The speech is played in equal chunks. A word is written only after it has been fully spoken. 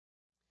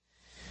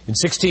In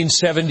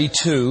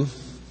 1672,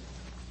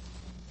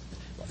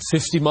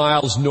 50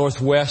 miles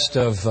northwest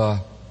of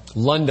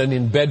London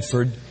in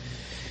Bedford,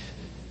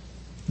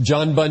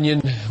 John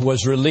Bunyan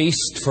was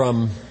released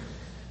from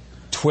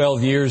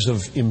 12 years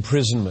of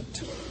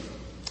imprisonment.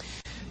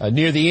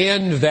 Near the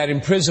end of that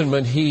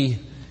imprisonment, he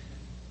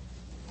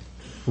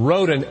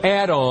wrote an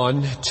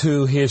add-on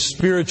to his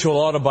spiritual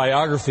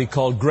autobiography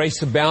called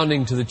Grace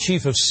Abounding to the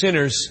Chief of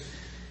Sinners,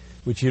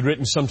 which he had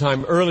written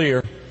sometime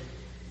earlier.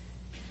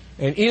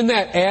 And in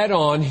that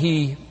add-on,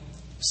 he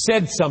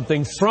said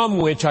something from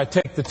which I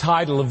take the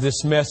title of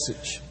this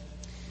message.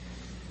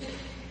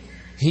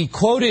 He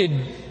quoted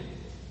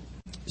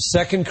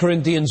 2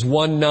 Corinthians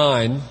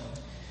 1:9,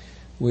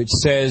 which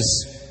says,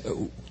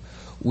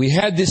 "We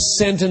had this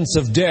sentence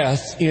of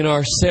death in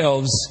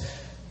ourselves,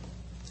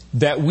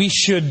 that we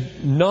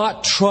should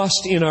not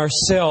trust in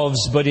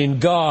ourselves, but in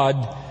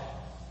God,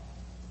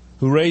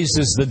 who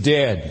raises the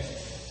dead."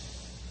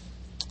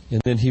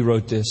 And then he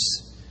wrote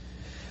this,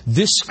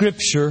 "This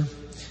scripture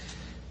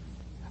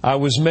I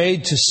was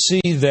made to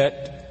see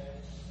that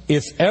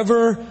if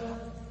ever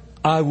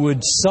I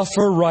would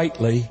suffer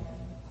rightly,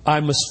 I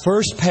must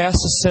first pass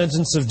a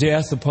sentence of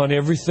death upon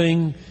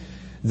everything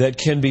that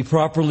can be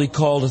properly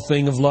called a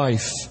thing of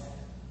life,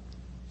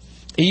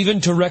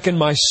 even to reckon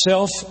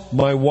myself,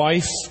 my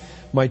wife,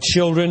 my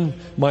children,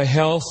 my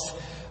health,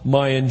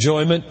 my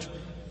enjoyment,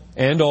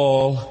 and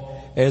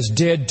all as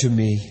dead to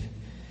me,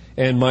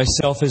 and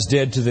myself as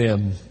dead to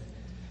them.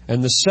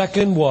 And the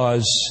second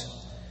was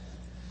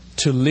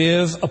to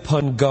live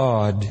upon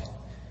God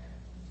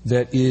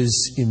that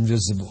is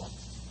invisible."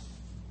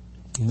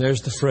 And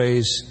there's the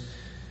phrase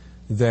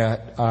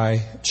that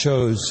I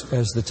chose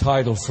as the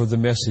title for the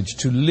message.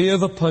 To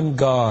live upon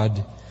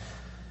God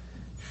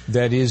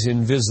that is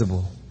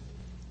invisible.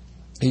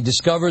 He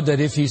discovered that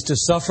if he's to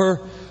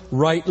suffer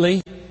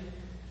rightly,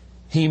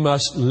 he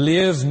must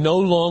live no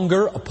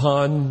longer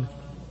upon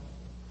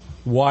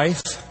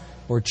wife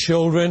or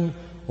children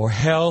or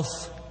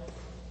health,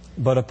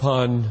 but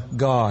upon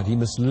God. He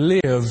must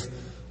live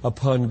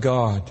upon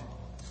God.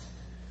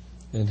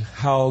 And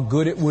how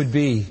good it would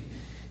be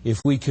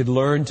if we could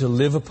learn to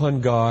live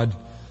upon God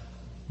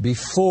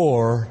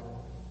before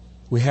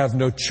we have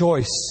no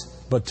choice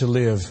but to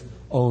live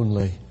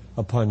only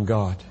upon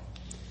God.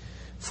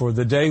 For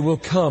the day will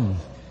come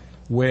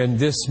when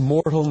this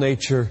mortal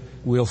nature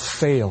will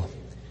fail,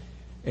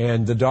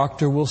 and the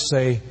doctor will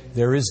say,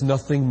 there is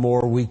nothing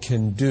more we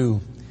can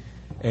do.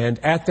 And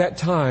at that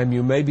time,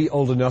 you may be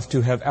old enough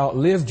to have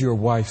outlived your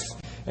wife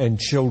and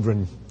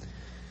children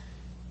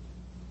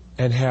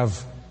and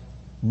have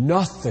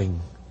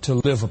nothing to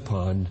live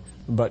upon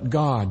but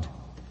God.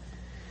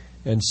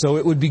 And so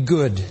it would be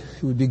good.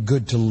 It would be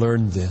good to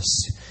learn this.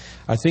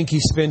 I think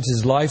he spent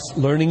his life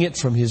learning it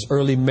from his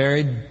early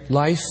married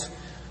life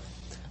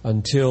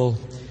until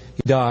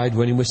he died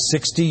when he was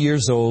 60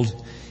 years old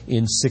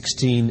in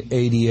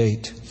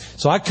 1688.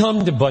 So I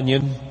come to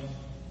Bunyan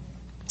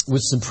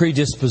with some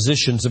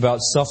predispositions about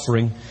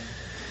suffering.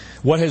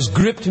 What has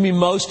gripped me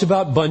most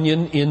about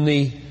Bunyan in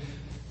the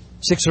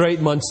 6 or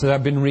 8 months that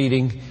I've been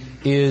reading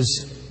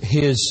is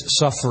his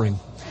suffering,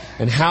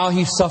 and how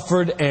he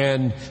suffered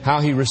and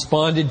how he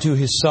responded to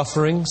his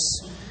sufferings.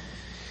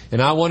 And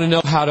I want to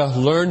know how to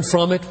learn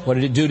from it. What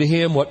did it do to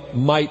him? What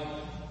might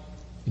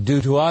it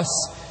do to us?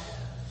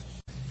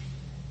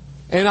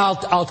 And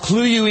I'll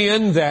clue you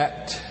in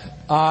that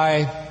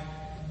I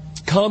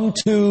come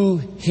to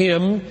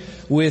him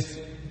with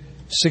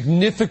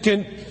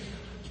significant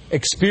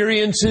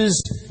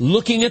experiences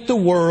looking at the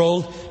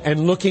world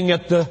and looking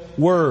at the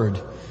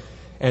Word.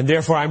 And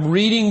therefore I'm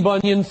reading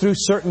Bunyan through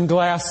certain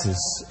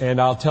glasses.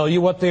 And I'll tell you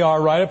what they are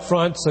right up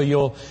front, so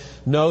you'll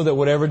know that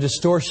whatever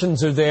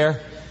distortions are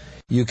there,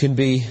 you can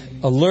be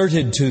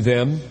alerted to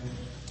them.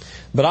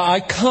 But I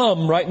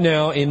come right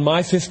now in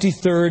my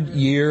 53rd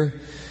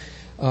year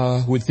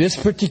with this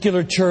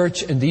particular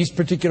church and these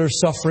particular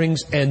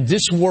sufferings and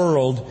this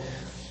world.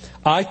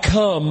 I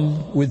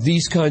come with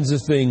these kinds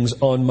of things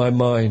on my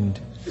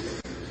mind.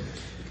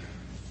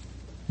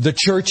 The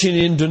church in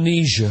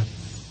Indonesia,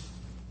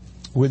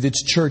 with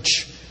its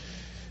church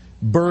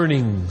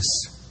burnings.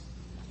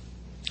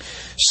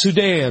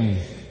 Sudan,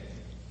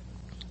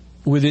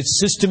 with its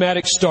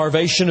systematic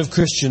starvation of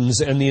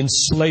Christians and the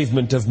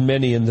enslavement of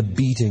many and the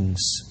beatings.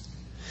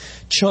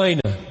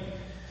 China,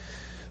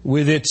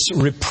 with its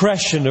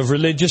repression of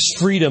religious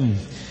freedom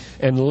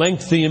and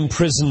lengthy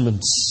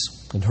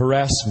imprisonments and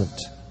harassment.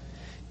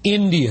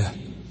 India,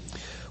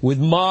 with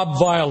mob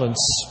violence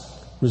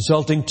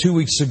resulting 2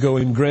 weeks ago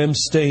in Graham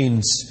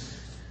Staines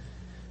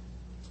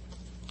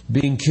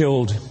being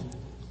killed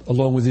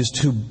along with his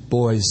 2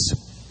 boys.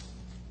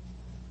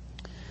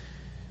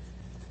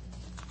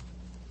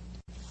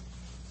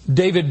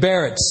 David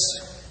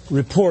Barrett's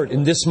report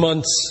in this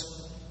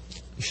month's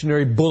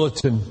Missionary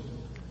Bulletin,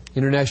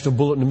 International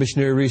Bulletin of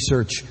Missionary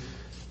Research,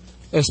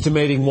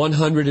 estimating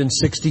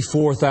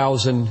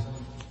 164,000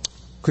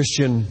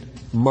 Christian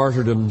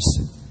martyrdoms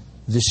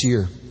this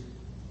year.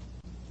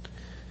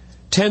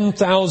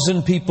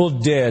 10,000 people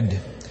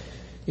dead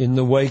in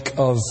the wake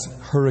of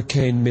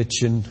Hurricane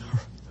Mitch in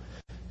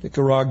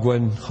Nicaragua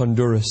and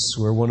Honduras,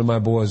 where one of my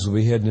boys will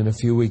be heading in a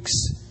few weeks.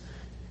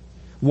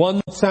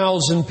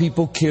 1,000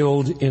 people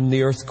killed in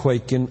the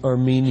earthquake in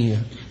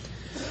Armenia.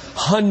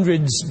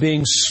 Hundreds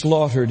being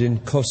slaughtered in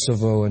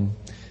Kosovo and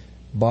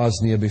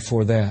Bosnia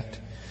before that.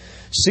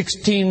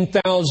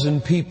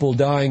 16,000 people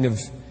dying of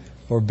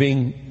or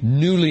being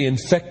newly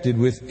infected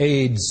with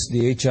AIDS,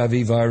 the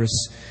HIV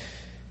virus,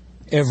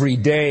 every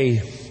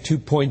day.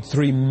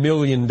 2.3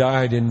 million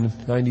died in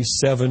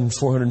 97,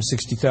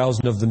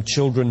 460,000 of them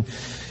children.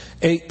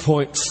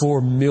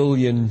 8.4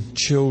 million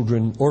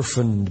children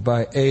orphaned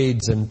by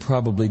AIDS, and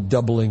probably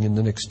doubling in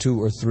the next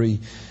 2 or 3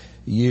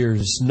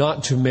 years.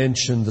 Not to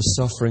mention the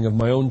suffering of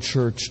my own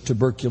church: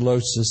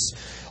 tuberculosis,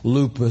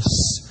 lupus,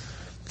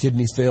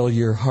 kidney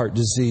failure, heart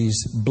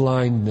disease,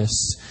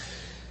 blindness,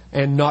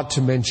 and not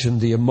to mention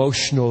the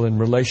emotional and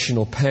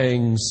relational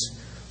pangs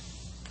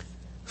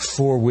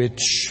for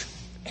which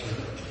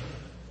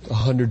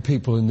 100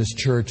 people in this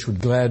church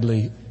would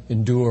gladly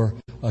endure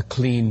a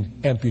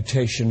clean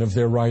amputation of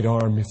their right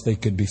arm if they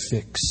could be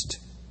fixed.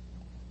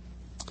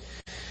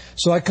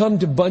 So I come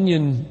to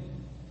Bunyan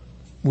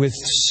with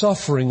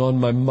suffering on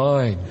my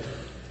mind.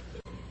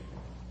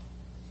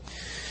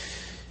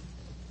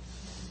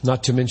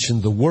 Not to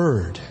mention the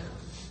Word.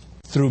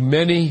 Through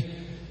many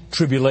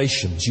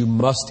tribulations, you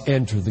must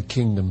enter the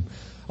kingdom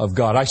of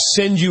God. I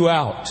send you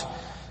out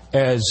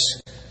as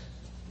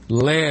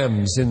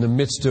lambs in the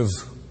midst of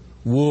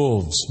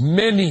wolves.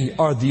 Many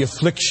are the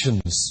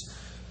afflictions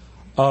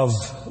of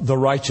the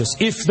righteous.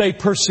 If they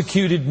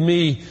persecuted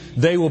me,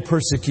 they will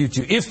persecute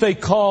you. If they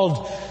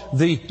called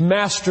the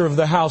master of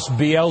the house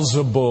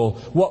Beelzebul,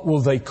 what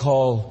will they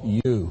call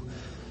you?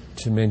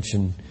 To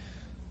mention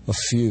a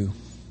few.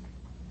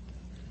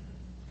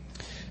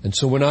 And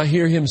so when I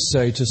hear him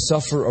say, to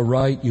suffer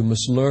aright, you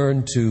must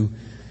learn to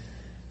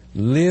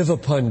live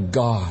upon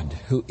God,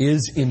 who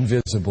is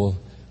invisible,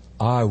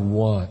 I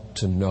want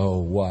to know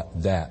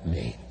what that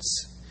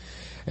means.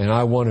 And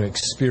I want to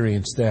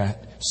experience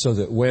that, so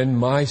that when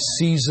my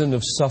season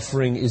of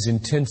suffering is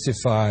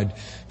intensified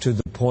to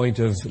the point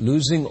of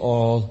losing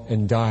all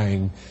and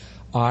dying,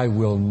 I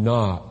will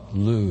not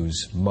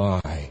lose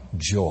my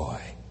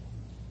joy.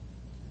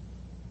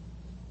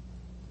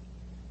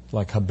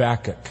 Like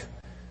Habakkuk,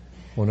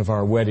 one of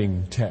our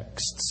wedding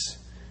texts,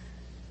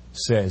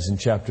 says in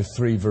chapter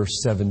 3,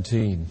 verse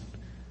 17,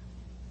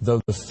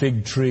 though the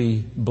fig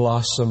tree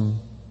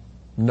blossom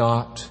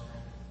not,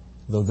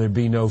 though there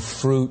be no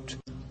fruit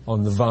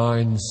on the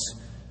vines,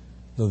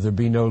 though there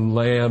be no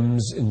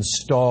lambs in the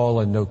stall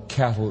and no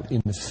cattle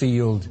in the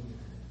field,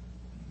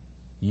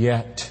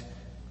 yet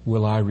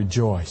will I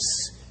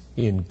rejoice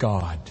in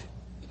God,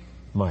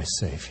 my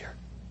Savior.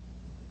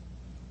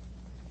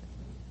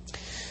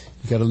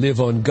 You've got to live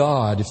on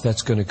God if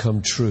that's going to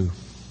come true.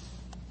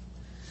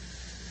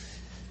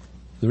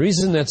 The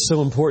reason that's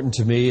so important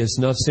to me is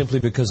not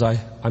simply because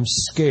I'm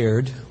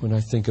scared when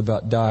I think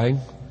about dying.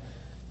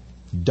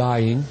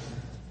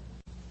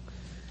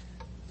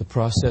 The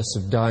process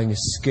of dying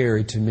is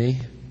scary to me.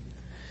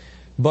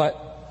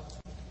 But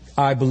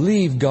I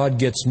believe God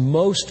gets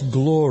most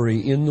glory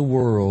in the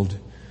world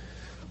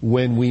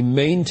when we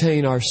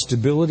maintain our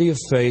stability of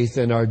faith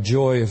and our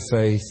joy of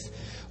faith,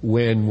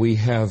 when we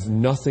have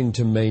nothing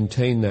to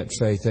maintain that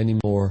faith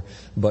anymore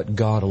but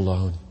God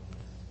alone.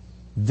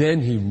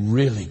 Then He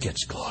really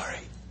gets glory.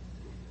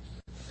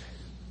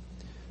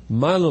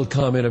 My little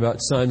comment about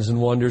signs and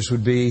wonders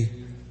would be,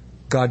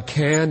 God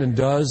can and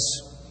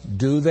does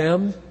do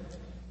them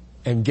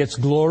and gets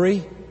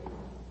glory,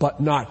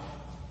 but not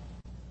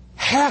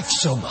half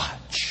so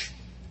much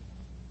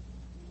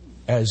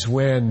as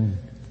when,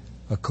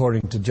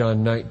 according to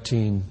John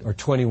 19 or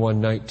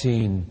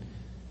 21:19,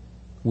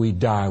 we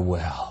die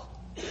well.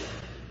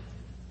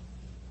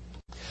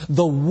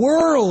 The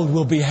world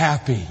will be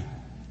happy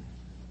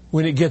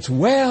when it gets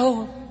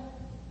well.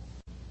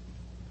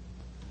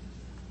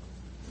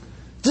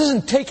 It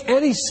doesn't take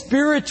any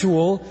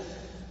spiritual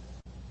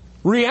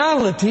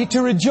reality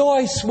to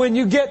rejoice when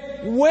you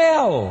get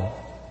well.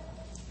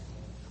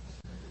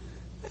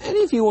 And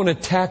if you want to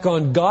tack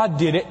on God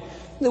did it,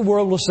 the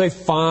world will say,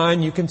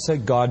 fine, you can say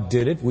God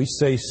did it. We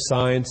say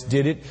science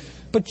did it.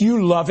 But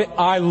you love it,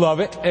 I love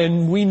it,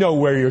 and we know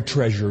where your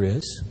treasure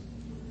is.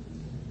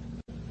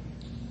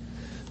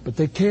 But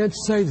they can't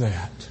say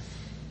that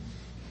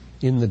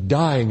in the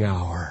dying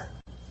hour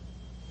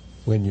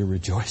when you're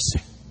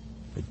rejoicing.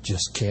 They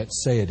just can't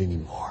say it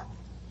anymore.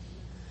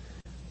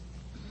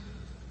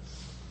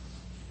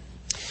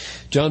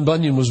 John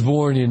Bunyan was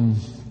born in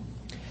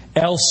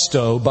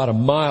Elstow, about a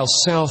mile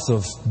south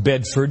of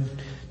Bedford,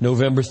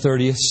 November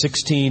 30th,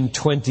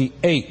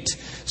 1628.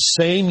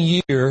 Same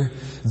year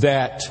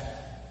that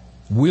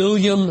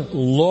William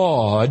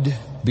Laud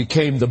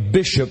became the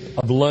Bishop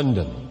of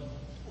London.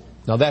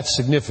 Now that's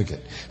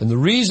significant. And the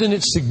reason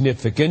it's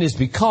significant is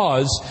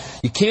because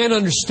you can't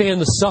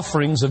understand the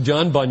sufferings of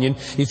John Bunyan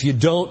if you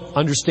don't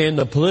understand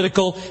the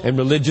political and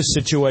religious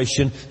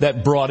situation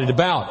that brought it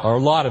about, or a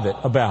lot of it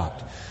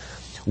about.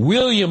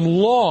 William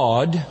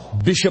Laud,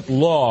 Bishop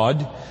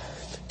Laud,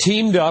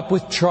 teamed up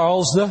with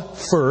Charles I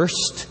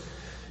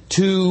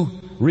to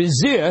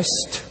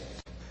resist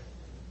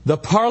the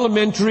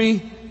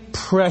parliamentary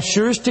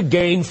pressures to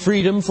gain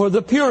freedom for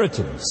the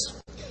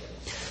Puritans,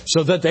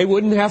 so that they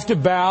wouldn't have to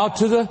bow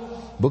to the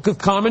Book of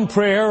Common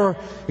Prayer or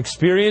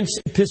experience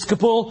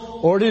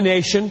episcopal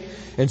ordination.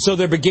 And so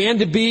there began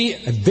to be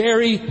a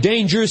very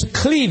dangerous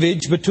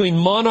cleavage between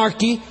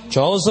monarchy,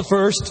 Charles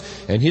I,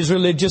 and his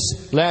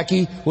religious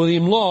lackey,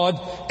 William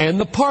Laud, and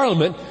the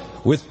Parliament,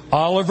 with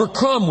Oliver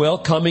Cromwell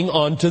coming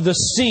onto the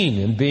scene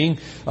and being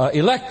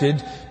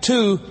elected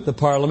to the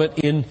Parliament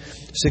in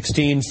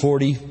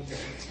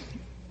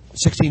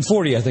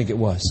 1640, I think it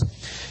was.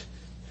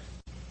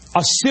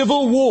 A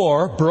civil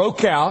war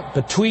broke out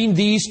between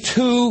these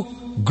two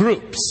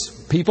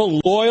groups. People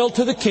loyal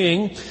to the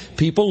king,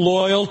 people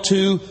loyal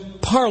to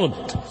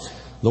Parliament.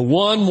 The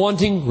one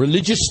wanting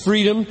religious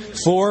freedom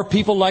for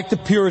people like the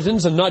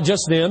Puritans, and not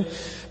just them,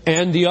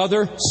 and the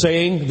other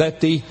saying that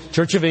the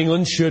Church of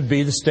England should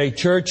be the state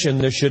church and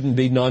there shouldn't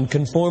be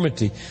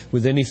nonconformity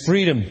with any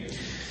freedom.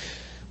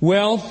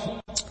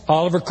 Well,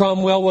 Oliver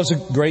Cromwell was a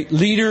great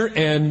leader,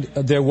 and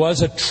there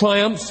was a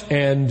triumph,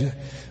 and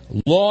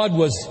Laud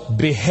was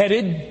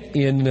beheaded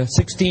in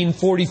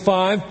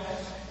 1645.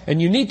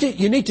 And you need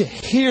to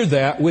hear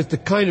that with the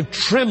kind of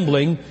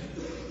trembling,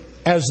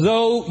 as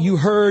though you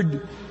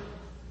heard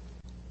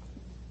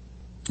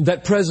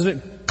that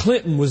President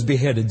Clinton was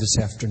beheaded this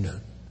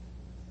afternoon.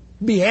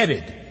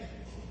 Beheaded.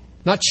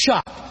 Not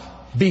shot.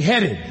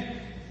 Beheaded.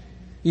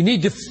 You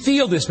need to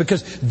feel this,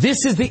 because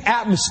this is the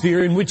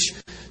atmosphere in which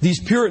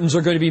these Puritans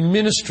are going to be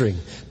ministering.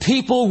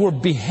 People were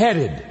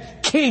beheaded.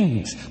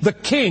 Kings. The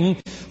king,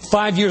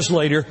 5 years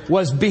later,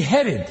 was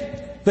beheaded.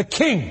 The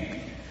king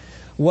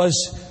was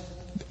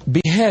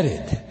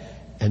beheaded.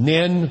 And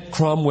then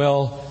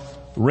Cromwell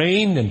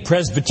reigned and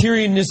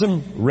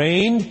Presbyterianism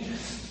reigned.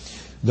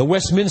 The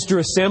Westminster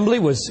Assembly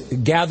was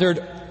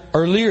gathered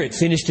earlier. It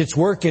finished its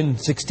work in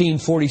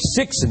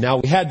 1646, and now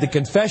we had the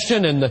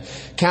Confession and the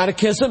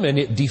Catechism, and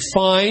it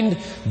defined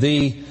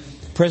the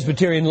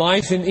Presbyterian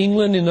life in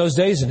England in those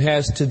days and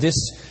has to this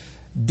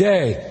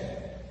day.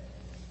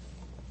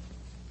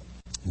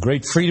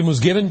 Great freedom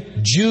was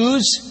given.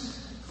 Jews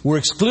were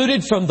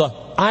excluded from the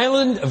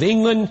island of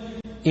England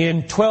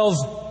in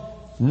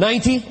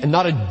 1290, and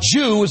not a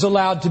Jew was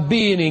allowed to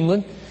be in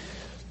England,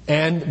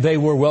 and they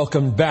were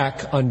welcomed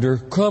back under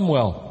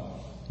Cromwell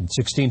in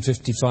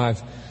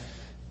 1655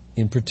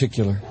 in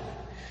particular.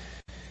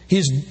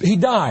 He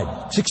died.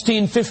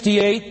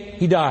 1658,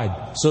 he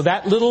died. So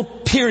that little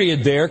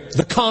period there,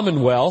 the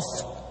Commonwealth,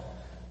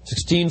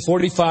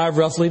 1645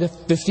 roughly to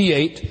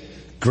 58,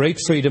 great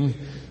freedom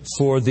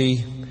for the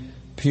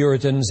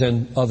Puritans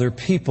and other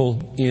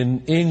people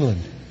in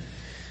England.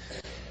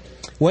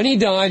 When he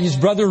died, his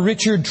brother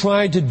Richard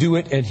tried to do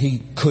it, and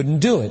he couldn't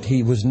do it.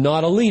 He was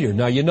not a leader.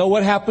 Now, you know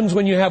what happens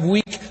when you have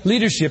weak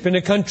leadership in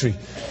a country.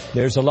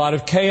 There's a lot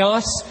of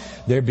chaos.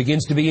 There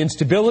begins to be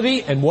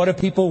instability. And what do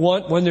people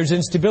want when there's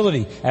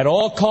instability? At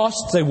all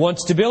costs, they want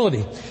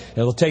stability.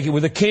 They'll take it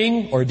with a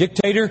king or a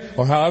dictator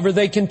or however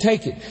they can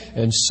take it.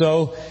 And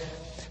so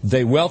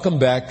they welcome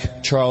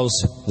back Charles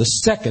II,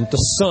 the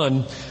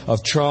son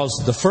of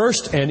Charles I,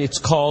 and it's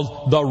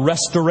called the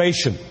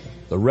Restoration.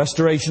 The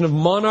restoration of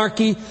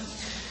monarchy,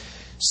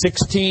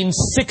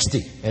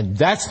 1660. And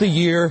that's the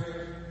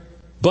year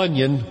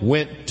Bunyan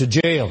went to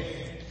jail.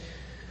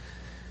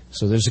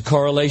 So there's a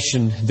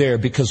correlation there,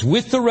 because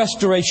with the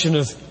restoration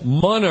of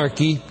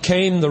monarchy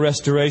came the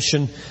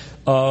restoration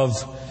of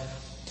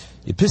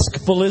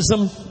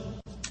Episcopalism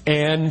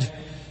and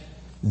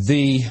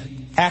the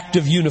Act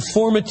of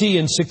Uniformity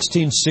in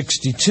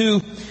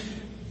 1662,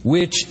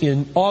 which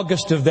in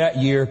August of that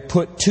year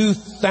put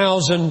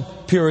 2,000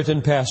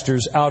 Puritan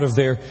pastors out of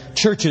their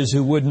churches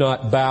who would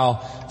not bow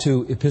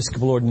to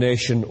Episcopal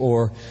ordination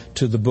or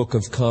to the Book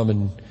of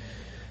Common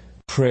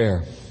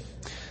Prayer.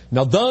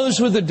 Now, those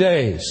were the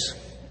days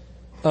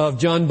of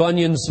John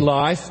Bunyan's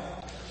life.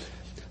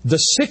 The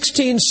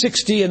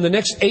 1660 and the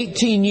next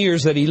 18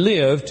 years that he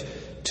lived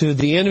to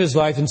the end of his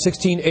life in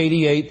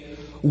 1688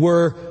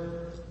 were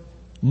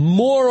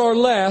more or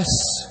less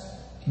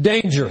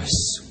dangerous.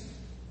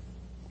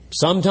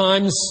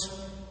 Sometimes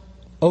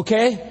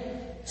okay,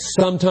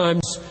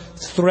 sometimes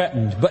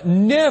threatened, but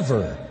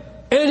never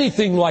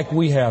anything like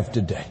we have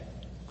today,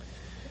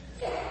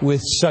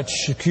 with such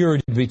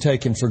security to be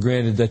taken for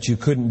granted that you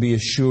couldn't be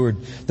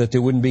assured that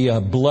there wouldn't be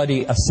a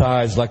bloody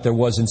assize like there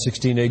was in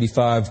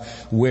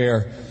 1685,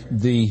 where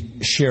the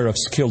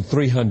sheriffs killed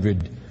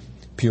 300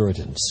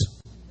 Puritans.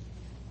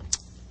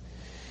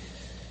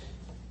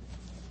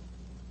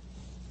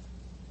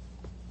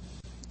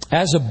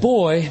 As a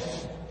boy,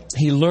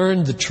 he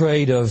learned the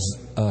trade of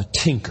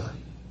tinker.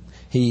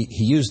 He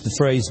used the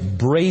phrase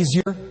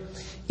brazier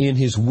in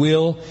his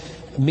will.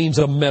 It means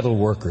a metal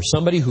worker,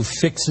 somebody who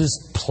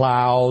fixes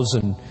plows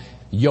and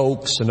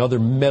yokes and other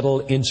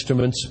metal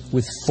instruments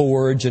with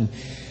forge and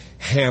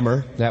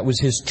hammer. That was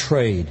his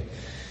trade.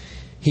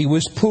 He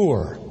was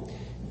poor.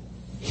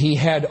 He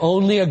had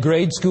only a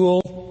grade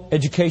school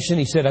education?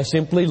 He said, I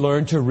simply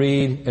learned to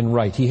read and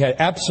write. He had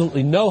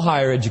absolutely no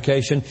higher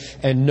education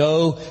and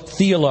no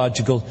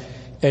theological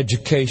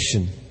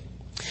education.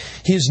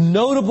 His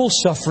notable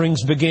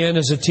sufferings began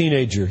as a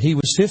teenager. He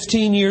was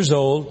 15 years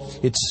old.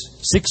 It's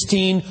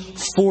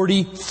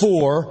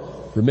 1644.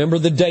 Remember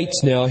the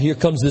dates now. Here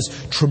comes this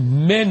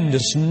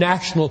tremendous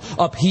national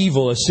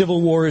upheaval. A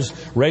civil war is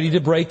ready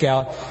to break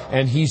out.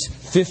 And he's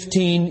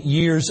 15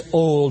 years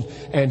old.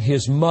 And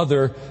his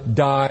mother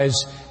dies.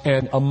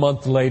 And a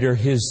month later,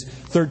 his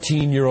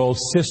 13-year-old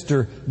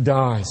sister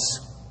dies.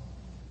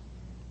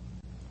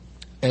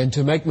 And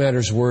to make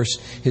matters worse,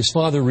 his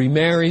father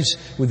remarries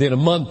within a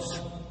month.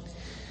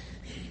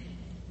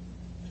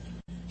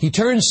 He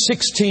turns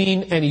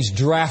 16 and he's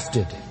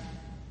drafted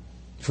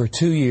for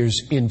 2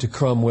 years into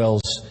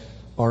Cromwell's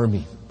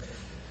army.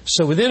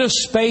 So within a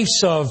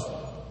space of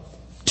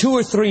 2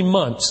 or 3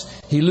 months,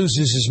 he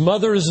loses his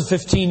mother as a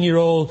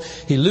 15-year-old,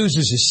 he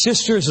loses his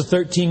sister as a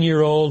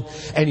 13-year-old,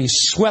 and he's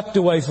swept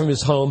away from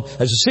his home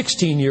as a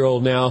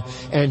 16-year-old now,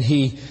 and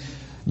he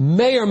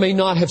may or may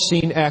not have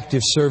seen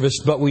active service,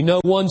 but we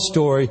know one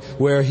story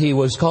where he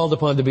was called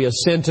upon to be a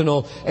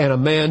sentinel, and a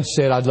man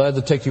said, I'd rather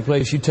take your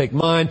place, you take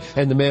mine,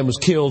 and the man was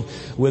killed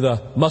with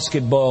a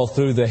musket ball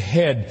through the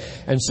head.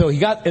 And so he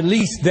got at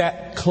least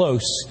that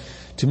close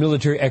to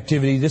military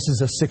activity. This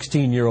is a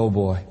 16-year-old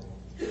boy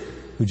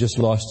who just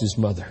lost his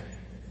mother.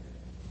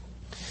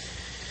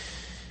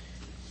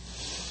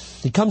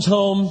 He comes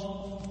home.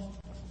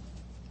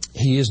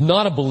 He is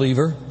not a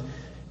believer.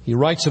 He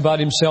writes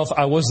about himself,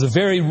 I was the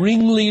very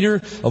ringleader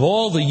of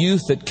all the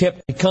youth that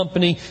kept me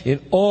company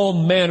in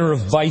all manner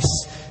of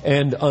vice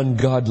and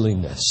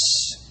ungodliness.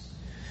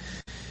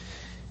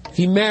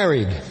 He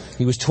married.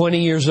 He was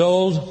 20 years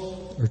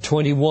old, or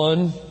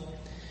 21,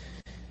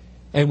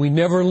 and we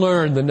never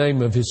learned the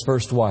name of his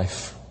first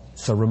wife.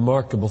 It's a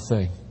remarkable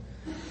thing.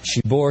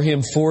 She bore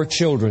him 4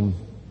 children,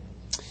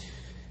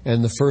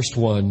 and the first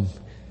one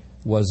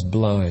was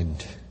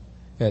blind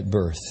at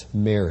birth,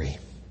 Mary.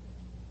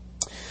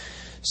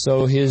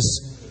 So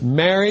his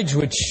marriage,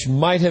 which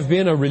might have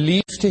been a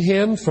relief to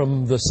him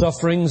from the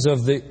sufferings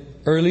of the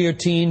earlier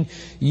teen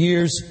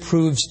years,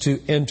 proves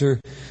to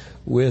enter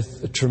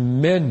with a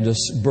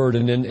tremendous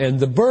burden. And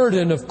the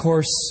burden, of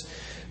course,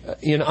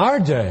 in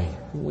our day,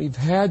 we've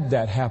had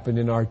that happen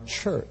in our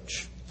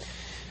church,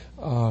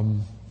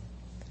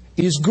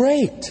 is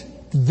great.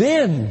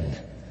 Then,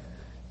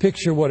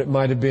 picture what it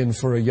might have been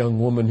for a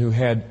young woman who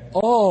had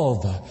all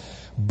the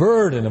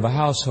burden of a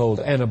household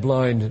and a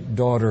blind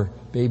daughter,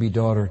 baby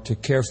daughter, to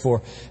care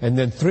for. And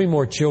then 3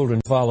 more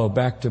children follow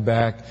back to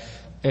back.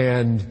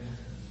 And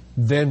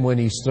then when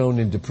he's thrown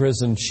into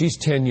prison, she's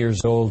 10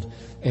 years old.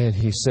 And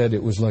he said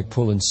it was like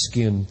pulling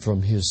skin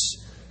from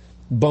his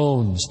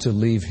bones to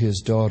leave his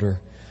daughter,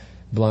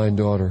 blind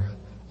daughter,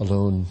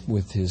 alone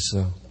with his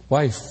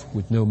wife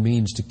with no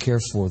means to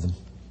care for them.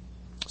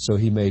 So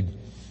he made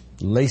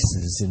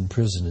laces in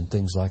prison and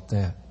things like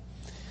that.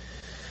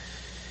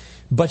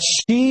 But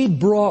she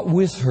brought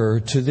with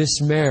her to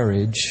this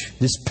marriage,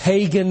 this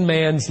pagan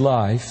man's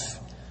life,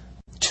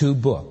 2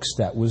 books.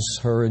 That was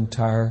her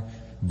entire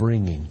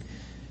bringing.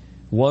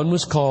 One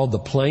was called The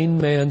Plain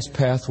Man's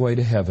Pathway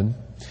to Heaven,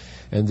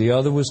 and the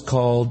other was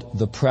called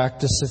The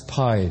Practice of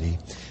Piety.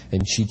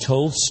 And she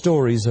told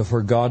stories of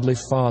her godly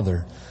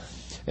father.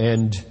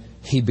 And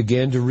he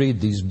began to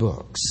read these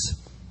books.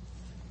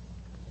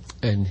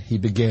 And he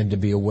began to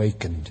be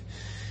awakened.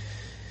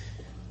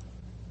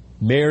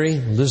 Mary,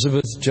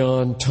 Elizabeth,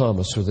 John,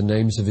 Thomas were the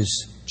names of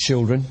his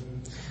children.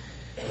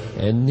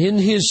 And in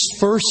his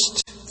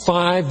first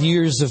 5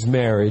 years of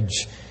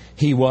marriage,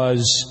 he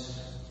was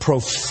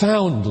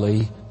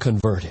profoundly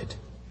converted.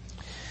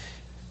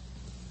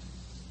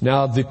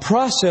 Now, the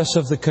process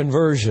of the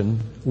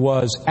conversion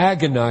was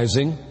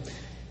agonizing.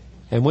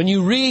 And when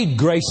you read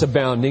Grace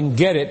Abounding,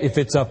 get it if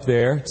it's up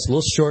there. It's a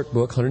little short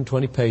book,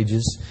 120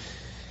 pages.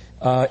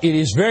 It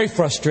is very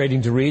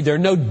frustrating to read. There are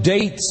no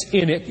dates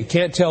in it. You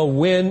can't tell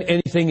when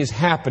anything is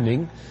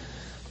happening.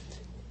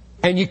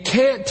 And you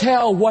can't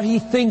tell what he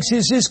thinks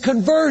is his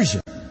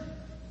conversion,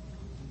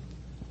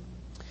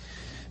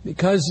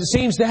 because it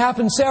seems to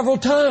happen several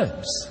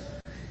times.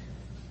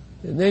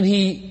 And then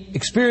he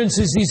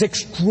experiences these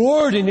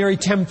extraordinary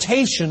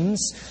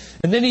temptations,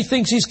 and then he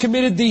thinks he's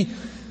committed the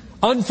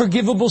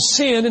unforgivable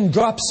sin and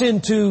drops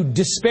into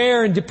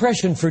despair and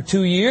depression for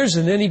 2 years,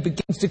 and then he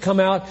begins to come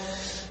out.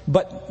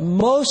 But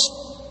most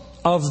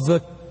of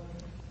the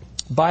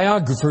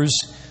biographers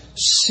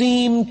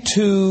seem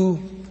to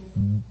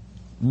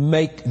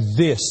make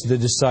this the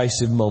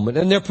decisive moment.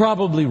 And they're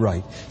probably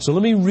right. So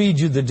let me read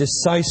you the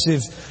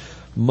decisive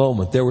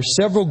moment. There were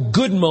several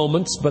good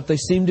moments, but they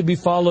seem to be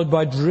followed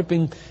by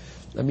drifting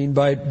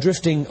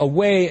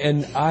away.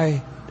 And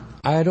I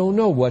don't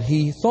know what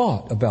he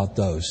thought about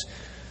those.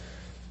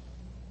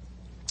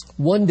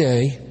 One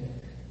day,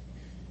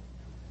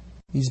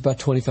 he's about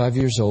 25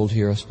 years old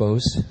here, I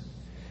suppose.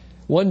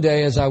 One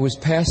day, as I was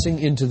passing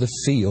into the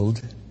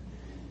field,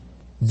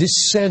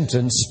 this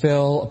sentence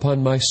fell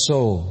upon my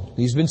soul.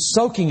 He's been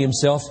soaking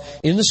himself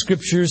in the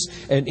Scriptures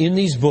and in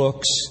these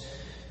books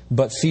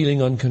but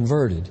feeling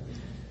unconverted.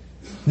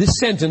 This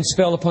sentence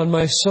fell upon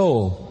my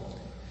soul.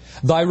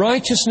 Thy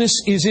righteousness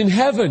is in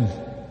heaven.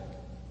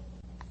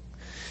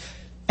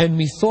 And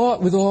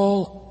methought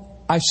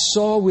withal, I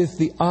saw with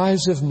the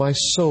eyes of my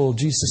soul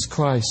Jesus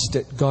Christ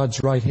at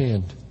God's right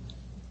hand.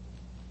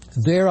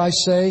 There, I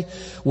say,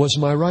 was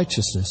my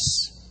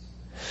righteousness.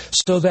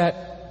 So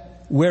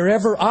that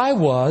wherever I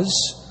was,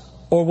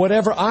 or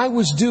whatever I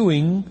was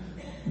doing,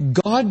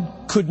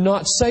 God could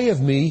not say of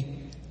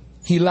me,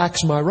 He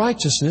lacks my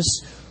righteousness,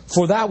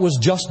 for that was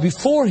just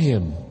before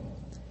Him.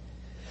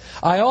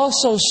 I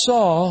also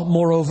saw,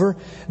 moreover,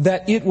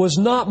 that it was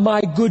not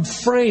my good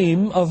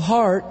frame of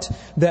heart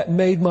that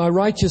made my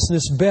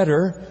righteousness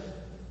better,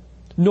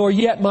 nor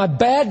yet my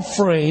bad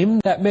frame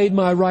that made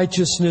my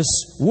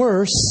righteousness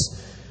worse.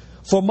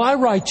 For my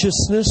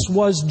righteousness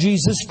was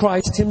Jesus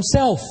Christ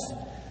Himself,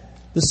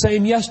 the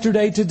same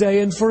yesterday,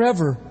 today, and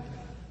forever.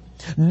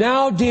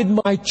 Now did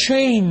my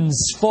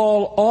chains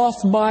fall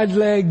off my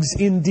legs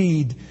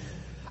indeed.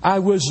 I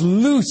was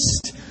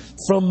loosed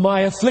from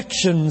my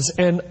afflictions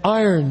and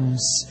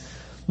irons.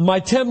 My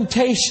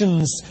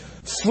temptations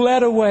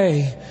fled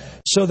away,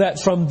 so that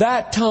from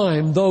that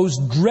time those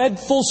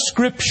dreadful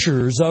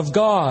scriptures of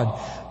God,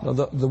 now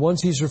the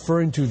ones he's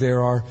referring to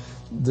there are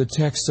the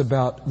texts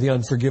about the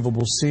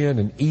unforgivable sin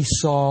and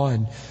Esau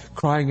and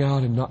crying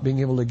out and not being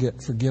able to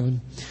get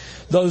forgiven.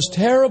 Those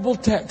terrible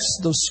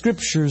texts, those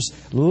scriptures,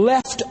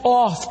 left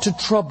off to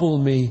trouble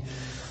me.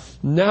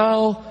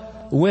 Now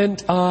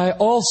went I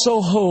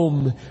also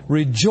home,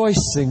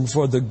 rejoicing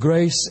for the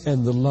grace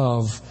and the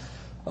love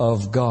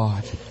of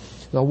God.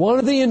 Now, one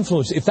of the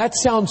influences, if that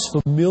sounds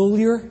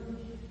familiar,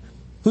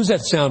 who's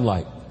that sound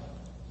like?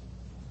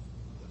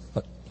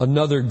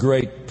 Another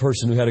great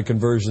person who had a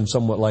conversion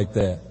somewhat like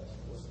that.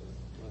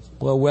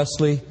 Well,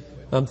 Wesley,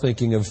 I'm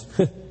thinking of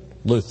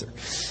Luther.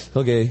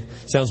 Okay,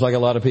 sounds like a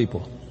lot of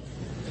people.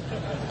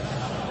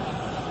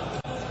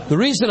 The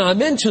reason I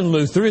mention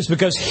Luther is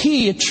because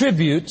he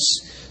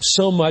attributes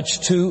so much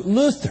to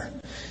Luther.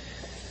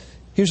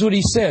 Here's what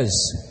he says.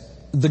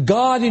 The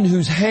God in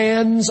whose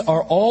hands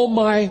are all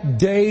my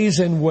days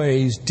and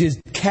ways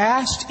did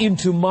cast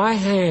into my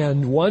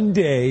hand one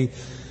day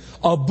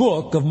a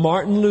book of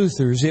Martin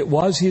Luther's. It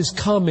was his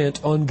comment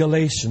on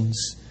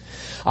Galatians.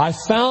 I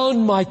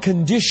found my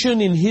condition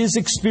in his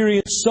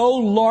experience so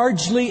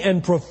largely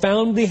and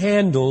profoundly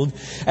handled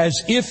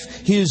as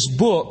if his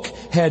book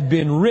had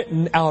been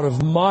written out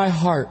of my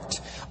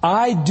heart.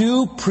 I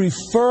do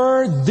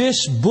prefer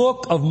this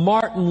book of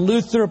Martin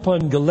Luther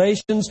upon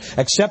Galatians,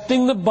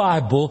 accepting the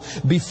Bible,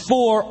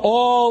 before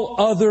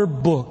all other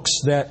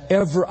books that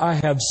ever I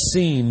have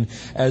seen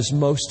as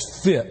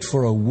most fit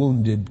for a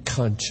wounded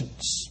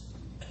conscience.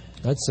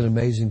 That's an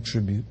amazing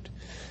tribute,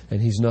 and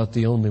he's not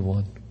the only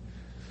one.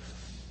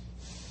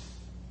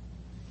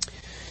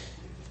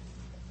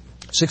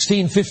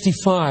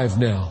 1655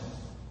 now.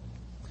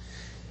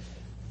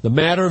 The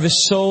matter of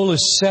his soul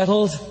is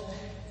settled.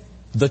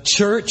 The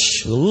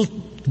church, the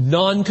little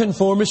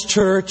nonconformist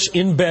church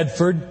in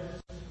Bedford,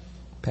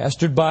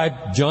 pastored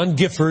by John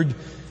Gifford,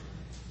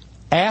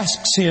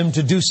 asks him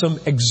to do some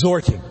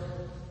exhorting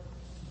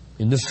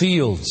in the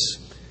fields.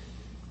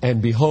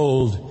 And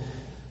behold,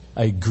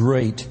 a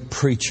great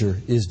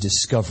preacher is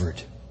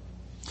discovered.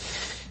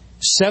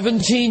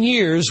 17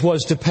 years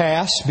was to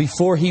pass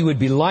before he would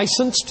be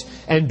licensed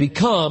and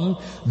become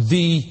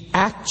the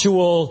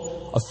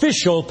actual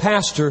official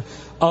pastor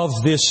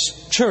of this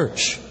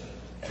church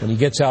when he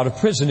gets out of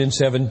prison in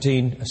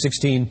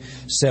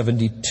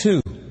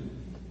 1672.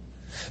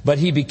 But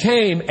he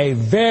became a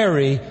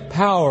very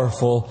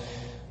powerful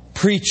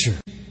preacher.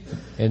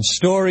 And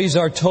stories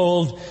are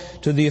told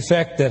to the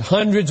effect that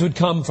hundreds would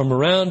come from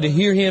around to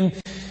hear him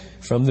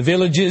from the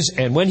villages.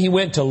 And when he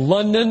went to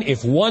London,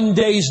 if one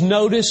day's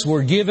notice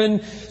were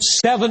given,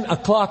 7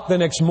 o'clock the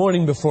next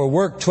morning before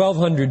work,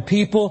 1,200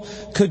 people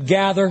could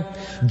gather.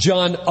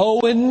 John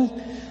Owen,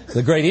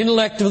 the great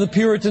intellect of the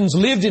Puritans,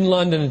 lived in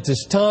London at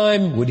this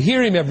time, would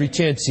hear him every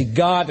chance he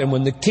got. And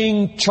when the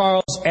King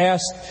Charles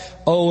asked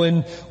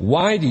Owen,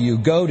 "Why do you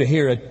go to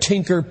hear a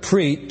tinker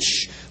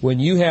preach when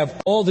you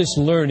have all this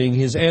learning?"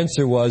 his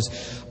answer was,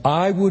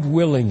 "I would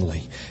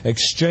willingly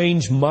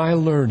exchange my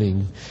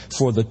learning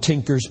for the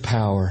tinker's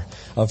power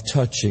of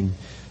touching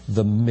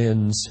the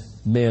men's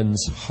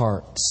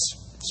hearts."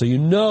 So you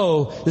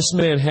know this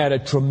man had a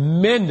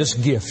tremendous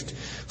gift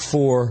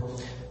for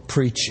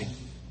preaching.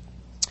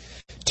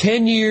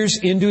 10 years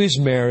into his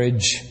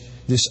marriage,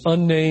 this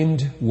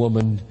unnamed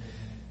woman,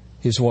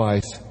 his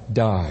wife,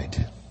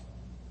 died.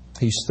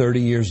 He's 30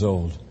 years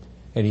old,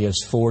 and he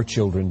has 4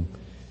 children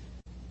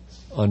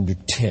under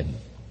 10.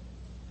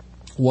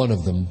 One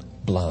of them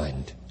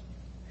blind.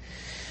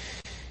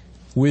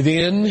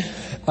 Within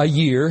a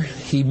year,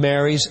 he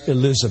marries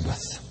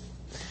Elizabeth.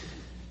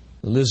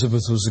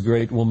 Elizabeth was a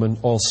great woman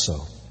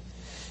also.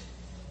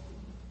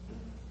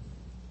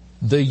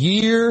 The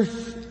year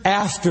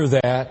after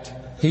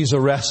that, he's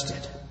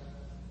arrested.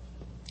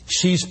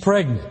 She's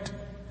pregnant.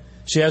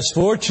 She has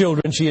 4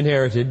 children she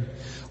inherited.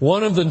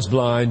 One of them's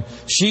blind.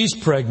 She's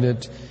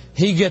pregnant.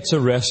 He gets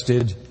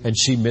arrested and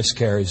she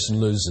miscarries and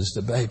loses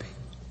the baby.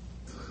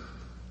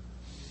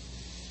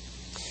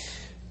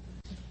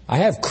 I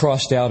have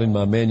crossed out in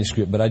my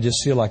manuscript, but I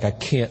just feel like I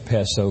can't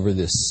pass over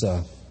this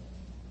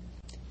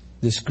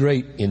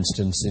great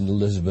instance in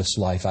Elizabeth's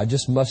life. I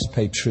just must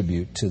pay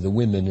tribute to the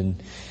women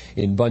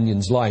in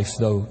Bunyan's life,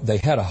 though they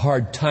had a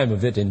hard time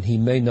of it and he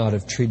may not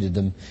have treated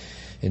them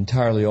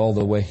entirely all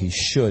the way he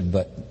should.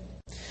 But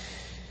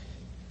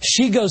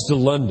she goes to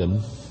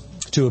London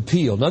to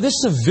appeal. Now, this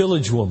is a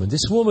village woman.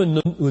 This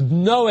woman with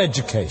no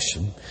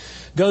education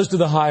goes to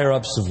the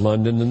higher-ups of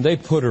London, and they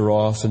put her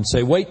off and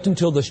say, wait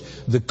until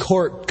the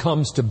court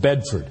comes to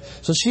Bedford.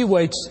 So she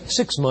waits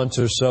 6 months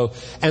or so,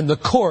 and the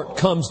court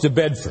comes to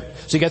Bedford.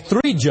 So you got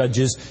 3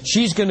 judges.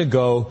 She's going to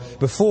go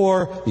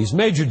before these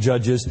major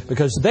judges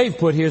because they've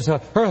put her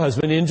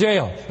husband in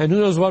jail. And who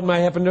knows what might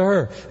happen to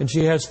her. And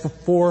she has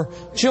 4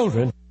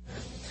 children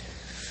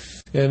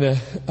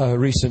and a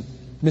recent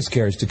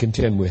miscarriage to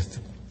contend with.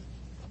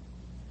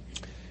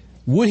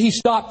 Would he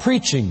stop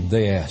preaching,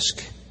 they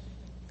ask.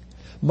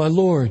 My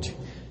Lord,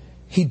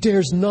 he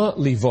dares not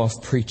leave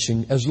off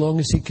preaching as long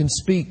as he can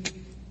speak.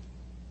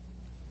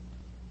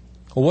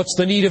 Well, what's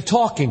the need of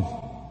talking?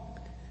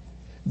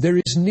 There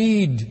is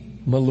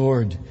need, my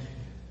Lord,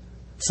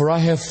 for I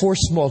have 4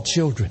 small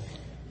children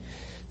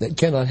that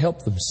cannot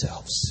help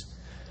themselves,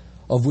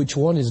 of which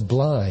one is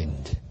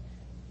blind,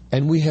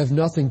 and we have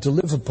nothing to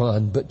live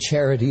upon but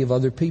charity of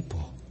other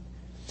people.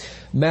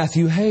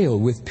 Matthew Hale,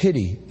 with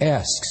pity,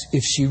 asks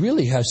if she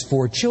really has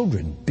 4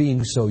 children,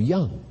 being so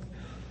young.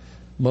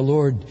 My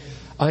Lord,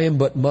 I am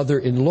but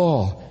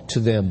mother-in-law to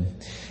them,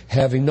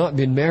 having not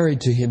been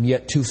married to him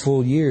yet 2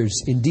 full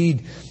years.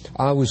 Indeed,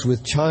 I was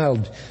with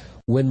child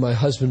when my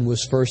husband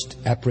was first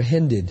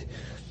apprehended.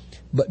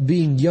 But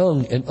being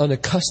young and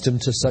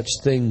unaccustomed to such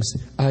things,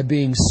 I,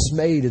 being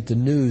smayed at the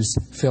news,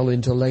 fell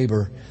into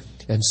labor,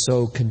 and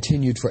so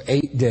continued for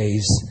 8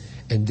 days,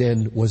 and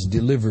then was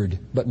delivered,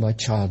 but my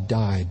child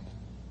died.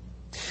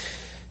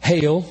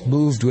 Hale,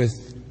 moved with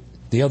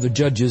the other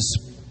judges,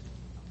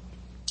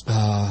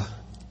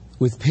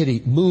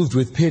 moved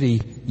with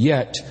pity,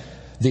 yet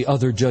the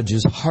other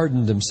judges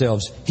hardened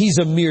themselves. He's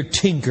a mere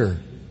tinker.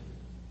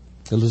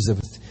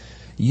 Elizabeth,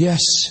 yes.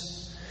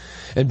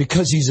 And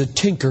because he's a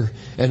tinker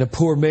and a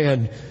poor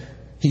man,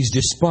 he's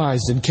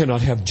despised and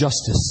cannot have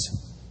justice.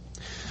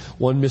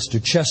 One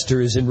Mr. Chester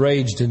is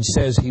enraged and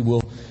says he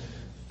will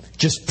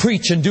just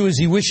preach and do as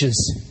he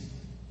wishes.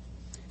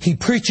 He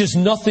preaches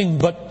nothing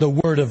but the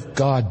Word of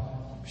God,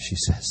 she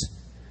says.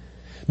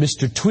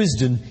 Mr.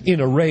 Twisden, in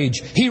a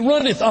rage, he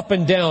runneth up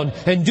and down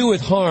and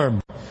doeth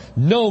harm.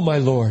 No, my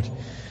Lord,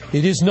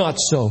 it is not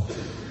so.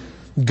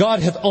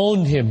 God hath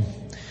owned him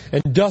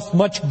and doth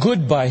much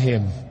good by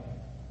him.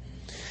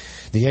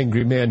 The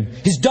angry man,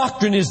 his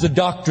doctrine is the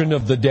doctrine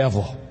of the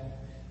devil.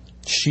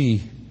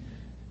 She,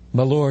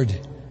 my Lord,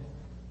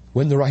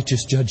 when the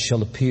righteous judge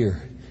shall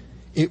appear,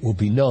 it will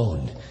be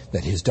known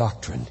that his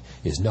doctrine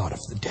is not of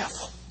the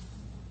devil.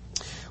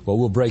 Well,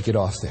 we'll break it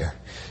off there.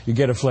 You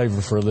get a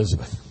flavor for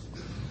Elizabeth.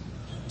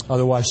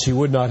 Otherwise, she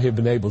would not have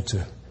been able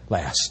to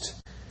last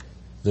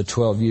the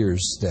 12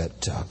 years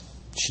that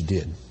she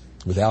did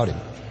without him.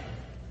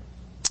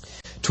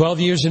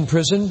 12 years in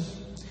prison,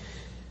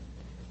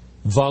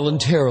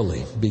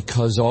 voluntarily,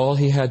 because all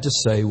he had to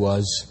say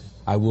was,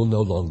 I will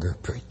no longer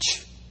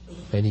preach.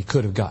 And he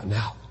could have gotten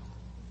out.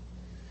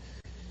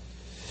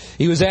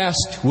 He was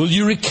asked, will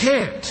you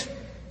recant?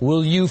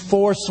 Will you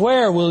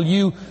forswear? Will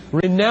you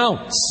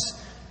renounce?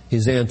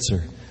 His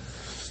answer,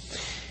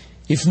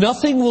 if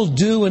nothing will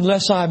do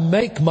unless I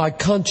make my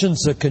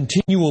conscience a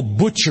continual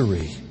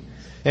butchery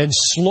and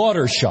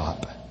slaughter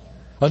shop,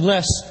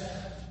 unless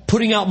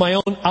putting out my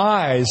own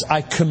eyes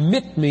I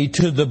commit me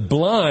to the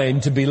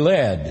blind to be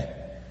led,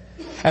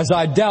 as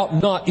I doubt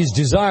not is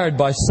desired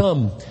by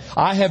some,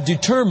 I have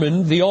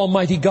determined, the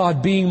Almighty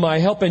God being my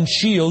help and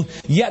shield,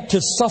 yet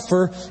to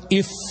suffer,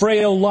 if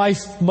frail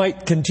life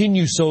might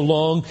continue so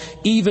long,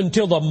 even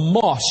till the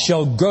moss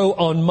shall grow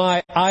on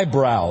my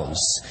eyebrows,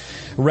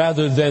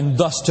 rather than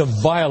thus to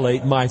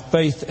violate my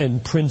faith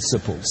and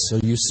principles. So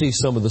you see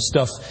some of the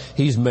stuff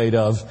he's made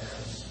of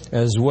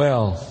as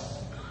well.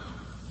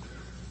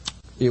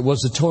 It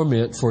was a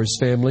torment for his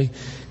family,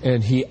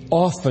 and he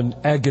often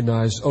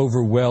agonized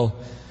over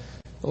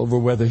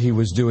whether he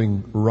was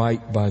doing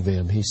right by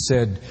them. He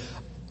said,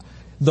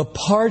 the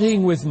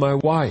parting with my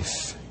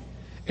wife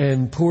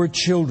and poor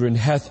children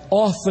hath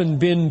often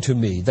been to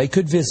me, they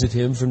could visit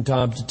him from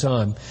time to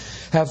time,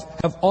 have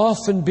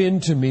often been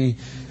to me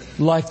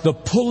like the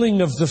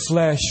pulling of the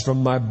flesh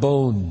from my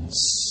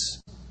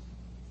bones.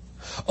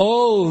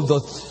 Oh, the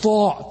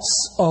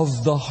thoughts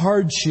of the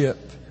hardship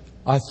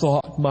I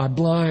thought my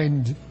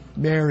blind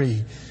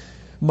Mary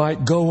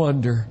might go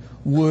under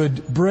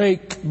would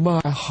break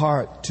my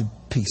heart to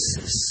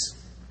pieces.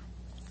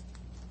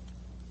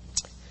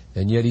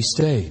 And yet he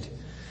stayed.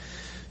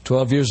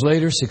 12 years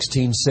later,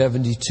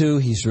 1672,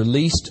 he's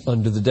released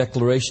under the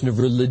Declaration of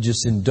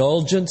Religious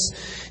Indulgence.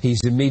 He's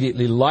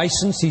immediately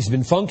licensed. He's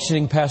been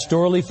functioning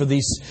pastorally for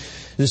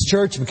this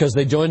church because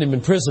they joined him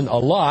in prison a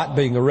lot,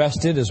 being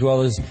arrested as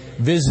well as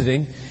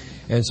visiting.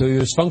 And so he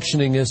was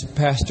functioning as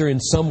pastor in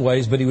some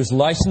ways, but he was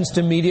licensed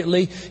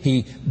immediately.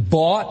 He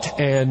bought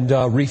and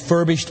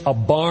refurbished a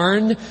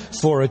barn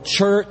for a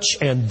church,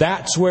 and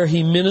that's where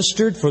he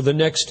ministered for the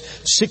next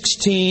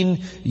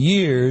 16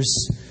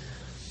 years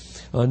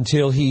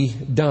until he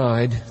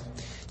died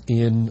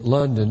in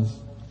London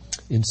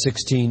in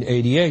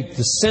 1688.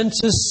 The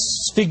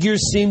census figures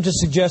seem to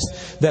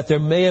suggest that there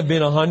may have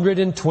been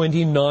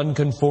 120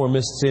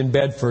 nonconformists in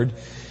Bedford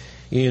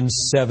in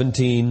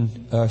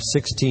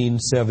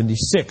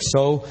 1676.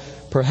 So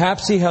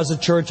perhaps he has a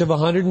church of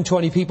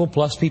 120 people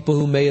plus people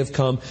who may have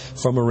come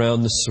from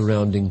around the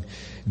surrounding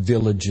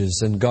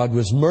villages. And God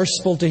was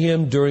merciful to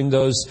him during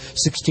those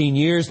 16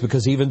 years,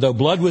 because even though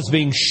blood was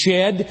being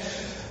shed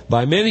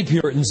by many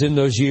Puritans in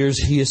those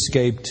years, he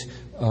escaped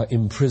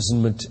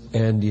imprisonment,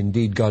 and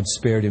indeed God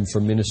spared him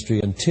for ministry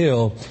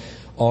until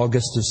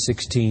August of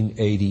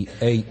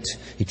 1688.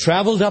 He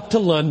traveled up to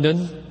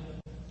London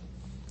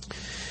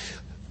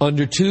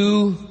under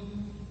two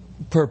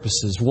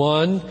purposes.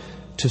 One,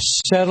 to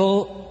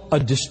settle a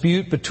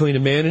dispute between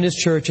a man in his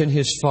church and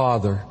his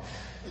father,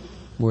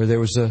 where there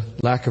was a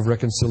lack of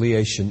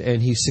reconciliation,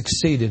 and he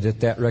succeeded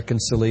at that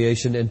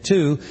reconciliation. And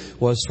two,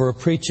 was for a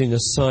preaching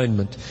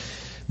assignment.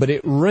 But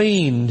it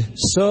rained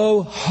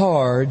so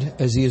hard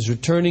as he is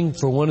returning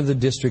for one of the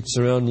districts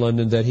around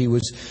London that he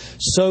was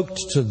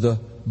soaked to the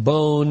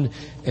bone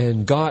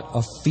and got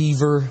a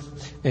fever.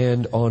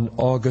 And on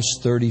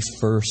August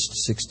 31st,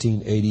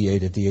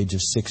 1688, at the age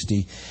of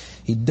 60,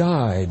 he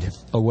died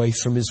away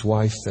from his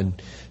wife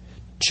and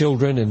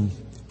children, and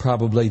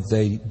probably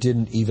they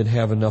didn't even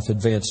have enough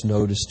advance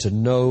notice to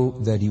know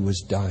that he was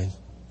dying.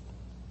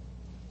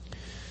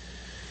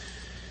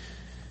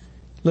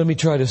 Let me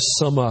try to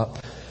sum up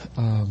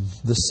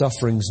the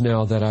sufferings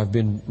now that I've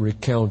been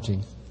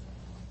recounting.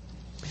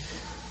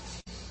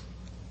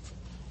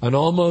 An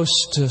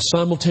almost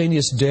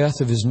simultaneous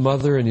death of his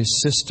mother and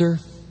his sister,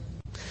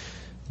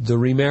 the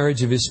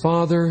remarriage of his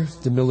father,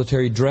 the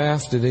military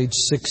draft at age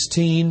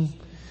 16,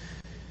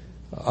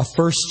 a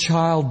first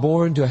child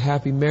born to a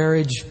happy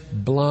marriage,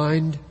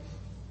 blind,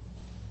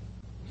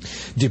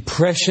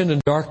 depression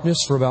and darkness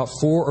for about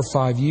 4 or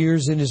 5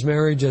 years in his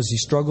marriage as he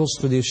struggles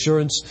for the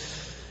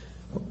assurance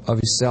of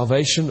his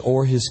salvation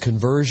or his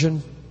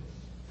conversion,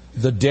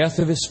 the death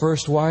of his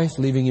first wife,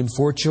 leaving him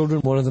 4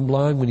 children, one of them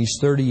blind, when he's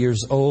 30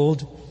 years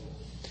old.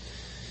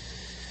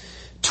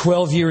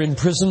 12-year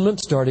imprisonment,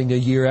 starting a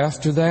year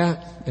after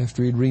that,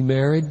 after he'd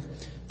remarried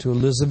to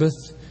Elizabeth,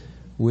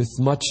 with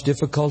much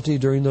difficulty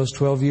during those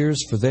 12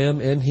 years for them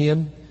and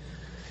him.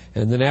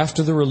 And then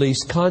after the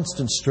release,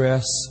 constant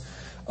stress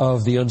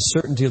of the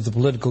uncertainty of the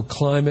political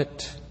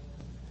climate.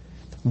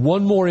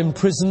 One more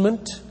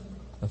imprisonment,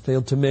 I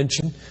failed to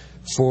mention,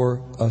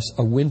 for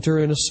a winter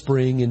and a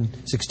spring in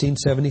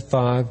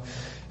 1675,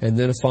 and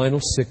then a final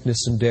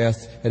sickness and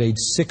death at age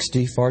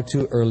 60, far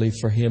too early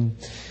for him,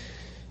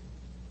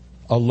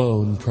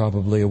 alone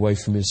probably, away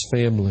from his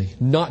family.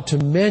 Not to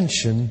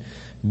mention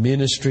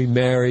ministry,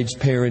 marriage,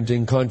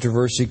 parenting,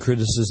 controversy,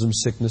 criticism,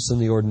 sickness,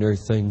 and the ordinary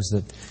things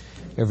that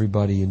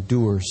everybody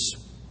endures.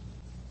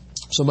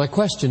 So my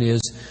question is,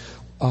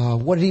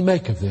 what did he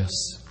make of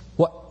this?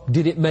 What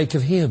did it make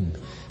of him?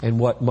 And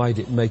what might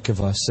it make of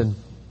us? And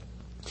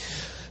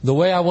the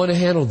way I want to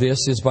handle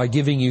this is by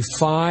giving you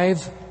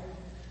 5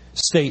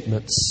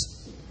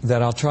 statements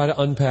that I'll try to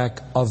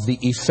unpack of the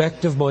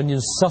effect of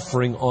Bunyan's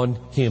suffering on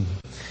him.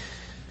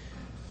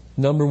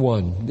 Number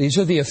 1, these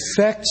are the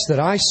effects that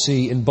I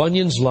see in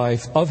Bunyan's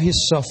life of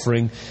his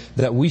suffering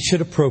that we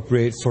should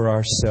appropriate for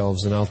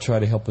ourselves, and I'll try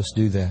to help us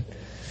do that.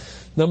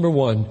 Number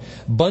 1,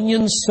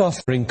 Bunyan's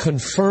suffering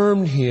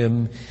confirmed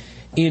him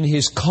in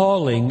his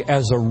calling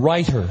as a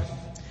writer,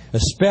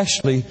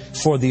 especially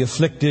for the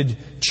afflicted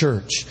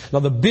church. Now,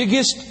 the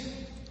biggest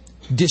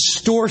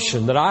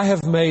distortion that I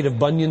have made of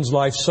Bunyan's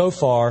life so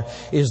far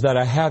is that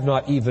I have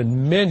not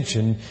even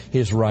mentioned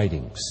his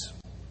writings.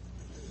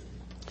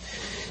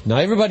 Now,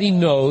 everybody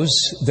knows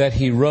that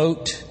he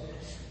wrote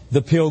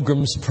The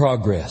Pilgrim's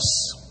Progress.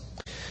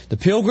 The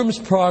Pilgrim's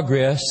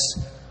Progress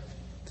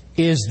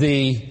is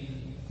the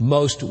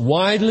most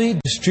widely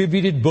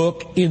distributed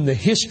book in the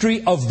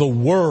history of the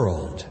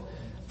world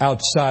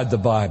outside the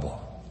Bible,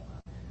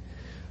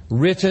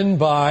 written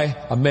by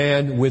a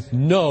man with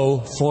no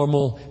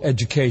formal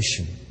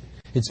education.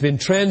 It's been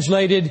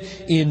translated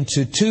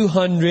into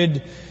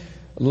 200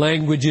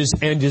 languages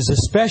and is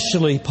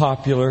especially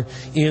popular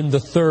in the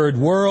Third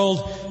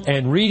World.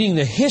 And reading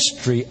the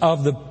history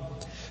of the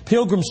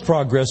Pilgrim's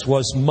Progress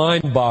was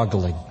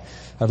mind-boggling.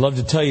 I'd love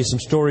to tell you some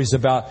stories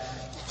about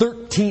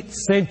 18th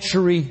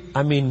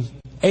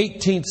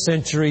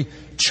century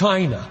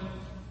China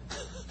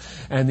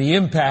and the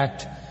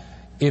impact.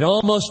 It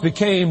almost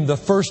became the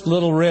first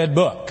little red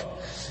book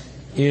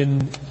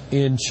in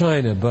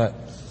China, but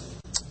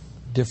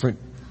different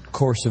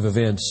course of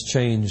events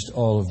changed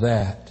all of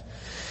that.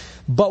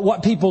 But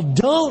what people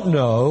don't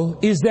know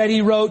is that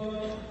he wrote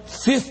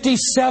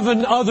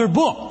 57 other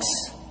books.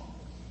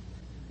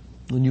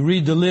 When you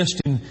read the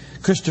list in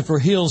Christopher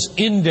Hill's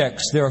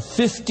Index, there are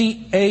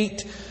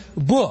 58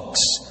 books.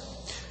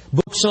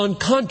 Books on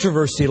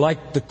controversy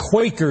like the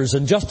Quakers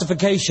and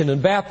justification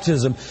and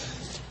baptism.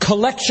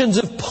 Collections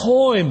of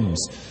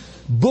poems.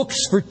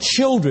 Books for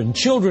children,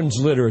 children's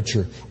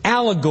literature.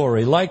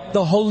 Allegory like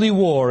the Holy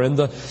War and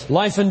the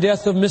Life and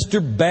Death of Mr.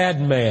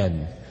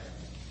 Badman.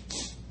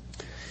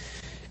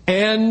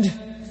 And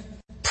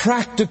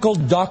practical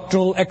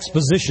doctrinal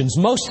expositions.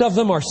 Most of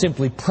them are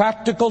simply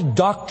practical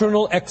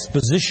doctrinal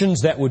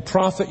expositions that would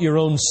profit your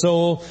own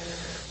soul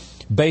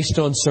based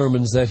on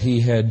sermons that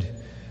he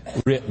had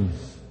written.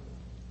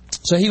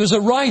 So he was a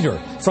writer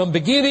from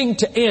beginning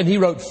to end. He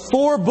wrote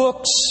 4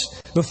 books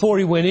before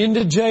he went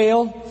into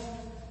jail.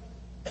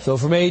 So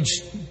from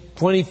age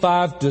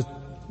 25 to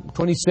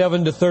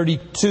 27 to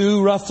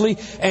 32 roughly.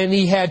 And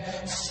he had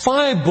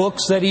 5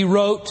 books that he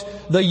wrote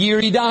the year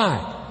he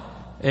died.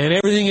 And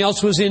everything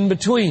else was in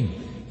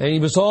between. And he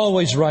was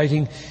always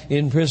writing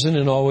in prison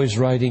and always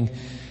writing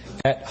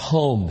at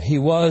home. He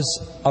was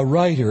a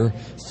writer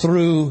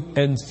through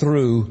and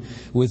through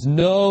with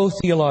no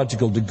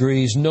theological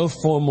degrees, no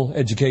formal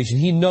education.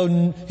 He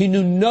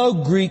knew no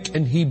Greek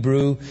and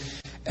Hebrew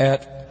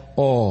at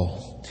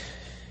all.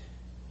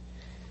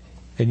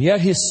 And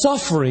yet his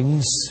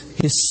sufferings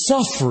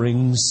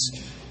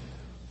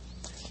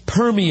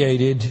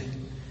permeated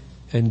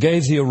and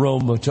gave the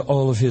aroma to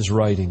all of his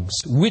writings.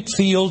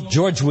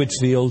 George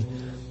Whitefield,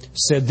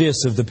 said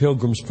this of the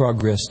Pilgrim's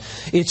Progress: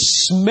 "It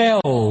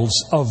smells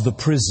of the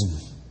prison."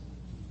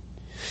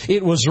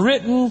 It was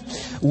written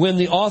when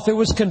the author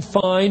was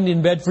confined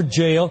in Bedford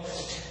jail,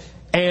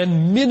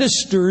 and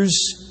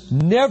ministers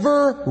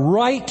never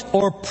write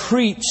or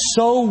preach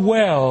so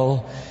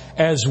well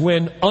as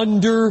when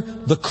under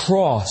the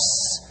cross.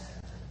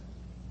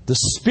 The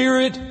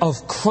Spirit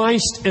of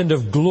Christ and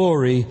of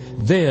glory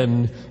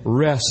then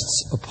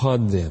rests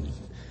upon them.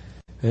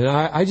 And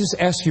I just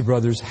ask you,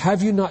 brothers,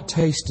 have you not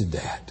tasted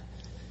that?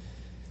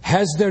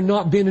 Has there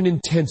not been an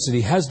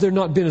intensity? Has there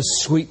not been a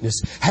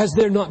sweetness? Has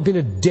there not been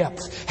a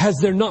depth? Has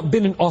there not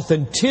been an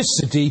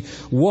authenticity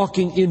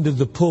walking into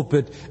the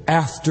pulpit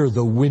after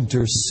the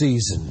winter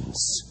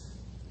seasons?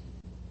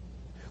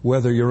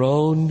 Whether your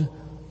own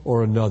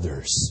or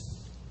another's.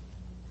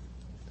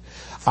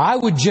 I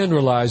would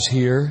generalize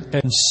here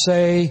and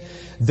say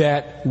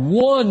that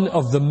one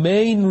of the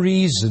main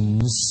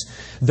reasons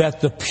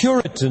that the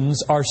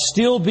Puritans are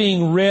still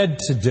being read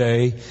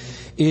today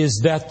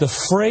is that the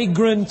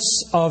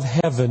fragrance of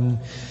heaven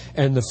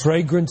and the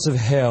fragrance of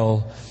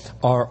hell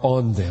are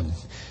on them.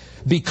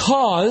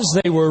 Because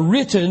they were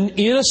written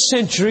in a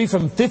century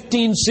from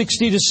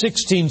 1560 to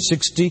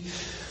 1660,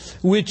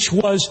 which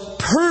was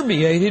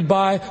permeated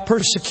by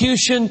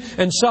persecution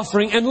and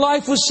suffering. And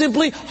life was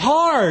simply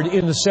hard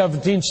in the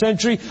 17th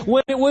century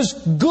when it was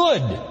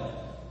good.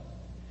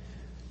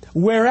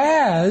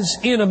 Whereas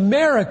in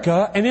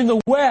America and in the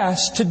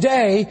West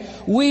today,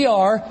 we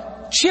are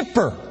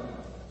chipper.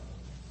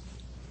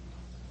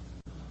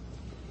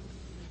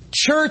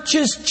 Church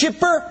is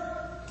chipper.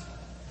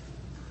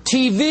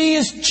 TV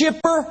is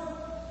chipper.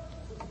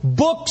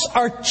 Books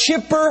are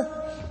chipper.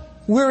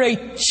 We're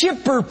a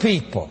chipper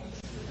people.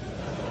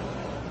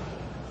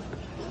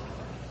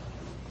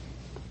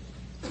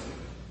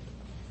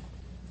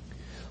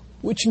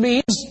 Which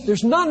means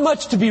there's not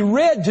much to be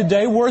read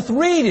today worth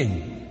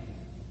reading.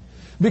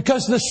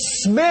 Because the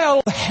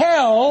smell of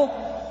hell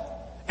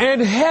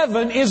and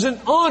heaven isn't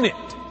on it.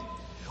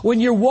 When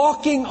you're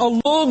walking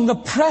along the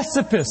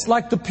precipice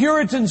like the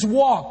Puritans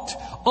walked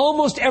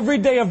almost every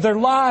day of their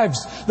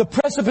lives, the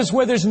precipice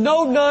where there's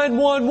no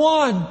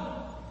 911,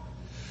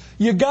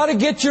 you got to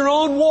get your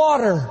own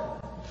water.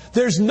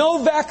 There's no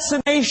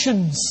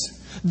vaccinations.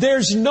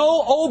 There's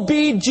no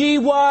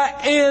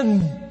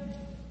OBGYN.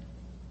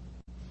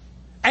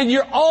 And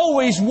you're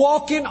always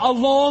walking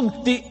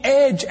along the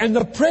edge and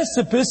the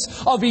precipice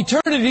of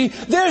eternity.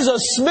 There's a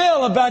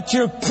smell about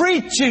your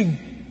preaching,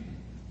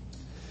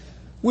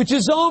 which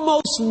is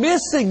almost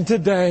missing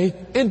today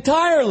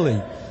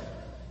entirely.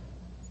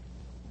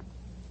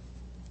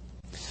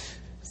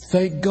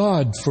 Thank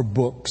God for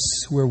books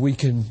where we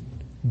can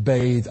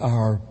bathe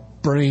our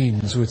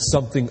brains with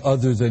something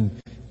other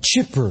than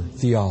chipper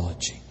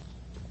theology.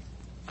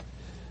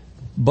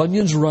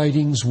 Bunyan's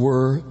writings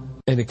were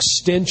an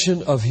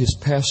extension of his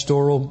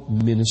pastoral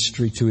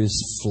ministry to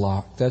his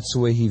flock. That's the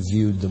way he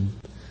viewed them.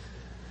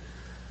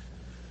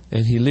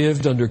 And he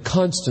lived under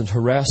constant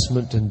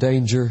harassment and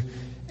danger,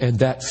 and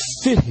that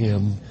fit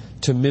him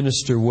to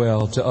minister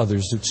well to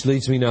others. Which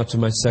leads me now to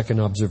my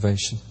second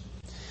observation.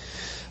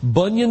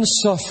 Bunyan's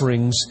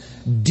sufferings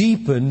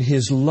deepened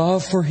his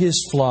love for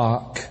his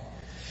flock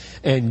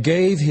and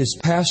gave his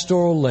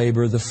pastoral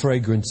labor the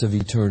fragrance of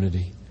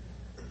eternity.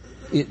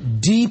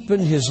 It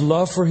deepened his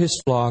love for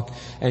his flock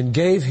and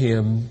gave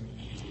him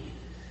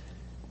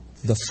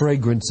the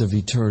fragrance of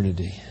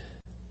eternity.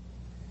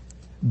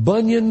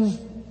 Bunyan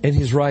and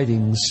his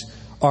writings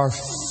are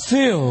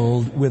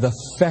filled with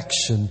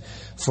affection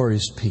for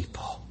His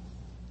people.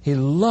 He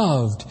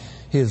loved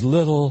His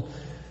little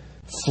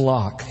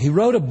flock. He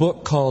wrote a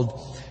book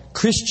called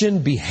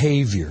Christian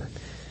Behavior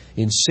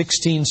in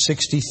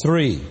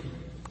 1663.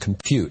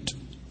 Compute.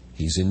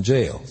 He's in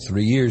jail.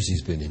 3 years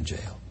he's been in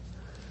jail.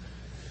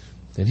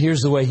 And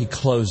here's the way he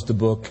closed the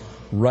book,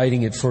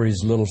 writing it for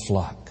his little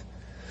flock.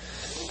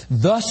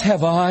 Thus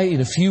have I,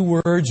 in a few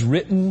words,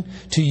 written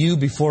to you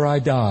before I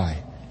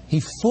die.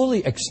 He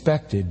fully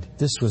expected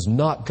this was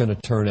not going to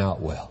turn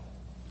out well.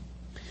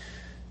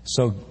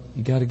 So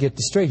you got to get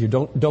this straight here.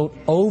 Don't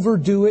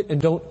overdo it and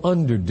don't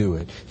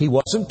underdo it. He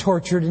wasn't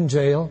tortured in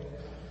jail.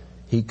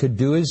 He could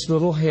do his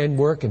little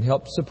handwork and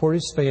help support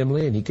his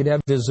family, and he could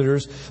have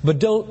visitors. But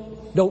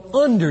don't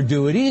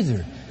underdo it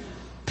either.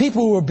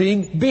 People were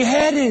being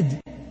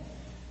beheaded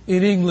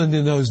in England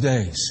in those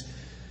days.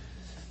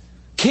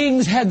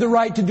 Kings had the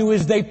right to do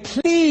as they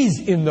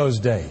pleased in those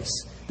days.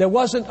 There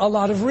wasn't a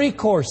lot of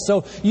recourse,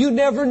 so you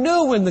never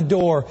knew when the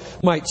door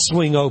might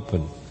swing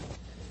open.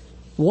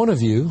 One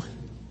of you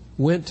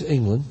went to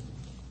England.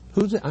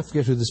 I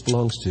forget who this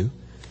belongs to.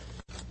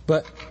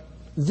 But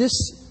this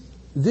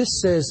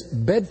says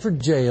Bedford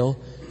Jail,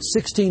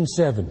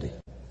 1670.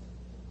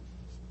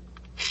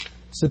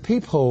 It's a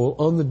peephole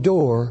on the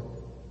door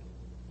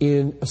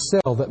in a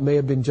cell that may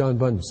have been John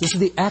Bunyan's. This is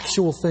the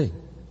actual thing.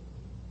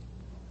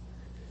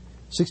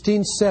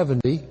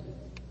 1670,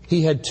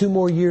 he had 2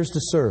 more years to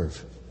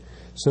serve.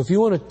 So if you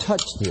want to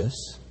touch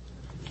this,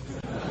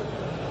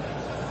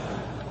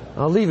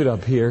 I'll leave it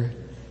up here.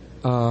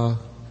 And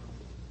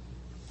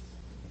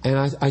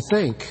I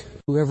thank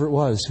whoever it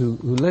was who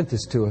lent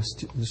this to us,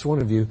 this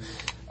one of you,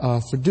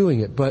 for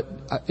doing it. But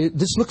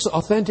this looks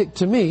authentic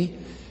to me,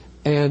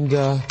 and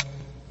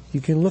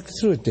you can look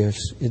through it there.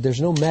 There's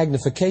no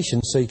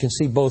magnification, so you can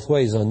see both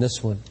ways on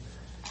this one.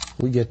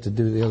 We get to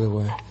do the other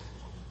way.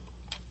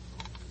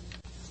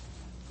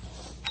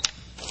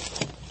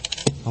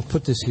 I'll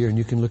put this here and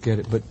you can look at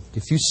it, but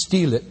if you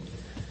steal it,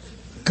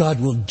 God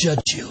will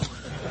judge you.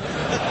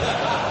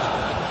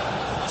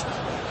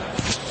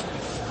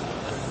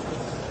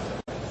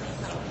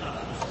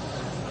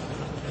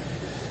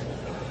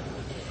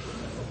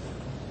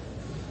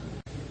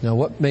 Now,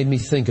 what made me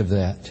think of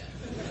that?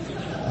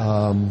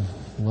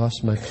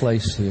 Lost my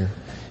place here.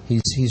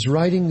 He's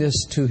writing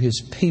this to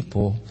his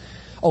people.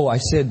 Oh, I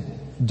said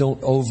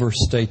don't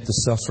overstate the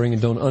suffering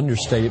and don't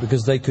understate it,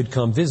 because they could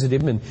come visit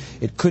him, and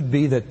it could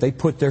be that they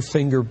put their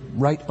finger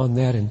right on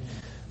that and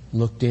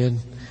looked in.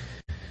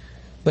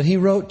 But he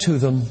wrote to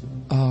them,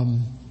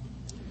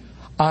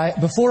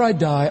 before I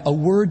die, a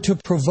word to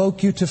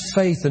provoke you to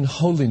faith and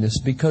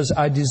holiness, because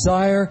I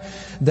desire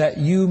that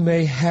you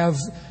may have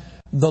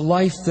the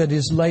life that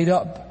is laid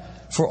up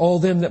for all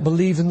them that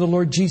believe in the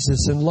Lord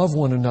Jesus and love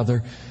one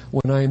another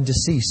when I am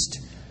deceased.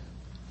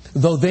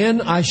 Though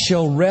then I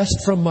shall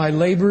rest from my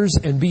labors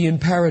and be in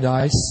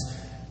paradise,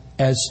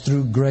 as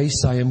through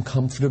grace I am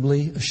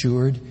comfortably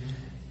assured.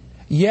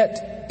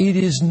 Yet it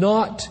is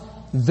not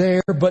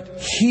there,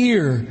 but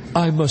here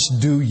I must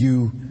do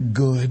you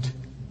good.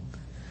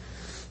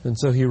 And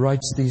so he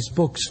writes these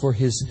books for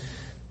his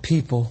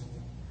people.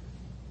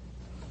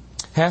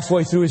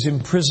 Halfway through his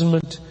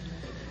imprisonment,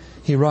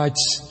 he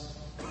writes,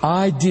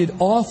 I did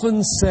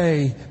often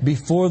say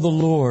before the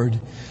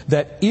Lord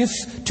that if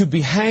to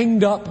be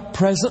hanged up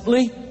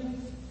presently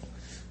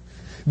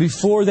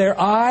before their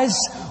eyes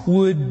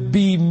would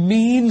be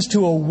means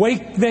to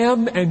awake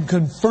them and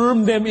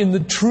confirm them in the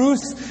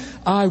truth,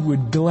 I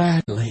would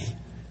gladly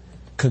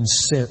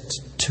consent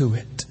to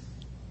it.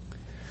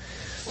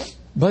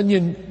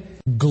 Bunyan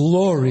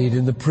gloried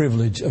in the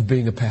privilege of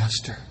being a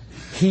pastor.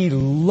 He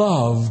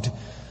loved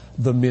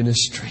the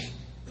ministry.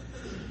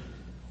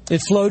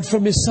 It flowed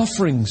from his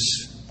sufferings.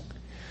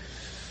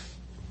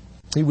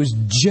 He was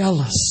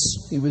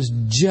jealous. He was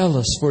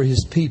jealous for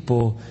his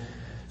people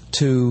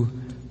to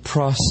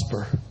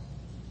prosper.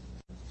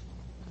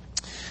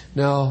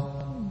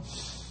 Now,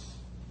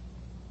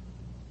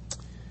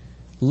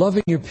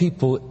 loving your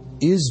people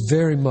is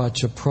very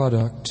much a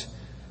product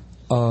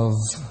of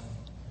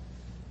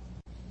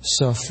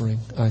suffering,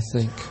 I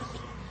think.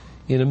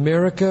 In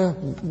America,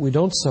 we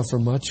don't suffer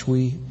much.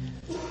 We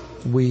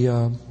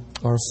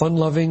are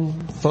fun-loving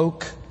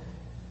folk.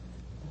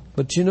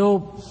 But you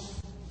know,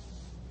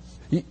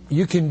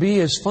 you can be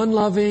as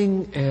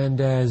fun-loving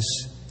and as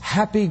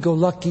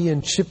happy-go-lucky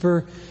and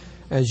chipper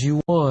as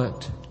you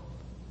want.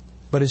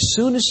 But as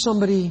soon as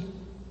somebody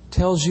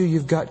tells you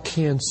you've got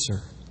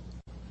cancer,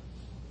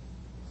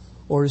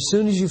 or as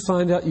soon as you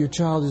find out your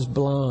child is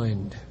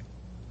blind,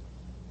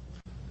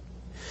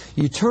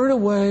 you turn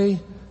away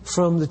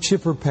from the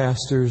chipper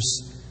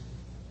pastors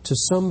to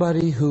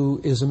somebody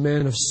who is a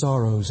man of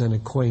sorrows and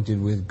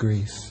acquainted with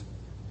grief.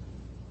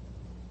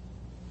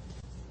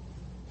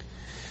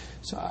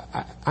 So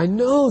I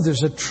know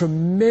there's a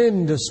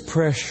tremendous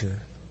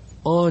pressure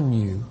on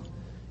you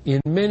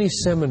in many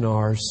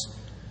seminars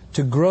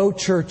to grow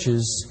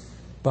churches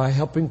by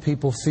helping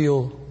people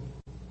feel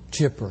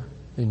chipper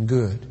and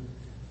good.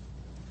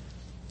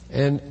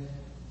 And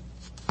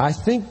I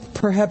think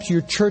perhaps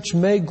your church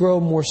may grow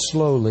more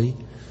slowly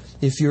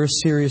if you're a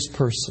serious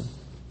person.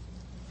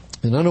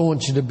 And I don't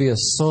want you to be a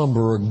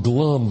somber or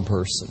glum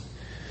person.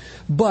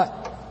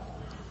 But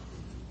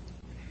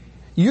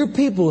your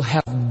people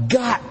have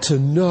got to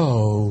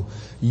know,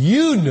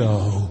 you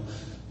know,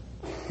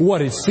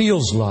 what it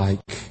feels like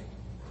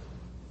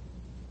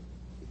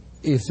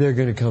if they're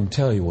going to come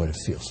tell you what it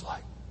feels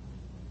like.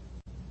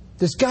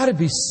 There's got to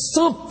be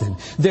something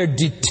they're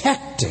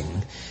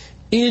detecting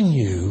in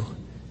you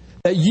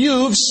that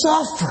you've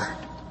suffered.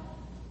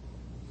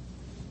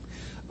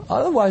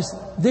 Otherwise,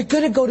 they're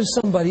going to go to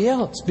somebody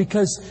else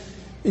because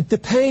the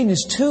pain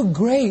is too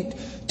great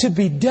to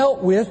be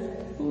dealt with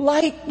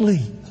lightly.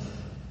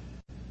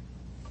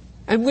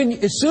 And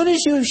as soon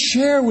as you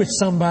share with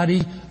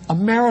somebody a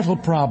marital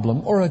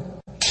problem or a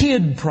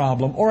kid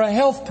problem or a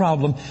health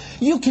problem,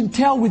 you can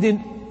tell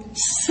within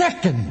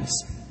seconds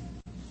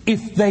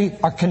if they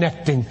are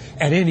connecting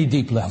at any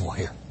deep level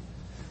here.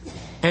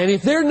 And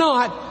if they're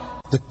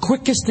not, the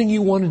quickest thing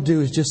you want to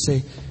do is just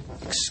say,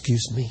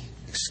 excuse me,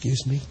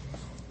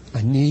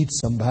 I need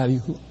somebody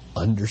who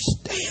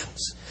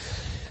understands.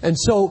 And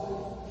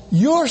so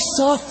your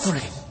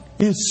suffering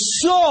is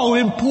so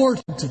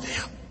important to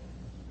them.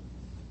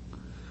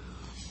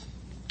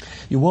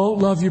 You won't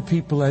love your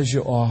people as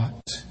you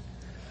ought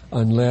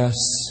unless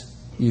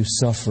you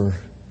suffer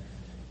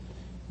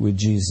with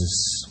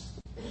Jesus.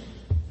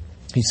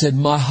 He said,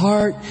 my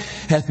heart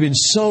hath been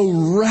so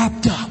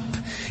wrapped up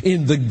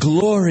in the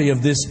glory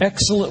of this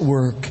excellent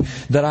work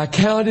that I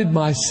counted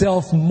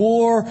myself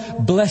more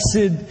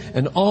blessed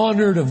and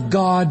honored of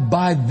God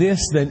by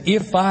this than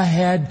if I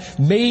had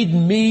made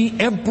me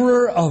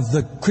emperor of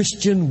the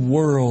Christian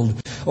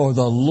world or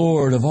the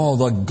Lord of all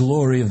the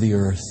glory of the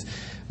earth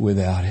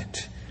without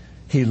it.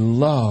 He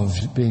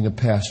loved being a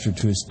pastor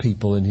to his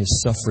people, and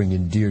his suffering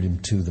endeared him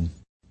to them.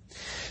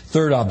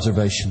 Third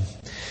observation.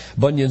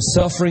 Bunyan's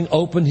suffering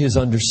opened his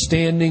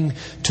understanding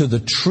to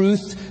the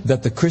truth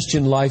that the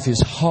Christian life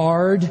is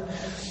hard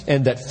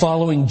and that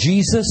following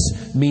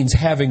Jesus means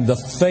having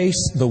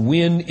the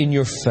wind in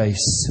your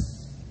face.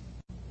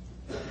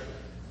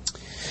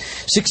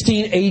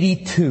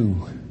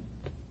 1682.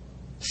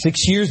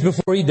 6 years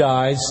before he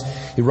dies,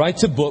 he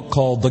writes a book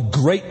called The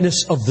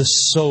Greatness of the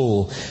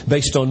Soul,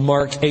 based on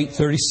Mark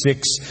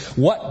 8:36.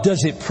 What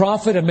does it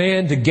profit a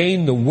man to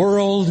gain the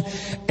world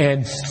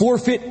and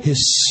forfeit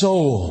his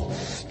soul?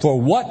 For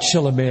what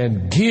shall a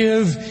man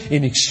give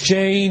in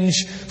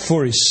exchange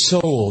for his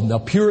soul? Now,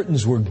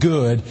 Puritans were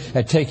good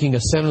at taking a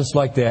sentence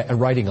like that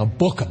and writing a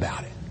book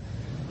about it.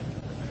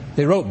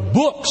 They wrote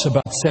books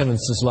about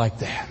sentences like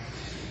that.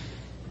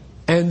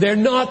 And they're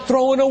not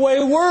throwing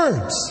away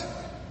words.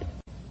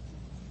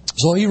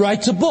 So he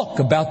writes a book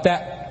about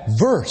that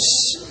verse.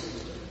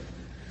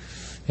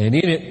 And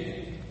in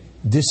it,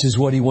 this is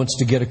what he wants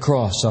to get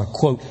across. I'll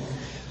quote.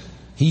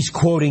 He's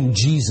quoting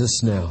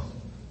Jesus now.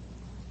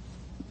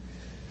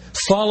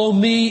 Follow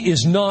me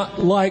is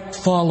not like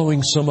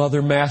following some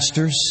other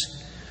masters.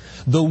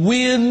 The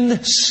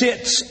wind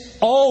sits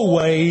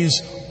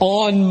always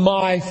on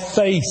my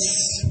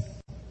face.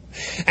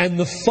 And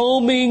the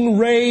foaming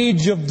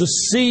rage of the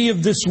sea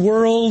of this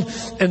world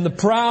and the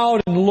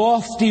proud and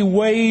lofty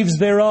waves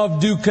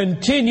thereof do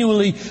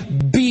continually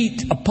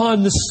beat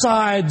upon the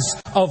sides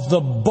of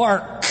the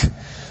bark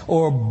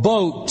or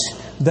boat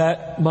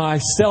that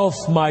myself,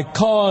 my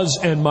cause,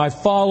 and my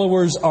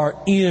followers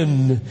are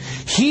in.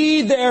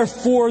 He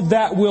therefore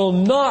that will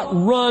not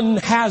run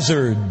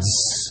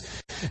hazards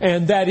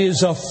and that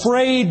is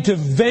afraid to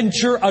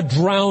venture a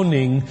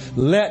drowning,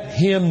 let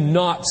him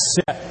not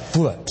set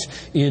foot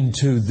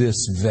into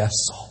this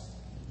vessel.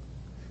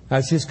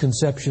 That's his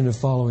conception of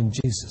following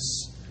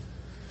Jesus.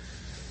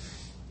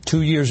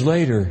 2 years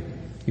later,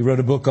 he wrote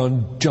a book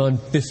on John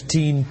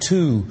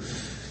 15:2.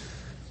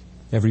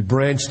 Every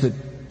branch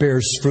that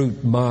bears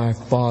fruit, my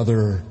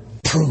Father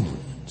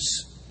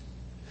prunes.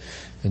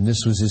 And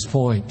this was his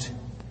point.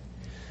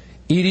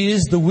 It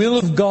is the will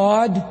of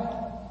God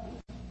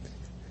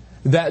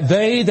that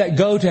they that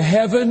go to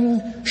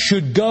heaven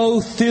should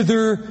go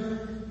thither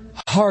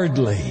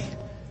hardly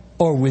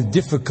or with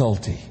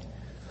difficulty.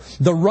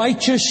 The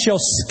righteous shall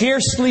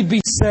scarcely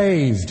be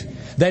saved.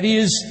 That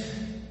is,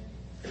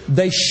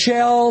 they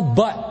shall,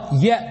 but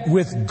yet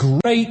with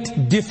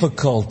great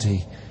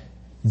difficulty,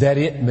 that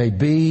it may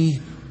be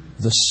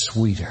the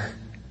sweeter.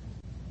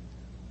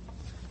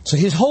 So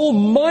his whole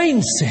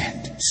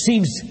mindset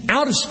seems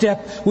out of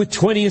step with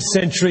 20th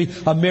century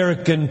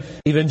American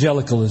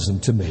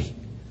evangelicalism to me.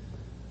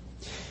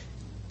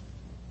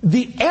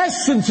 The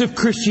essence of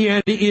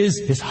Christianity is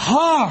it's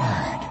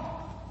hard.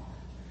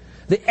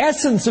 The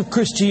essence of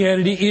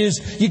Christianity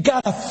is you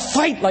gotta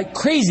fight like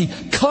crazy,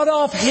 cut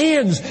off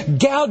hands,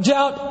 gouge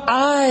out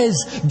eyes,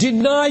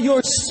 deny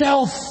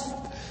yourself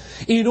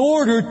in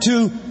order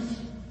to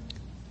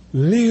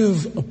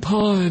live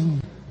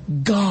upon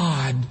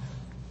God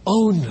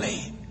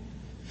only.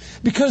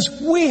 Because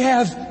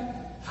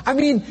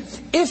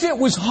if it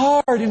was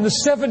hard in the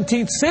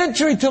 17th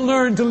century to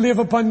learn to live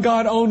upon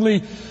God only,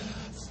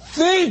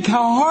 think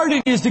how hard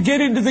it is to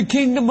get into the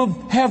kingdom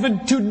of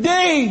heaven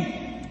today.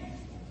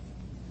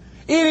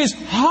 It is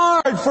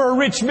hard for a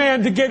rich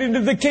man to get into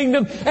the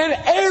kingdom, and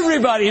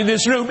everybody in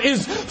this room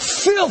is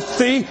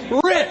filthy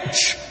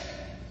rich.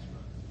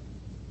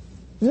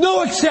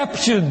 No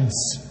exceptions.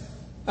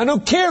 I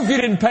don't care if you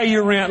didn't pay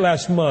your rent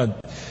last month.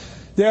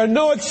 There are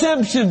no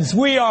exceptions.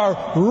 We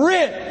are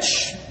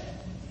rich.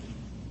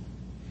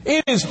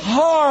 It is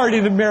hard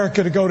in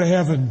America to go to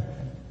heaven.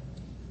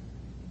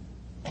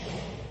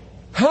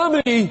 How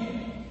many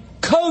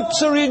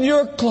coats are in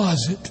your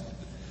closet?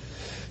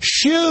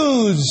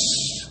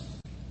 Shoes.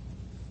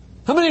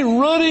 How many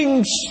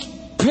running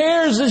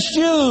pairs of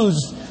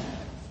shoes?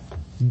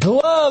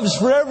 Gloves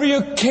for every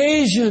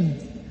occasion.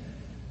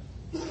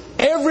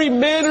 Every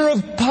manner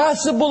of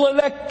possible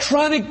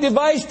electronic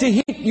device to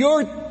heat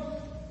your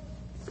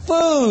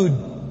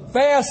food.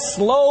 Fast,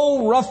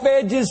 slow, rough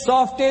edges,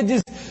 soft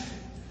edges.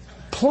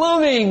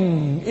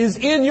 Plumbing is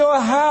in your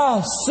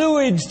house.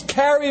 Sewage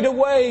carried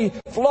away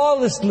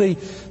flawlessly.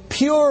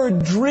 Pure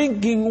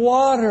drinking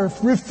water.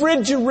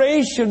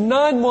 Refrigeration.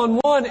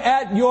 911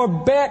 at your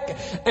beck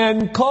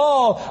and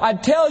call. I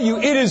tell you,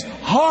 it is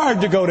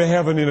hard to go to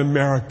heaven in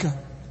America.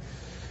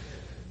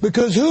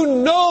 Because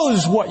who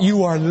knows what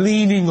you are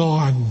leaning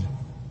on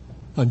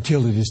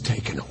until it is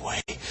taken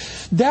away.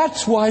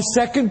 That's why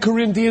 2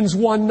 Corinthians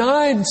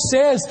 1:9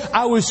 says,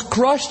 I was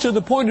crushed to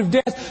the point of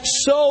death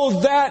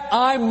so that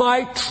I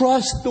might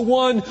trust the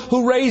one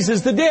who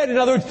raises the dead. In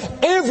other words,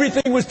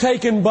 everything was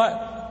taken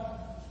but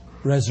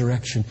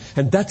resurrection.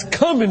 And that's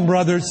coming,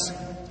 brothers.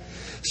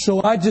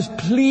 So I just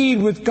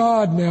plead with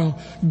God now,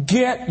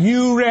 get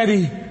you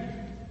ready.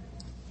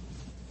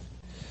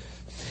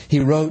 He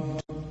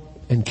wrote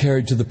and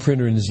carried to the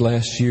printer in his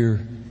last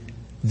year,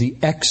 The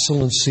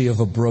Excellency of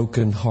a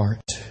Broken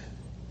Heart.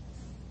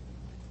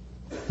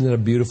 Isn't that a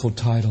beautiful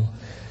title?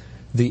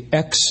 The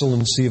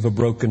Excellency of a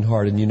Broken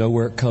Heart. And you know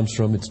where it comes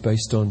from. It's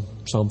based on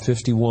Psalm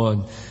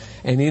 51.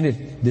 And in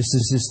it, this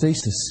is his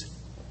thesis.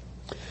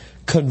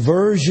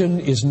 Conversion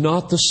is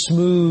not the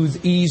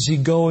smooth,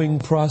 easygoing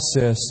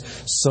process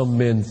some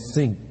men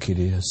think it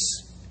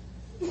is.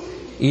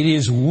 It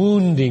is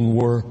wounding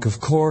work, of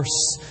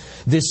course,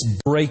 this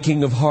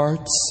breaking of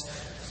hearts.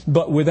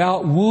 But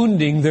without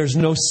wounding, there's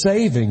no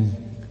saving.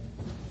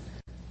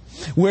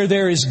 Where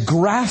there is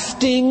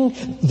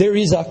grafting, there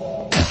is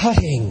a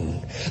cutting.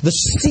 The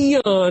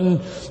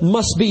scion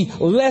must be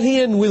let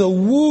in with a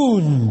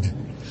wound.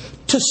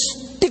 To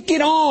stick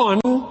it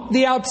on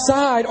the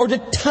outside or to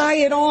tie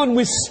it on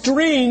with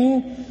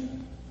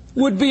string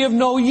would be of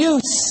no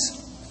use.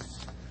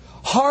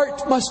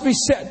 Heart must be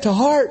set to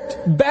heart,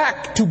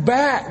 back to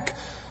back,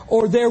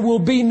 or there will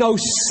be no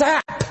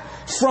sap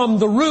from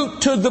the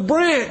root to the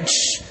branch.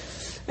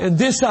 And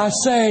this, I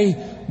say,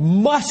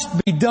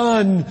 must be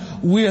done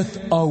with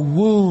a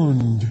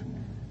wound.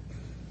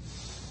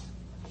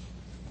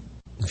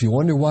 If you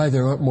wonder why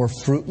there aren't more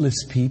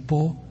fruitless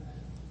people,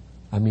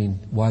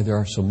 why there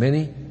are so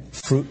many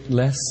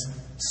fruitless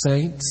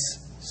saints,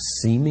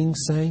 seeming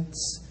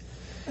saints,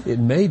 it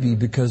may be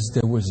because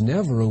there was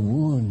never a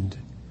wound.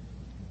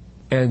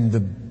 And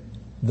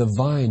the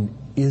vine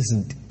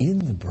isn't in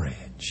the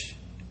branch.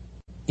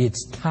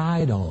 It's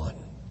tied on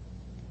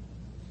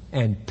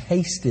and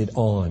pasted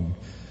on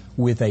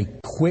with a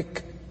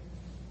quick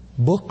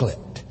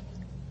booklet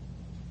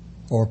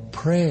or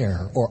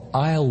prayer or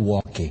aisle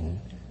walking.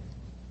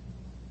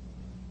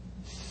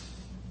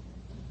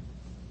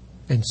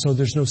 And so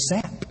there's no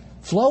sap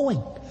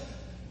flowing.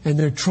 And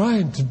they're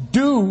trying to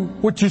do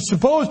what you're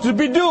supposed to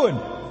be doing.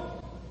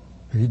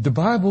 Read the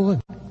Bible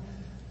and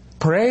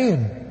pray,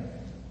 and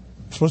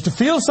you're supposed to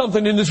feel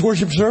something in this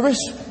worship service.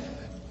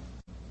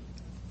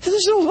 And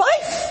there's no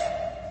life.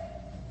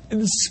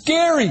 And it's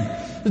scary.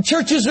 The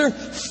churches are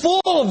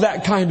full of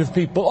that kind of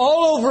people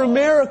all over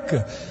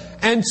America.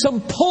 And some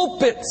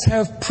pulpits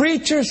have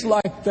preachers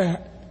like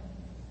that.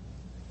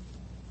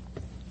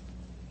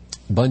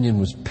 Bunyan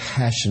was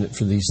passionate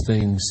for these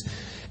things,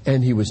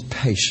 and he was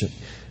patient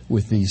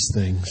with these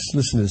things.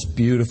 Listen to this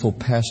beautiful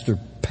pastor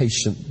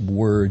patient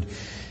word.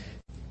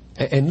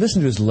 And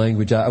listen to his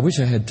language. I wish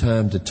I had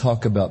time to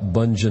talk about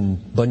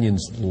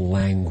Bunyan's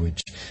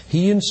language.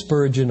 He and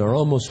Spurgeon are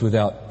almost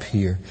without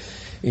peer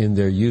in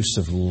their use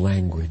of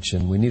language.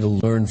 And we need to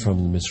learn from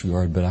them in this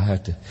regard, but I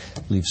have to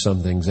leave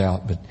some things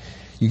out. But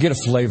you get a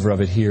flavor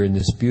of it here in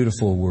this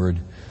beautiful word.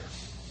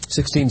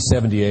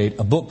 1678,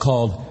 a book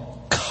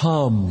called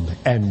Come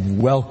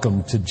and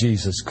Welcome to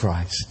Jesus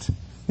Christ.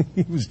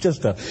 He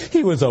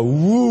was a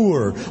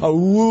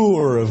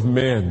wooer of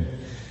men.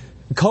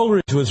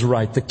 Coleridge was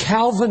right. The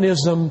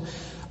Calvinism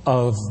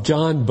of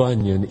John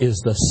Bunyan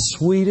is the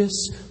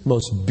sweetest,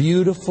 most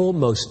beautiful,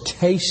 most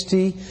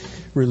tasty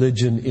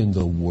religion in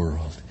the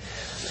world.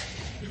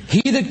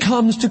 He that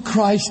comes to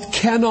Christ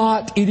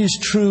cannot, it is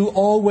true,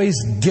 always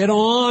get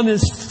on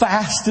as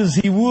fast as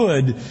he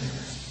would.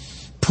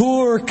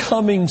 Poor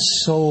coming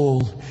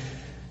soul,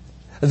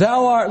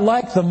 thou art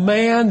like the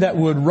man that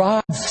would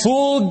ride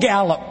full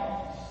gallop,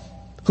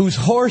 whose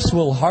horse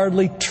will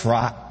hardly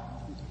trot.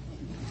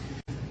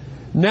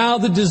 Now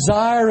the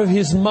desire of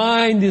his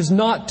mind is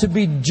not to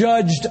be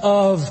judged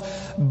of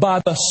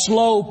by the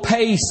slow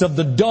pace of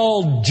the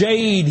dull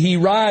jade he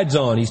rides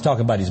on. He's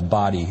talking about his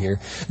body here.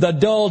 The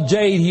dull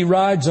jade he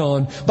rides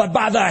on, but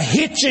by the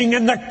hitching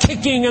and the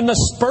kicking and the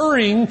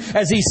spurring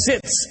as he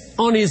sits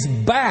on his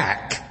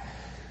back.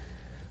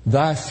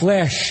 Thy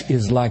flesh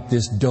is like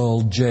this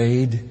dull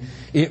jade.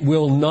 It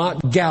will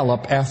not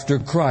gallop after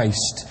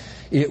Christ.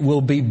 It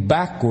will be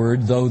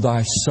backward, though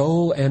thy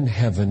soul and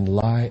heaven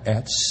lie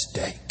at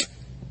stake.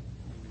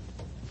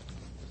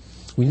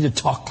 We need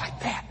to talk like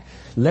that.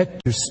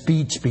 Let your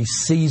speech be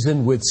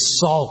seasoned with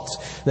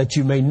salt, that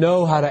you may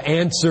know how to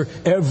answer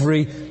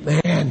every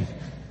man.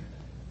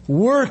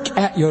 Work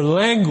at your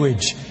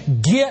language.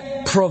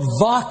 Get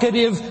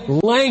provocative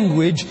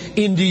language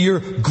into your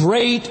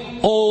great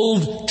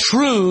old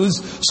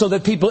truths so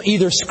that people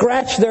either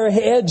scratch their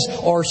heads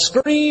or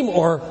scream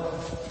or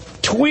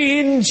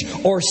twinge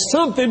or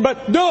something,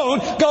 but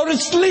don't go to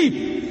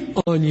sleep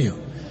on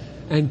you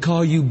and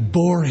call you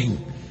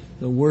boring.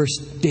 The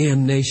worst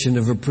damnation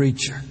of a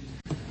preacher.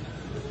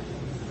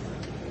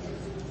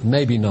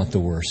 Maybe not the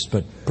worst,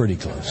 but pretty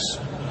close.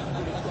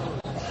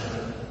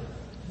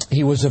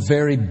 He was a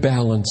very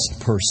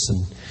balanced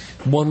person.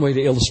 One way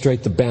to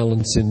illustrate the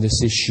balance in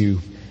this issue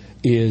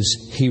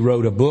is he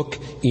wrote a book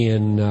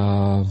in,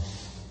 I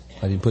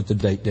didn't put the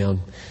date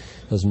down,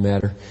 doesn't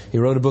matter. He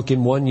wrote a book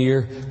in 1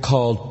 year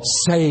called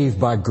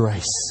Saved by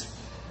Grace.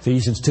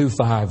 Ephesians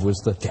 2:5 was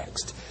the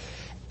text.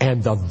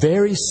 And the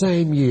very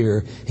same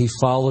year, he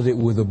followed it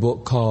with a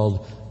book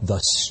called The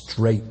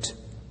Straight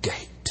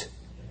Gate,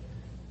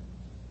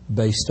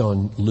 based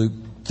on Luke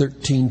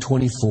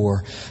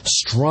 13:24.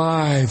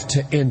 Strive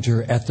to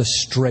enter at the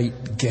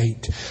straight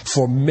gate,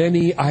 for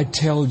many, I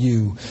tell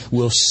you,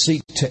 will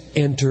seek to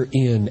enter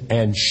in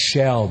and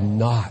shall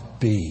not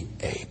be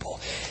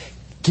able.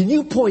 Can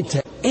you point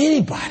to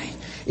anybody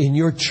in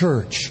your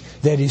church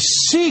that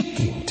is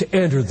seeking to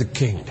enter the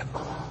kingdom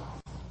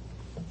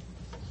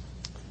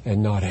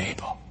and not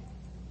able?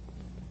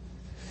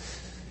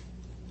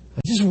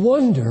 I just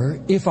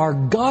wonder if our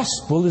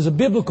gospel is a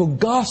biblical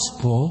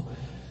gospel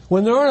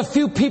when there aren't a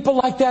few people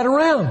like that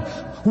around.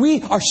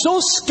 We are so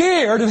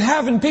scared of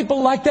having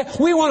people like that.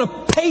 We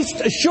want to paste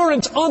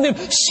assurance on them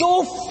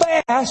so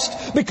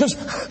fast because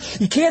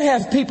you can't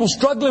have people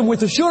struggling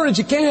with assurance.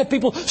 You can't have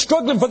people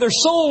struggling for their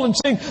soul and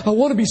saying, I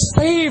want to be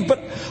saved,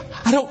 but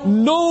I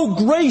don't know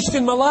grace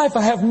in my life.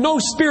 I have no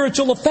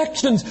spiritual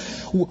affections.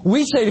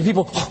 We say to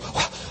people,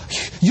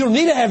 you don't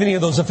need to have any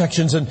of those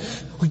affections. And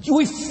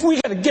we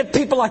got to get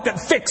people like that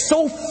fixed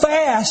so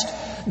fast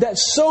that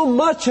so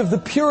much of the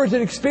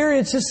Puritan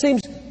experience just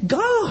seems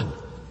gone.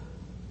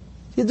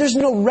 There's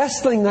no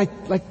wrestling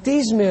like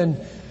these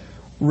men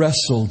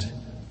wrestled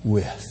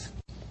with.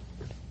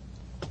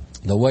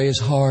 The way is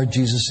hard,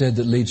 Jesus said,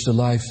 that leads to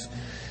life,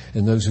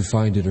 and those who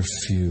find it are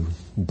few.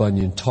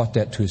 Bunyan taught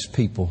that to his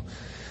people.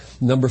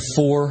 Number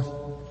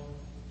 4,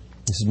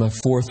 this is my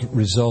fourth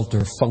result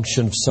or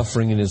function of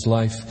suffering in his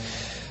life.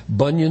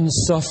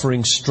 Bunyan's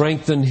suffering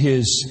strengthened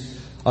his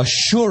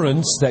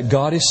assurance that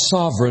God is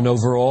sovereign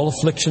over all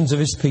afflictions of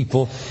His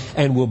people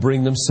and will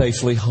bring them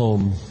safely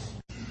home.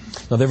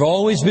 Now, there have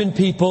always been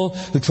people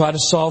who try to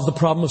solve the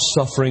problem of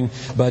suffering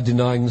by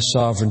denying the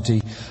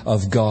sovereignty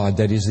of God.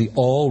 That is the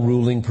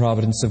all-ruling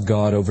providence of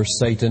God over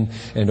Satan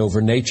and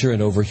over nature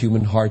and over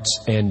human hearts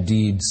and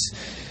deeds.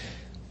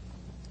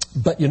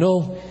 But you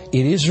know,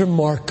 it is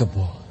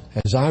remarkable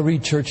as I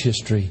read church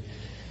history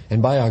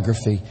and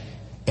biography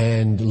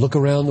and look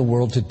around the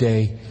world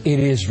today, it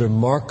is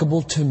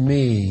remarkable to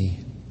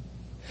me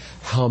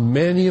how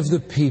many of the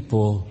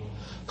people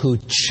who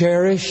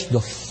cherish the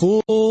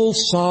full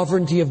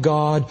sovereignty of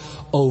God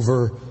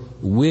over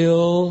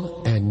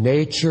will and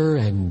nature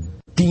and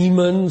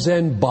demons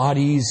and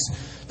bodies,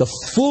 the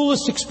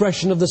fullest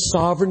expression of the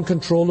sovereign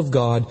control of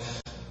God,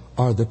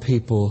 are the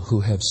people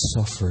who have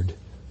suffered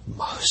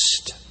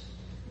most.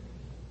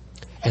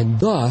 And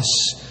thus,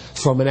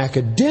 from an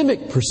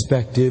academic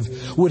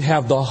perspective, would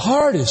have the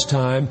hardest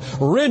time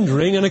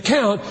rendering an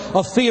account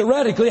of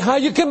theoretically how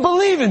you can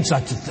believe in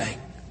such a thing.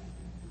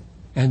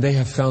 And they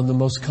have found the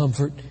most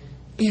comfort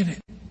in it.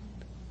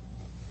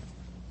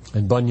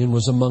 And Bunyan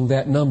was among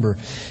that number.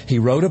 He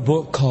wrote a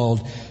book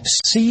called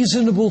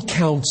Seasonable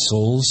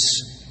Counsels,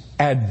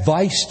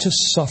 Advice to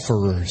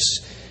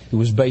Sufferers. It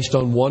was based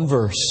on one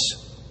verse.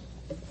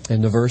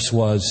 And the verse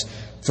was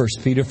 1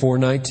 Peter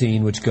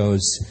 4:19, which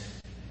goes,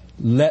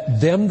 let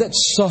them that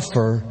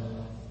suffer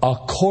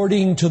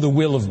according to the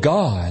will of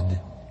God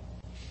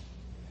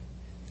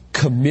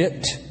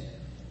commit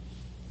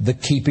the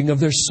keeping of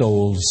their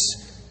souls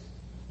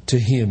to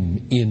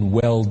Him in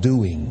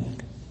well-doing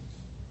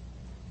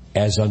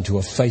as unto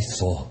a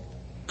faithful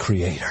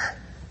Creator.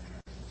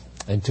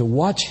 And to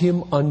watch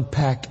him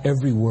unpack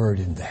every word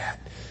in that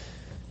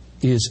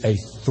is a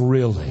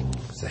thrilling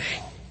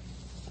thing.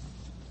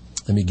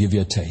 Let me give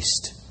you a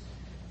taste.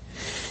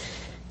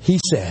 He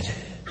said,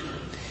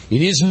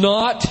 it is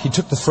not, he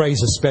took the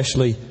phrase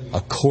especially,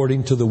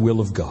 according to the will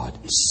of God.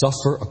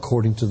 Suffer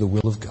according to the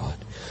will of God.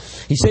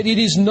 He said, it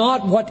is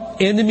not what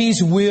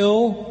enemies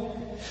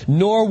will,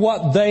 nor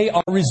what they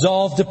are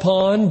resolved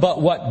upon,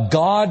 but what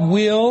God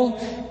will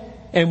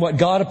and what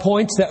God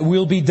appoints that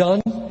will be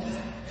done.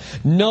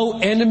 No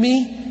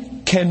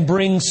enemy can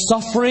bring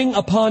suffering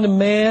upon a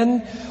man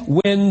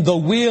when the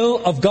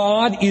will of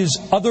God is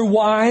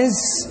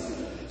otherwise.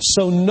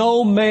 So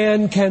no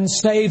man can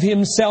save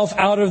himself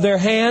out of their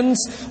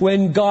hands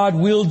when God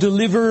will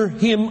deliver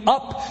him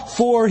up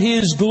for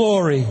His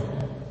glory.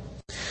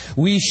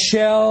 We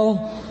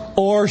shall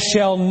or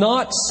shall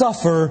not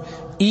suffer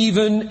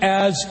even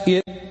as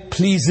it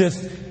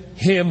pleaseth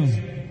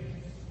Him.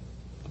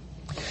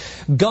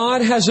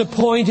 God has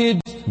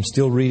appointed, I'm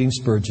still reading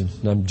Spurgeon,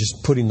 and I'm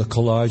just putting the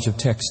collage of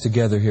text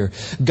together here.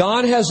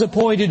 God has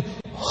appointed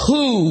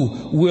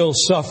who will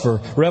suffer.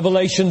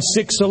 Revelation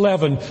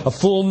 6:11, a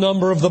full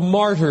number of the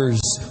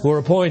martyrs who are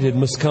appointed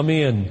must come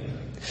in.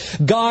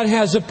 God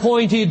has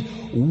appointed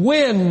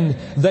when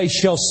they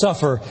shall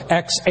suffer.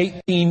 Acts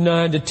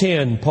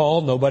 18:9-10.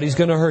 Paul, nobody's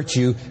going to hurt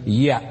you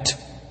yet.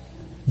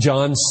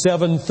 John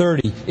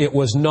 7:30, it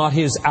was not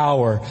His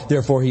hour,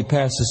 therefore He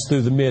passes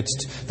through the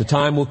midst. The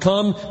time will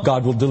come,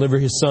 God will deliver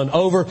His Son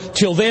over.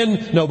 Till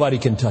then, nobody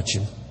can touch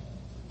Him.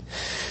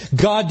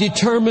 God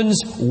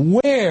determines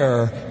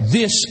where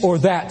this or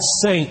that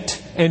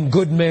saint and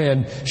good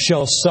man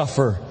shall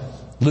suffer.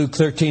 Luke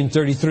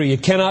 13:33,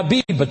 it cannot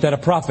be but that a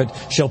prophet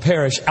shall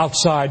perish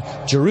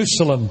outside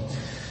Jerusalem.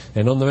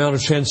 And on the Mount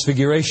of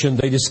Transfiguration,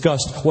 they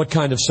discussed what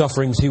kind of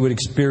sufferings He would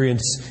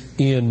experience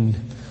in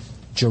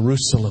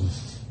Jerusalem.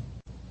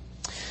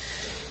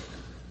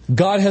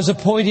 God has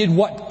appointed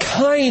what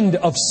kind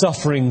of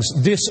sufferings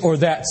this or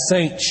that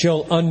saint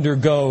shall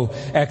undergo.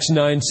 Acts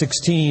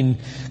 9:16,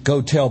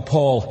 go tell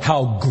Paul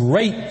how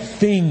great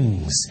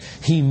things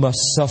he must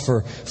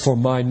suffer for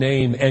my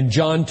name. And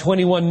John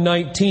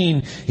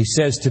 21:19, he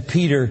says to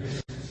Peter,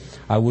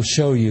 I will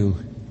show you,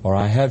 or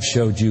I have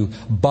showed you,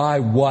 by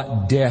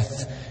what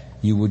death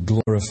you would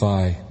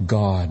glorify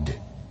God.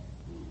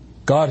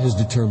 God has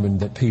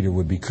determined that Peter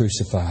would be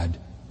crucified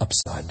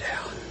upside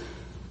down.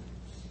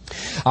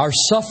 Our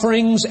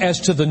sufferings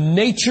as to the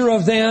nature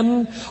of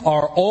them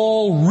are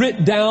all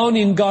writ down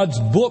in God's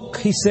book,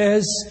 he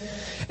says.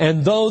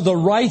 And though the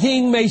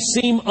writing may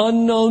seem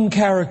unknown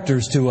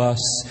characters to us,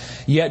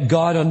 yet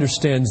God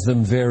understands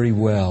them very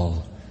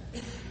well.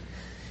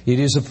 It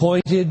is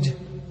appointed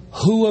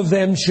who of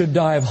them should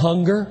die of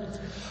hunger,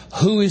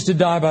 who is to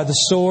die by the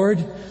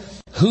sword,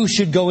 who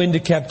should go into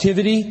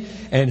captivity,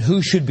 and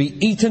who should be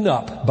eaten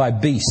up by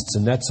beasts.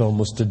 And that's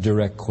almost a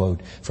direct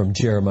quote from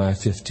Jeremiah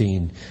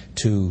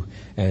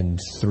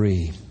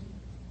 15:2-3.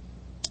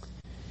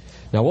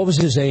 Now, what was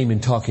His aim in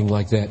talking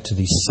like that to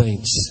these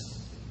saints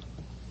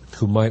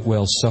who might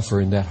well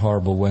suffer in that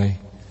horrible way?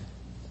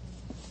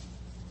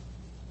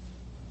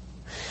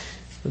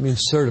 Let me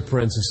insert a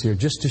parenthesis here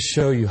just to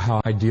show you how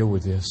I deal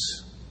with this.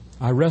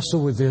 I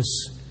wrestle with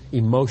this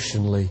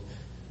emotionally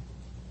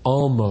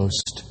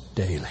almost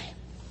daily,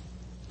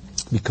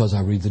 because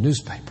I read the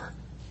newspaper.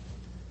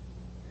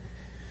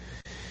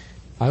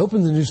 I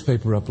opened the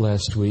newspaper up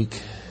last week,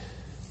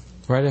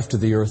 right after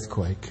the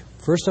earthquake.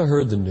 First I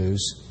heard the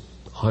news,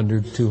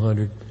 100,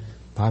 200,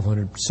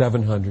 500,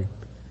 700,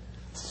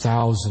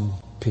 1,000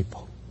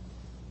 people.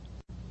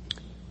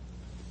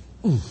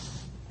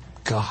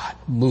 God,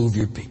 move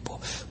your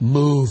people.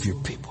 Move your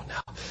people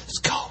now. Let's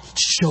go.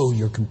 Show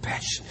your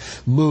compassion.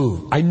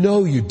 Move. I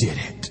know you did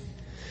it.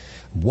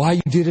 Why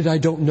you did it, I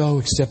don't know,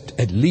 except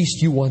at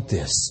least you want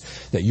this,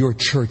 that your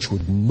church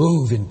would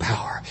move in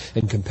power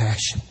and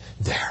compassion.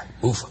 There,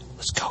 move them.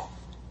 Let's go.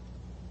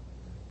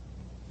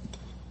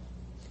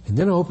 And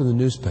then I open the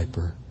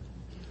newspaper.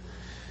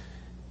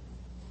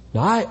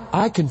 Now,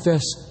 I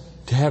confess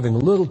to having a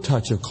little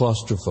touch of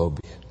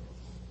claustrophobia,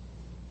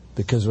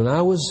 because when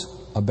I was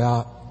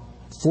about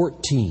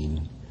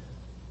 14,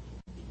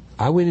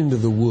 I went into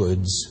the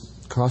woods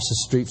across the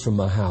street from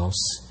my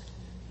house,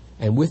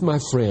 and with my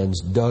friends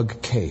dug a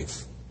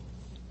cave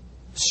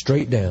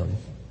straight down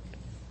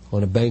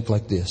on a bank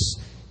like this.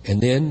 And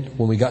then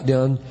when we got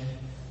down,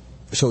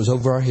 so it was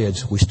over our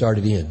heads, we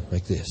started in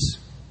like this,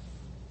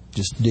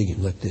 just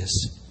digging like this.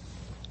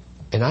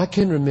 And I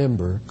can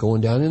remember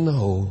going down in the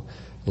hole,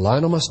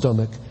 lying on my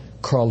stomach,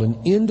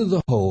 crawling into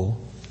the hole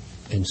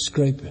and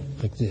scraping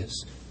like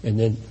this, and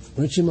then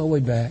wrenching my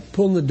way back,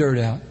 pulling the dirt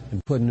out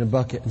and putting it in a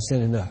bucket and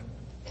sending it up.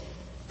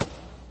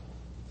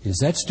 Is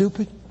that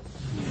stupid?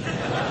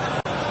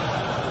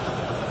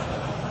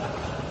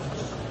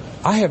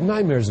 I have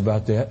nightmares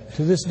about that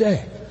to this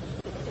day.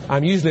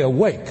 I'm usually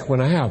awake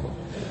when I have them.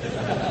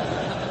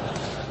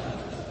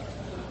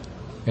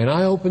 And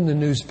I opened the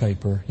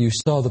newspaper. You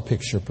saw the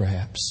picture,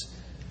 perhaps.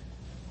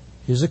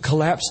 Here's a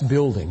collapsed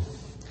building,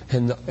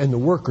 and the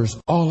workers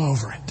all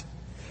over it.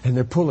 And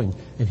they're pulling.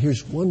 And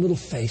here's one little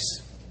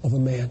face of a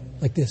man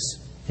like this.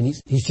 And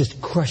he's just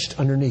crushed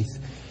underneath.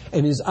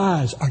 And his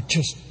eyes are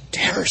just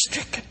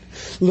terror-stricken,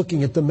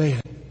 looking at the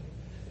man.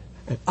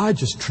 And I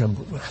just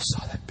trembled when I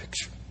saw that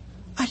picture.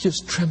 I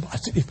just trembled. I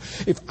said,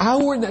 if I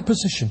were in that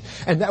position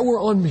and that were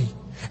on me,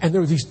 and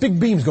there were these big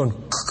beams going,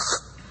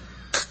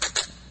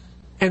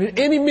 and at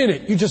any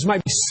minute you just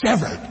might be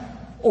severed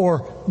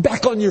or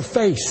back on your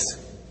face.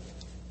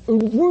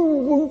 You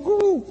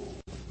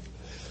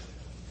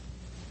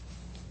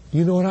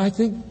know what I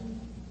think?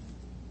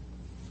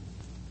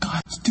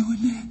 God's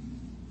doing that.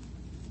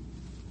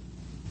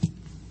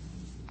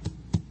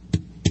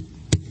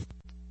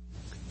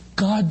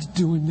 God's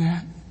doing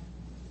that.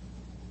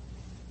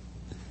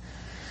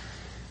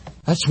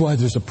 That's why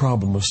there's a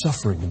problem of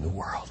suffering in the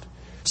world.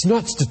 It's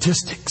not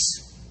statistics.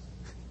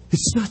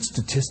 It's not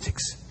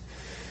statistics.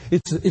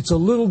 It's a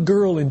little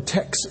girl in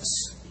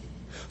Texas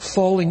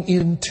falling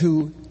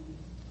into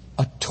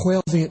a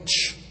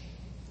 12-inch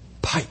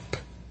pipe.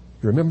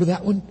 You remember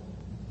that one?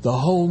 The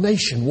whole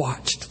nation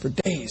watched for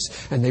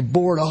days. And they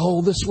bored a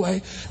hole this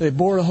way. They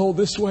bored a hole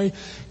this way.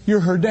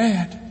 You're her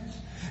dad.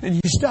 And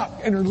you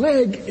stop, and her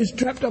leg is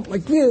trapped up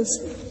like this.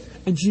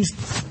 And she's,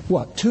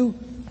 what, 2?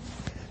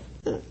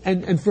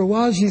 And for a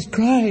while she's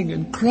crying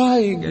and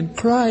crying and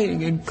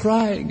crying and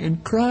crying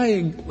and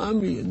crying.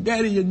 Mommy and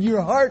Daddy, and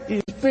your heart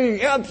is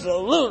being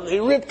absolutely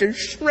ripped to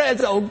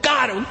shreds. Oh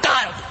God, oh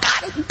God, oh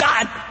God, oh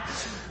God.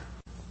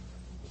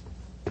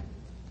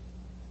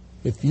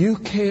 If you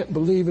can't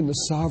believe in the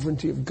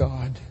sovereignty of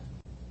God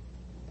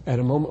at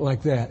a moment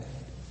like that,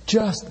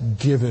 just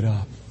give it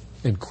up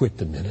and quit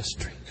the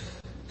ministry.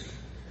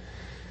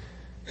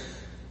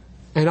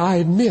 And I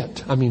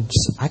admit,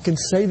 I can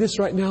say this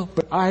right now,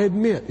 but I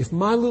admit, if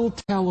my little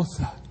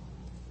Talitha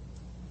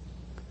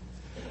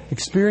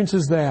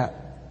experiences that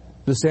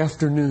this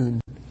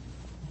afternoon,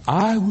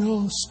 I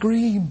will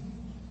scream,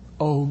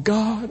 oh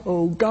God,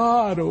 oh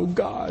God, oh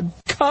God,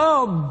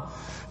 come,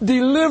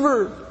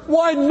 deliver,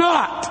 why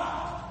not?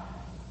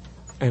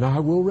 And I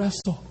will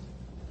wrestle.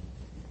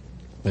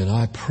 And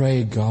I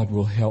pray God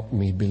will help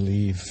me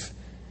believe,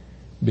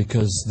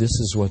 because this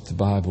is what the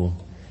Bible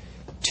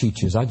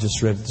teaches. I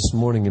just read it this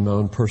morning in my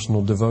own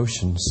personal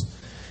devotions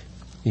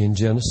in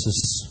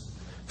Genesis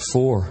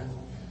 4.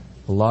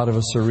 A lot of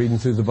us are reading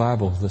through the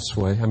Bible this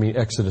way.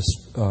 Exodus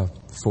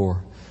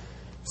 4.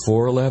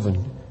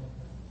 4:11.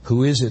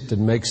 Who is it that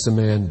makes a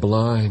man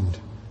blind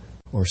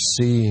or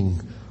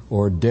seeing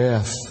or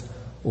deaf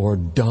or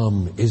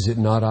dumb? Is it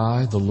not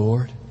I, the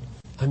Lord?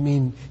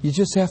 You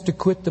just have to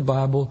quit the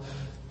Bible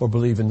or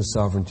believe in the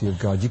sovereignty of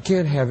God. You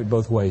can't have it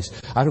both ways.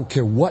 I don't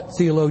care what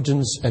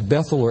theologians at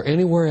Bethel or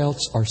anywhere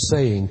else are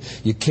saying.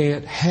 You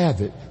can't have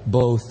it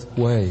both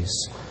ways.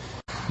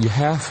 You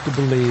have to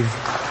believe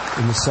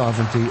in the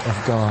sovereignty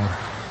of God.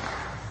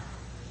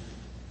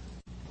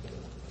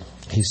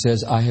 He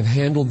says, I have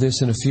handled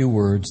this in a few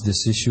words,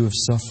 this issue of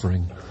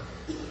suffering,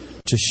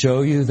 to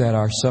show you that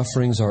our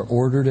sufferings are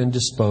ordered and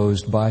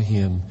disposed by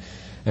Him,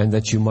 and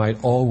that you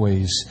might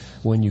always,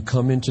 when you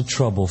come into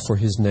trouble for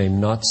His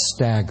name, not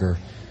stagger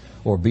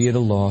or be at a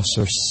loss,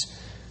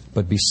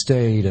 but be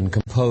stayed and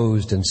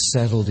composed and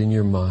settled in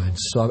your minds.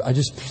 So I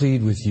just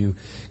plead with you,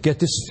 get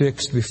this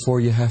fixed before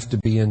you have to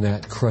be in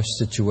that crushed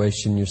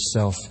situation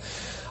yourself.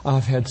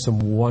 I've had some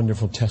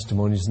wonderful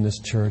testimonies in this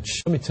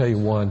church. Let me tell you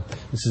one.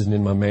 This isn't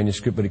in my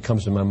manuscript, but it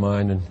comes to my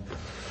mind, and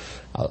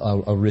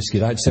I'll risk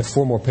it. I'd say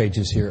 4 more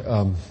pages here,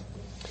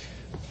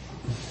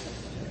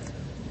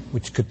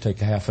 which could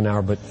take a half an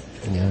hour, but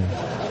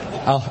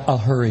I'll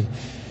hurry.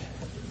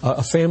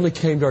 A family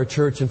came to our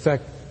church. In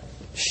fact,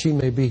 she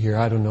may be here.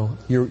 I don't know.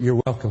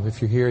 You're welcome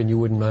if you're here and you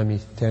wouldn't mind me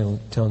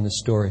telling this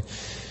story.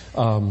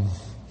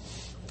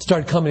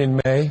 Started coming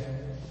in May.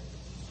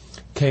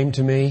 Came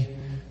to me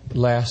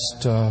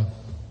last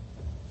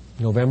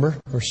November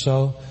or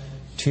so.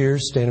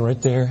 Tears, standing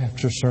right there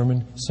after a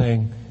sermon,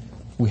 saying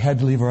we had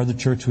to leave our other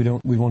church.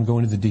 We won't go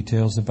into the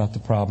details about the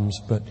problems,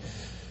 but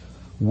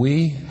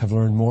we have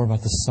learned more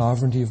about the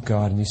sovereignty of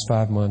God in these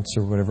 5 months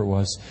or whatever it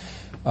was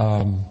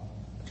than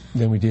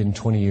we did in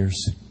 20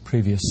 years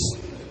previous.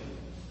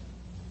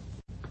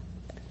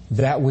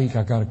 That week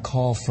I got a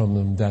call from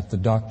them that the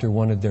doctor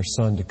wanted their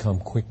son to come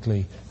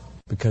quickly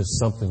because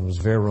something was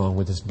very wrong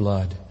with his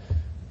blood.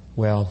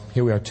 Well,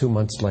 here we are 2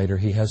 months later.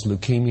 He has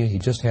leukemia. He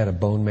just had a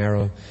bone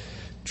marrow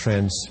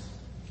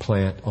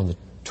transplant on the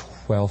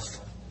 12th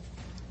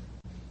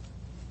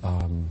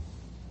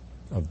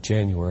of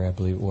January, I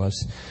believe it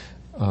was.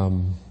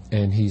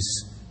 And he's,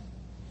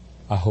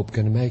 I hope,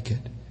 going to make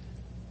it.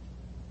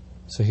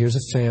 So here's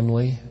a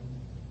family,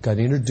 got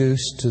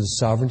introduced to the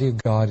sovereignty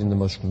of God in the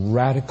most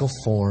radical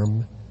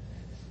form,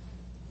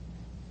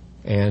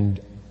 and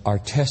are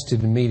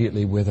tested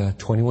immediately with a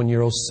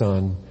 21-year-old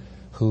son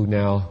who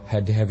now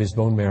had to have his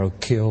bone marrow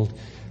killed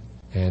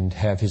and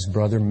have his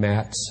brother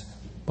Matt's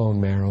bone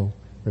marrow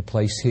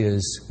replace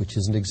his, which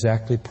isn't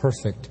exactly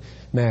perfect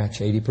match,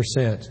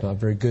 80%. It's not a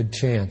very good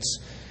chance.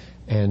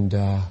 And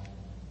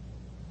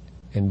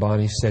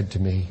Bonnie said to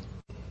me,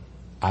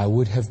 I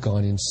would have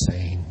gone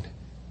insane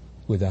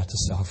without the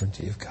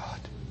sovereignty of God.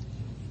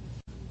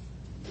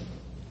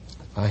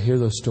 I hear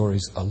those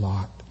stories a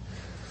lot,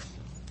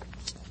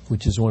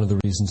 which is one of the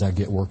reasons I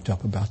get worked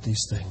up about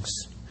these things.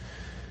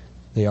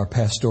 They are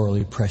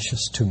pastorally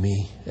precious to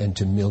me and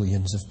to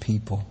millions of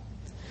people.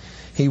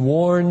 He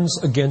warns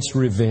against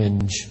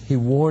revenge. He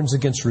warns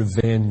against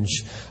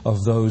revenge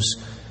of those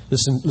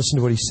Listen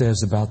to what he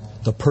says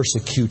about the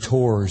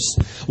persecutors.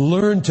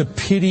 Learn to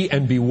pity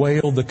and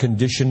bewail the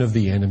condition of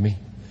the enemy.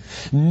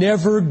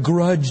 Never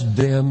grudge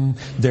them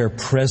their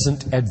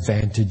present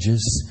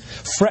advantages.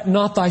 Fret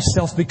not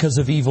thyself because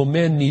of evil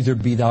men, neither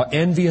be thou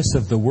envious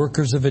of the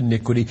workers of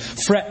iniquity.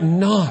 Fret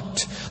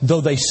not,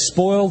 though they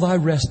spoil thy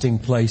resting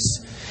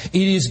place.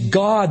 It is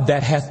God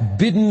that hath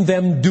bidden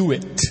them do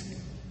it,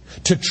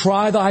 to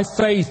try thy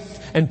faith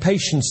and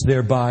patience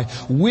thereby.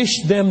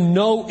 Wish them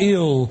no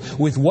ill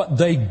with what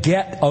they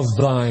get of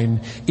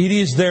thine. It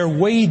is their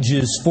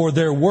wages for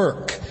their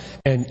work,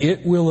 and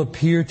it will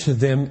appear to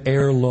them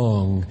ere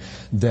long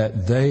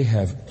that they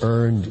have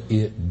earned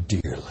it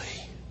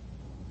dearly.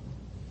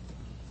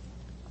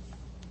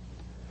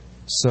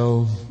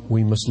 So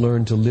we must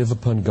learn to live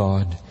upon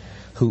God,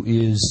 who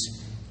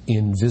is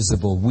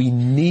invisible. We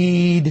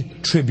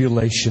need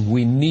tribulation.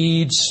 We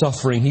need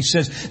suffering. He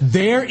says,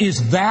 there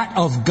is that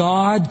of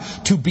God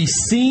to be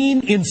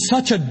seen in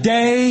such a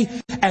day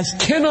as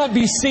cannot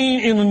be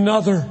seen in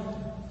another.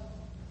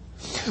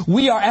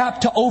 We are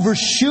apt to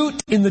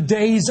overshoot in the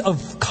days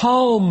of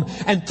calm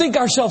and think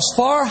ourselves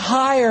far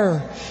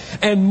higher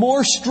and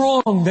more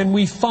strong than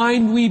we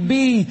find we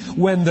be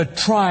when the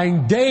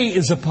trying day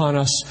is upon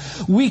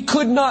us. We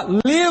could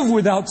not live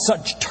without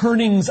such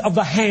turnings of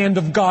the hand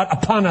of God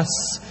upon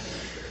us.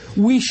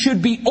 We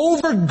should be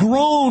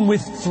overgrown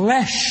with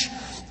flesh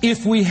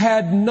if we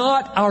had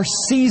not our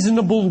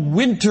seasonable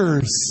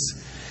winters.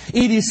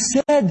 It is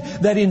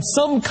said that in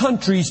some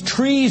countries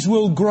trees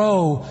will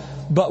grow,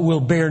 but will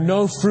bear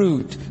no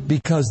fruit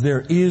because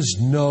there is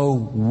no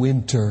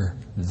winter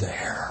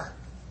there.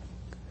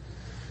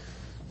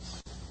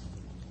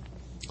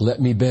 Let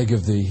me beg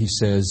of thee, he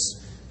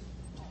says,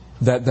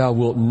 that thou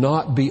wilt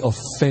not be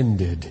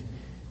offended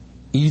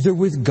either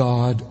with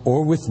God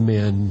or with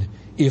men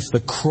if the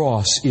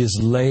cross is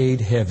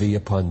laid heavy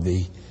upon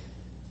thee.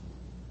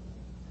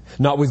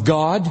 Not with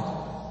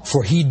God,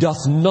 for He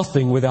doth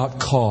nothing without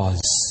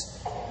cause,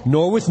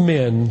 nor with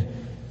men,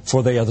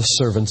 for they are the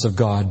servants of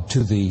God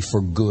to thee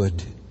for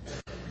good.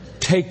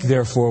 Take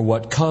therefore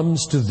what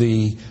comes to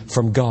thee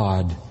from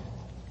God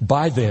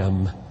by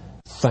them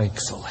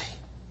thankfully.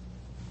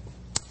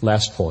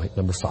 Last point,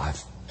 number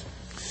 5.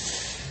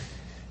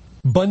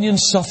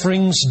 Bunyan's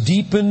sufferings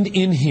deepened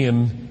in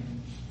him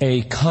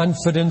a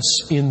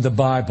confidence in the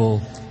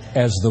Bible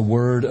as the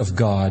Word of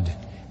God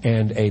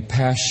and a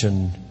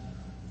passion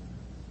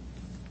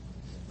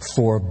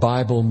for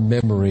Bible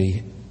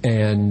memory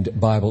and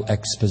Bible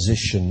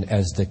exposition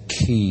as the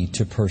key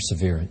to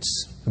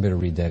perseverance. I better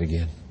read that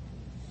again.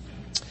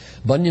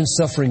 Bunyan's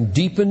suffering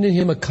deepened in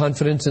him a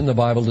confidence in the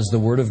Bible as the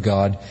Word of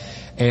God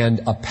and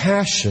a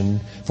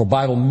passion for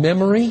Bible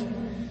memory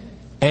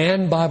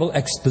and Bible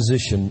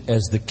exposition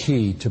as the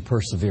key to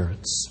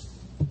perseverance.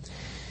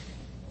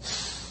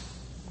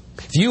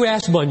 If you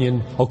ask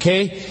Bunyan,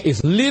 okay,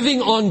 if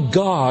living on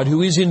God,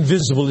 who is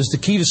invisible, is the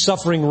key to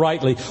suffering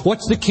rightly,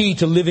 what's the key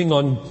to living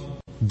on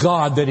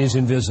God that is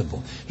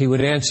invisible? He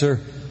would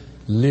answer,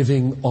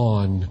 living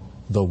on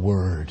the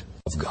Word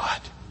of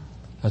God.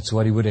 That's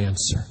what he would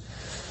answer.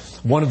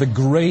 One of the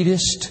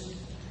greatest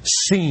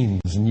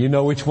scenes, and you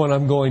know which one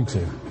I'm going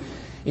to,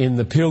 in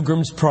the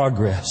Pilgrim's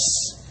Progress,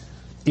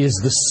 is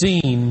the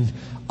scene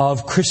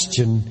of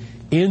Christian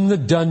in the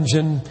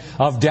dungeon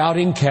of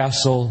Doubting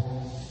Castle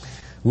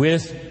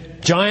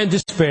with giant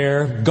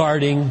despair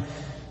guarding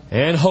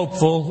and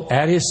hopeful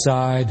at his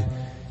side,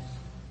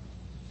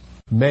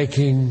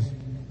 making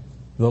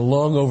the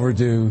long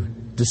overdue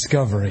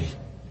discovery.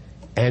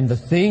 And the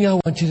thing I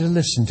want you to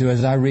listen to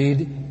as I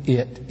read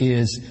it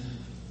is,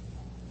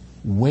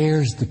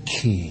 where's the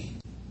key?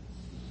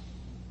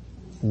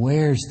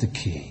 Where's the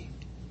key?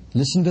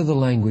 Listen to the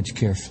language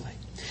carefully.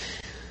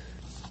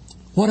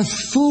 What a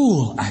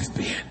fool I've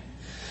been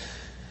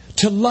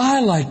to lie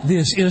like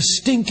this in a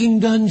stinking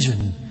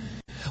dungeon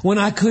when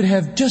I could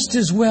have just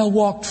as well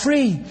walked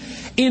free.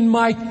 In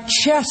my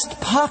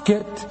chest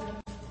pocket,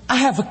 I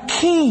have a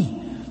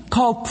key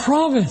called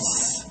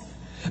promise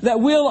that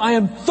will, I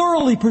am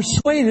thoroughly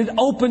persuaded,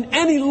 open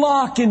any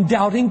lock in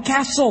Doubting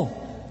Castle.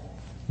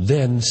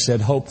 Then said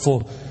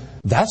Hopeful,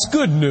 that's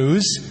good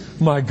news,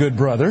 my good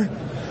brother.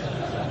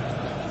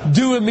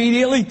 Do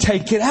immediately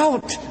take it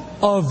out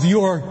of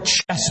your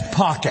chest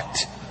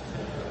pocket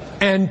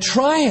and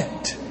try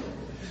it.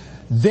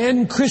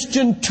 Then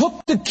Christian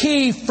took the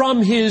key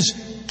from his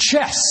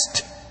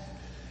chest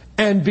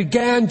and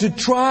began to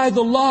try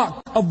the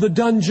lock of the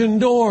dungeon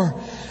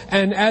door.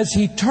 And as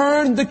he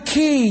turned the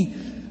key,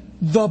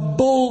 the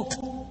bolt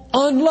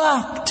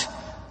unlocked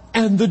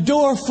and the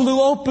door flew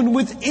open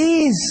with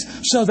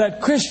ease, so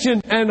that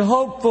Christian and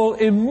Hopeful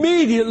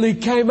immediately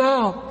came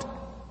out.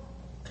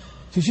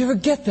 Did you ever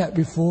get that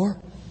before?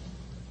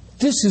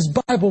 This is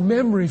Bible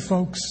memory,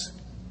 folks.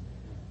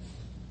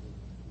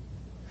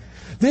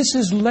 This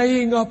is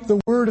laying up the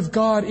Word of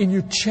God in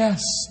your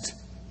chest,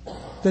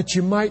 that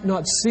you might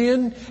not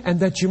sin and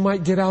that you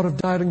might get out of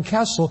Doubting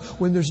Castle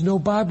when there's no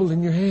Bible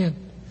in your hand.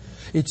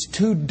 It's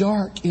too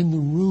dark in the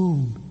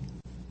room.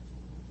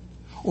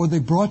 Or they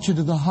brought you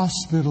to the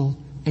hospital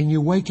and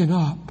you're waking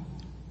up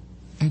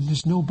and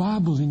there's no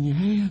Bible in your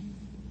hand.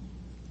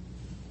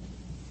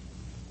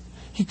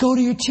 You go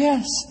to your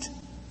chest.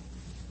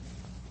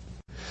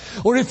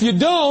 Or if you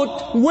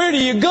don't, where do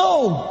you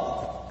go?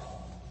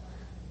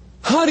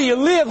 How do you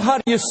live? How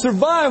do you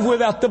survive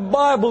without the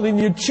Bible in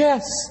your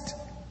chest?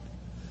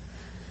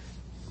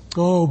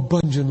 Oh,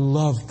 Bunyan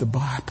loved the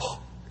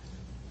Bible.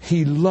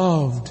 He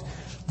loved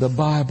the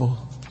Bible.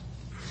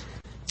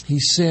 He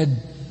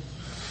said,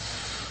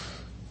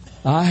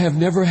 I have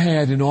never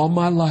had in all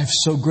my life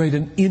so great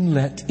an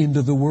inlet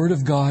into the Word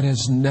of God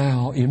as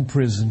now in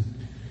prison.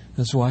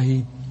 That's why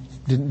he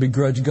didn't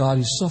begrudge God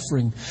his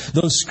suffering.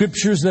 Those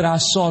scriptures that I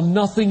saw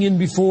nothing in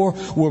before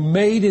were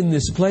made in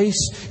this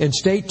place and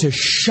state to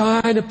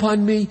shine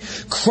upon me.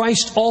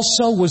 Christ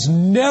also was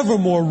never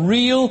more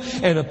real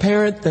and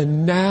apparent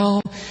than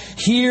now.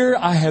 Here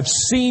I have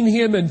seen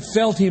Him and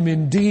felt Him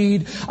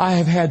indeed. I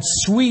have had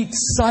sweet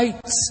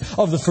sights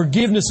of the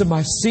forgiveness of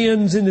my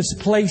sins in this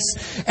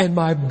place and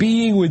my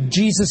being with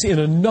Jesus in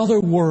another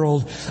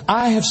world.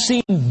 I have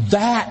seen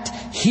that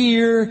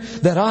here,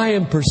 that I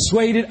am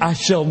persuaded I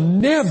shall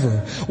never,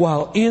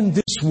 while in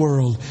this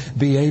world,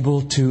 be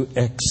able to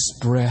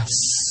express.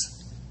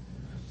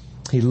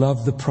 He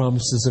loved the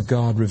promises of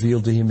God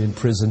revealed to him in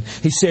prison.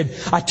 He said,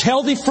 I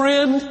tell thee,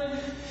 friend,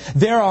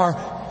 there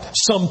are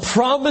some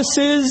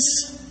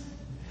promises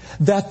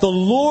that the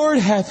Lord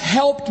hath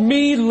helped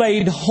me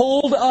laid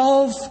hold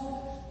of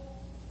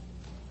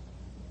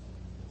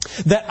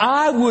that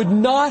I would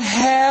not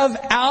have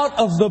out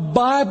of the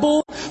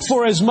Bible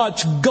for as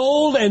much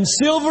gold and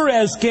silver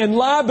as can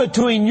lie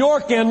between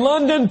York and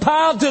London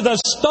piled to the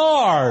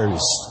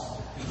stars.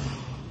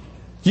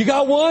 You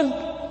got one?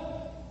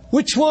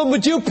 Which one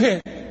would you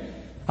pick?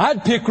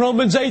 I'd pick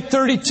Romans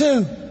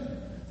 8:32.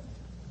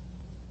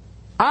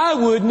 I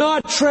would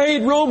not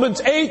trade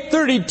Romans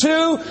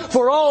 8:32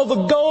 for all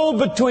the gold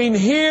between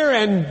here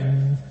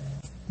and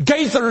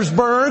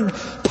Gaithersburg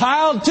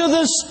piled to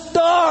the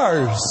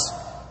stars.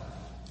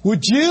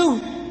 Would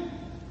you?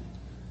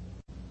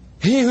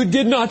 He who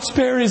did not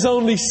spare His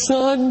only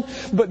Son,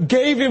 but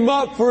gave Him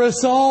up for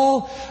us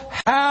all,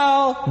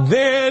 how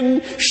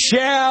then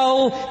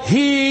shall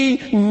He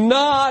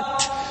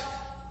not?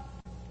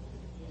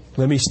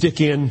 Let me stick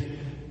in.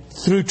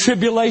 Through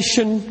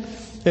tribulation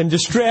and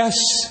distress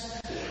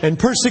and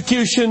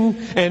persecution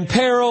and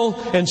peril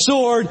and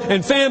sword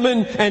and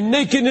famine and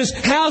nakedness,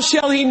 how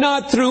shall He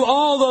not through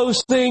all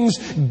those things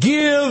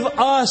give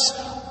us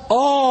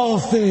all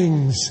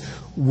things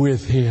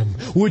with Him?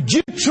 Would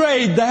you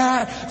trade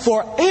that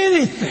for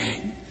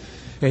anything?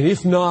 And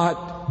if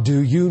not,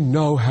 do you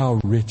know how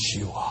rich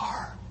you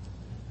are?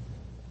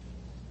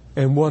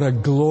 And what a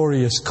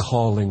glorious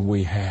calling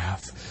we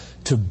have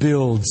to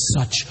build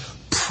such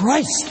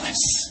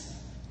priceless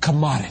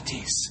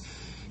commodities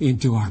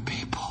into our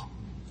people.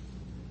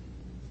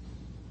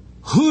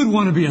 Who'd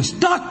want to be a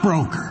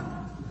stockbroker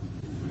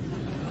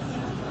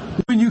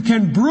when you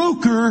can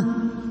broker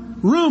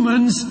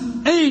Romans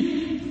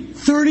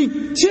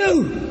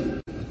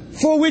 8:32,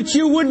 for which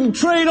you wouldn't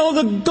trade all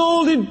the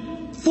gold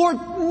in Fort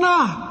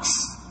Knox?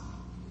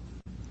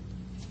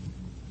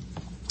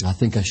 I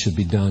think I should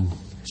be done.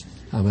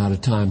 I'm out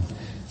of time.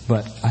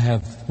 But I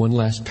have one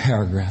last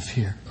paragraph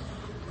here.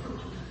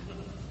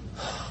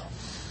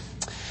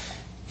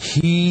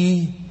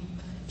 He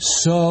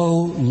so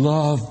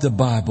loved the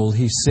Bible,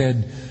 he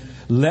said,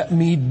 let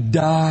me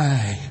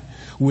die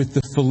with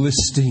the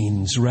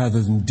Philistines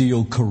rather than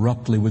deal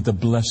corruptly with the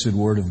blessed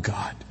Word of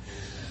God.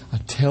 I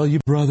tell you,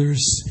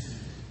 brothers,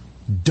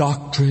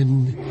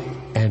 doctrine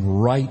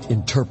and right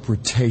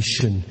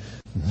interpretation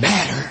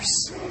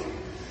matters.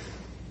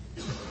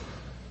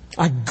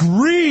 I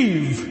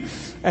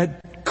grieve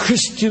at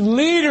Christian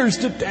leaders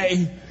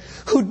today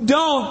who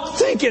don't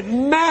think it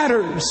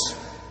matters.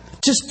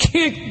 Just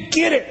can't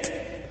get it.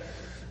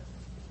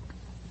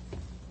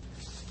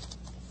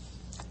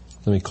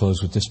 Let me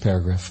close with this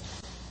paragraph.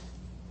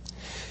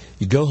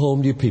 You go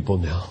home to your people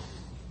now.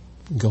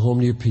 Go home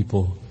to your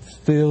people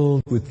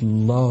filled with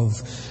love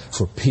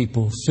for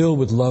people, filled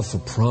with love for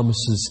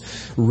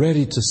promises,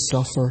 ready to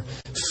suffer,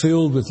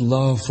 filled with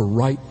love for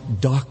right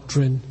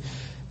doctrine.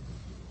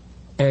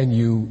 And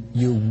you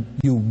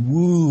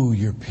woo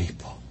your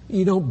people.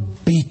 You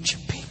don't beat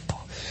your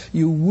people.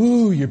 You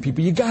woo your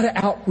people. You got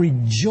to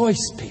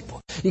out-rejoice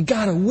people. You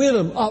got to win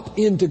them up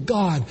into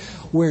God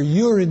where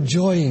you're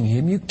enjoying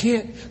Him. You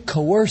can't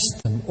coerce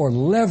them or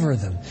lever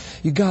them.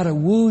 You got to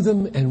woo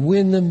them and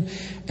win them.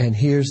 And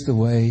here's the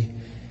way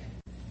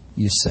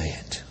you say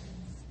it.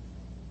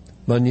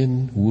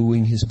 Bunyan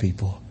wooing his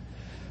people.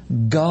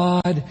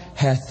 God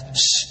hath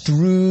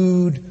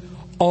strewed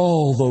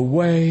all the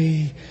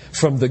way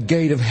from the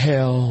gate of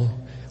hell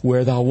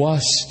where thou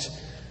wast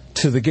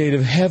to the gate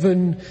of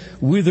heaven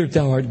whither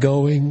thou art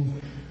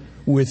going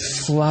with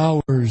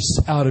flowers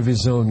out of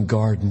His own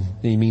garden.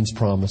 He means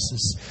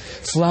promises.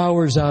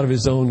 Flowers out of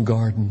His own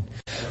garden.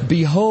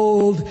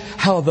 Behold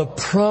how the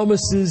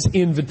promises,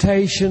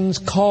 invitations,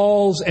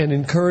 calls and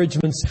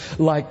encouragements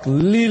like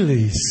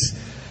lilies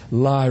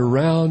lie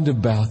round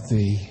about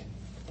thee.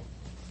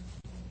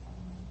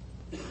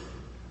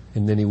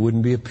 And then he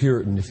wouldn't be a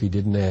Puritan if he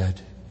didn't add,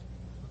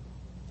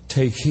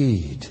 take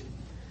heed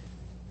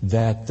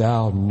that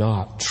thou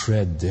not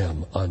tread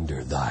them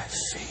under thy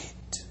feet.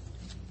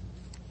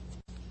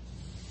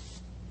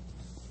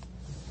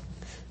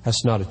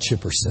 That's not a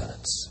chipper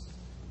sentence.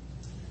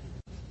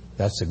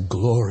 That's a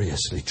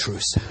gloriously true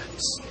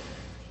sentence.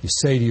 You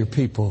say to your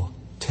people,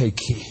 take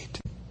heed.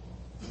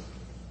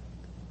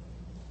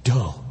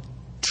 Don't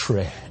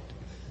tread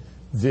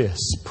this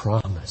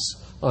promise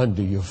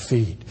under your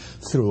feet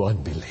through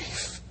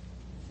unbelief.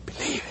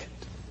 Believe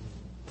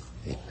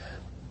it. Amen.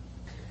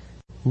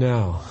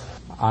 Now,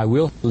 I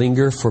will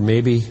linger for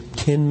maybe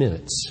 10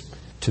 minutes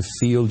to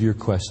field your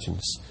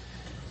questions.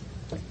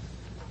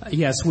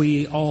 Yes,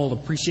 we all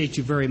appreciate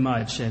you very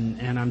much,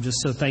 and I'm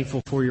just so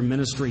thankful for your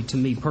ministry to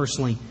me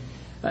personally.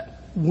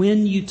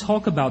 When you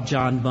talk about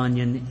John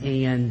Bunyan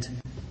and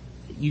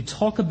you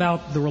talk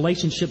about the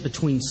relationship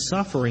between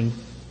suffering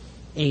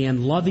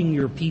and loving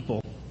your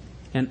people,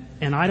 and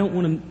I don't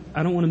want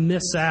to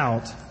miss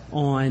out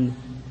on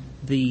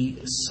the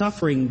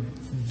suffering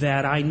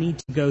that I need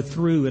to go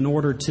through in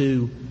order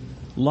to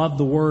love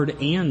the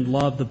Word and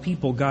love the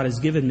people God has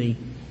given me.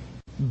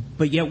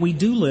 But yet we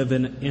do live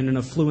in an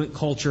affluent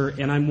culture,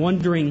 and I'm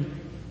wondering,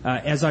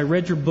 as I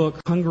read your book,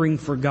 Hungering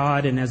for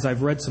God, and as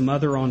I've read some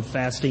other on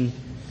fasting,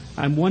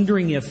 I'm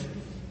wondering if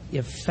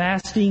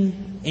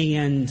fasting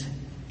and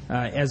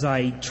as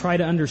I try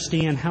to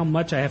understand how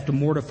much I have to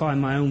mortify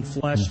my own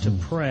flesh to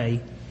pray,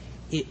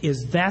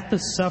 is that the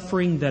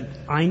suffering that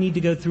I need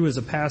to go through as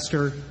a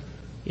pastor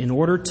in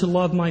order to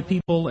love my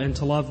people and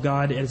to love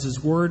God as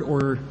His Word,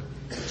 or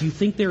do you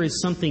think there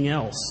is something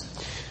else?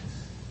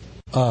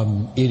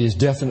 It is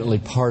definitely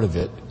part of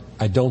it.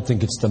 I don't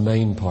think it's the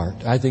main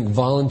part. I think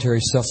voluntary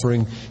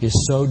suffering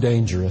is so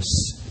dangerous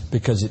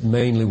because it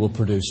mainly will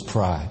produce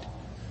pride.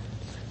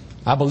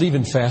 I believe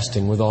in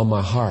fasting with all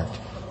my heart,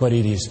 but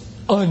it is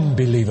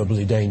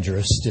unbelievably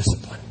dangerous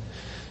discipline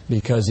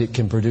because it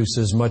can produce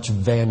as much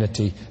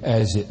vanity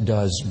as it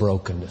does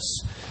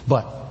brokenness.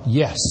 But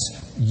yes,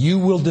 you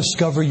will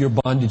discover your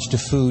bondage to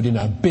food in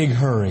a big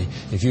hurry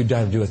if you do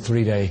a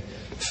 3-day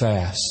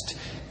fast.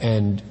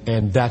 And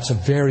that's a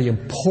very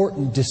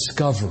important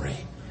discovery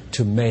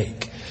to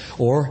make.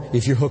 Or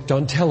if you're hooked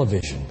on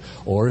television,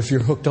 or if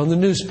you're hooked on the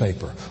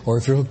newspaper, or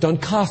if you're hooked on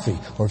coffee,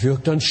 or if you're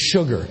hooked on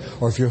sugar,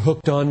 or if you're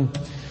hooked on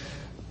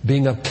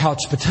being a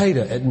couch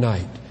potato at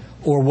night,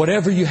 or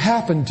whatever you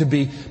happen to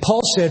be.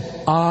 Paul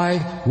said,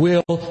 I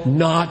will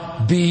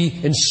not be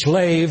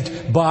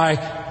enslaved by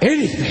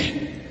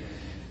anything.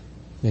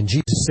 And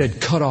Jesus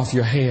said, cut off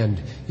your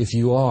hand if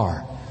you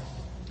are,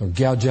 or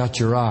gouge out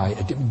your eye.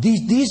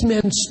 These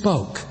men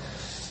spoke.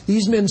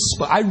 These men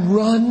spoke. I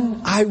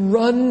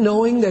run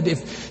knowing that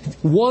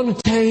if one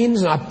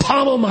attains and I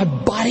pommel my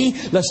body,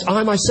 lest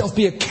I myself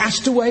be a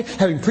castaway,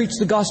 having preached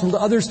the gospel to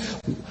others.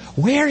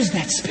 Where is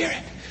that spirit?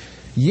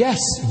 Yes,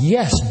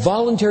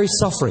 voluntary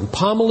suffering,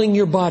 pommeling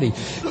your body,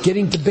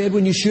 getting to bed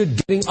when you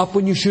should, getting up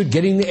when you should,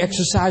 getting the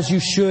exercise you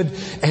should,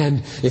 and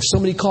if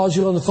somebody calls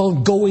you on the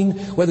phone, going,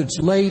 whether it's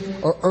late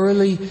or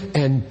early,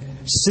 and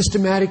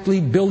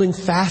systematically building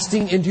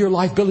fasting into your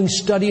life, building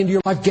study into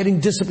your life, getting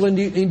discipline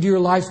into your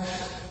life.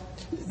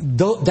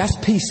 That's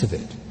piece of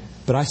it.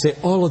 But I say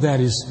all of that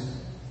is,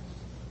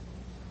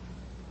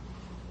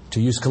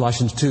 to use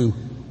Colossians 2,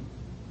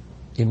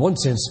 in one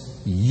sense,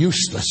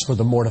 useless for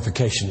the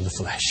mortification of the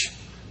flesh.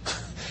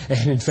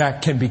 And in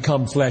fact can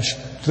become flesh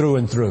through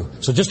and through.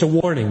 So just a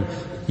warning,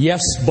 yes,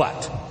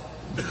 but.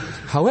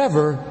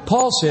 However,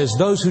 Paul says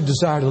those who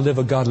desire to live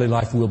a godly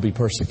life will be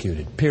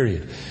persecuted,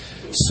 period.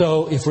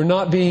 So if we're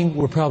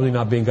probably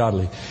not being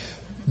godly.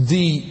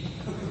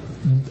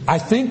 I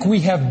think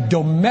we have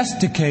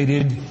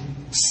domesticated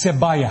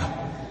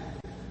sebaya,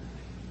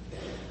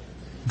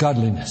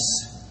 godliness.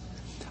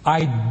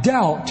 I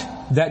doubt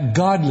that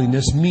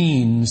godliness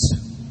means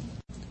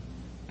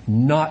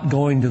not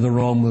going to the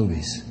wrong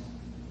movies,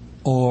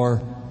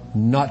 or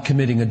not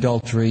committing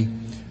adultery,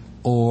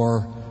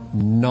 or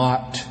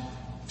not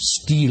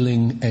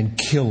stealing and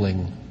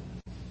killing,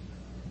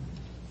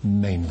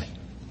 mainly.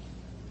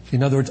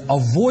 In other words,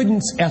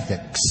 avoidance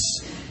ethics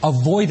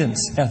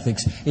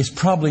is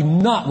probably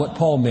not what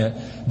Paul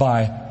meant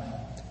by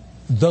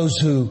those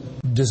who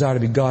desire to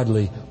be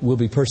godly will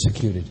be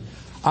persecuted.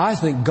 I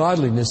think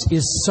godliness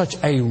is such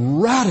a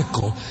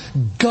radical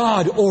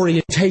God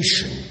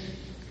orientation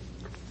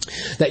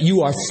that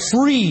you are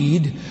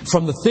freed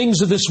from the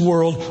things of this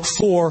world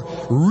for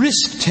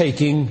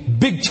risk-taking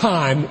big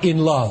time in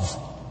love.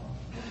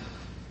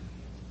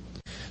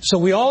 So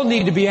we all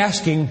need to be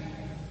asking,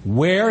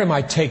 where am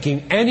I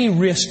taking any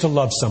risk to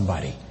love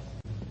somebody?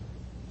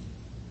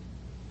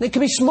 They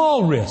can be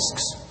small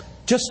risks,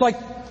 just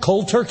like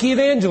cold turkey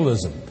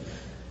evangelism.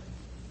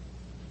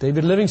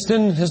 David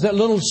Livingston has that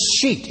little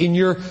sheet in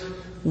your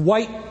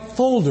white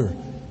folder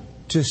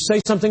to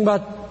say something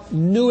about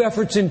new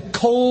efforts in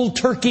cold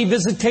turkey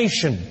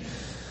visitation.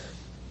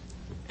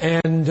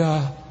 And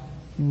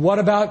what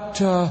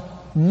about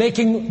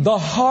making the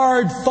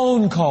hard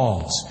phone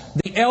calls?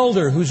 The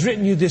elder who's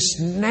written you this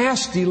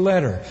nasty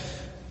letter.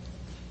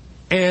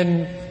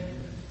 And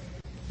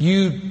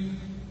you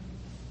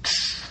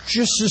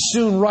just as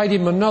soon write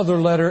him another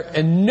letter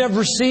and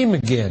never see him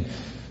again.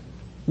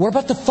 What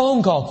about the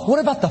phone call? What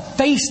about the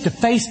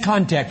face-to-face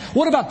contact?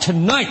 What about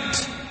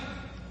tonight?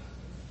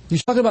 You're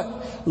talking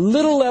about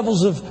little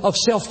levels of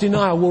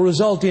self-denial will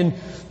result in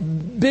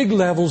big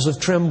levels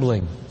of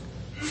trembling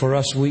for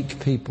us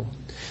weak people.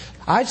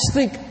 I just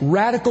think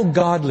radical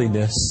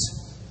godliness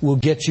will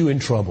get you in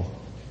trouble.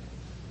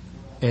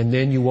 And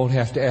then you won't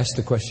have to ask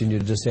the question you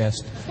just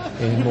asked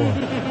anymore.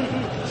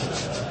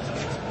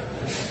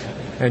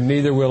 And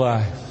neither will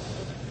I.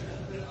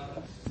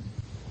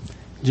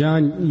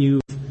 John,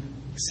 you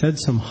said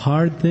some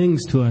hard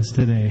things to us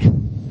today.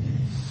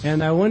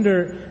 And I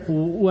wonder,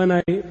 when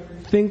I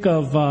think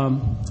of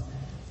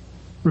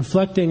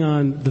reflecting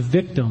on the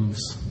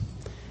victims,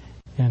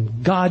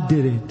 and God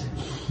did it,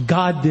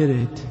 God did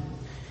it.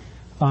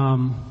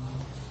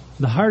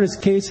 The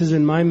hardest cases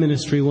in my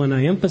ministry when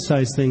I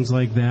emphasize things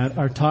like that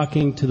are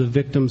talking to the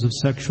victims of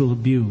sexual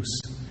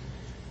abuse.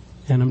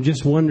 And I'm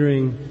just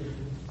wondering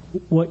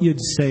what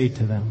you'd say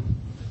to them.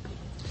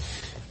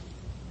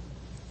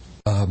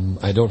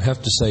 I don't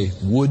have to say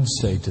would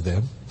say to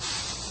them.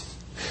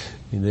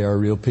 I mean, they are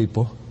real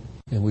people,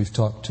 and we've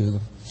talked to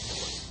them.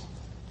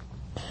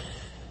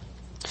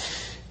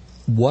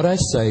 What I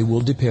say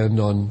will depend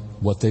on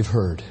what they've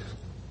heard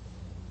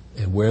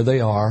and where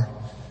they are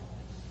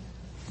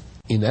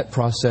in that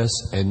process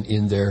and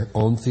in their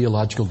own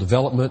theological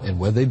development and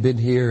whether they've been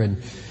here.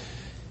 And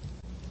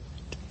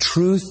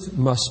truth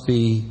must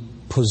be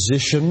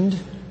positioned,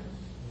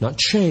 not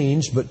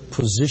changed, but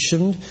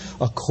positioned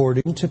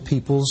according to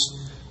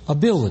people's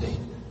ability.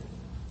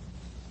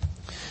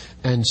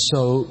 And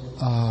so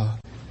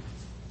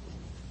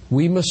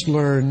we must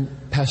learn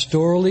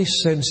pastorally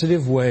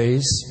sensitive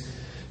ways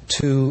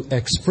to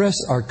express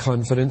our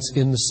confidence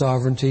in the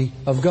sovereignty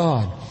of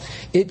God.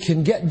 It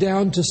can get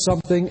down to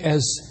something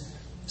as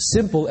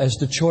simple as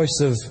the choice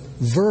of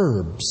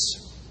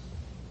verbs.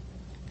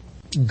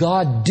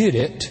 God did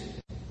it.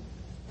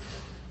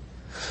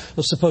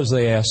 Well, suppose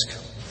they ask,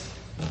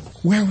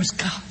 where was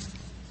God?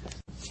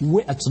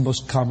 That's the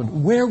most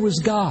common. Where was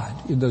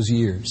God in those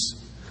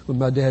years when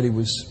my daddy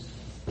was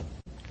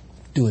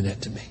doing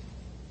that to me?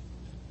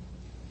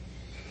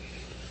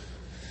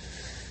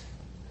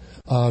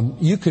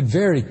 You could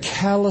very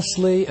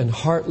callously and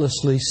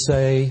heartlessly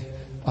say,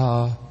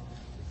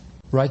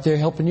 right there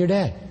helping your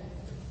dad.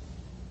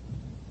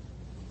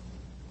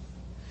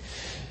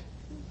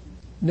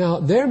 Now,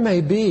 there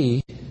may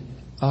be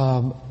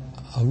a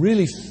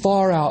really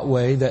far out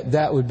way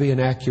that would be an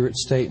accurate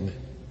statement.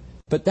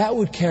 But that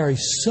would carry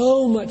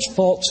so much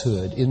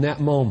falsehood in that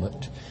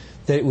moment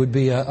that it would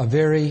be a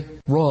very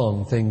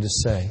wrong thing to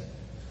say.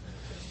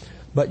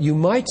 But you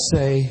might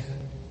say,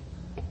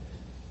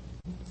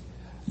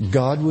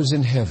 God was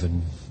in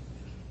heaven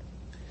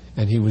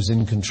and He was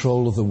in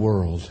control of the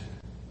world.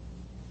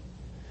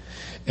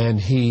 And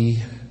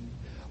He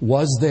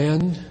was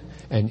then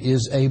and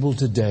is able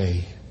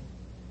today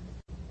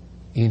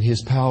in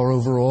His power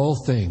over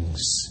all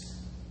things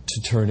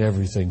to turn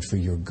everything for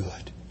your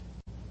good.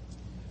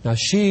 Now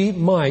she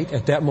might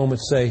at that moment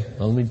say,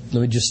 let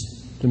me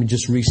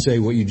just re-say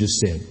what you just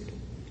said.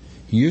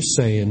 You're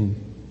saying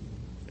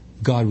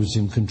God was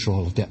in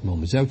control at that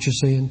moment. Is that what you're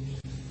saying?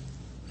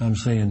 I'm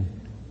saying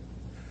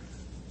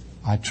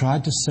I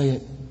tried to say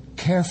it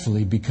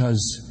carefully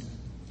because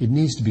it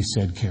needs to be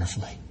said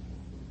carefully.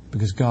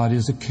 Because God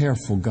is a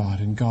careful God,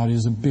 and God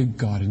is a big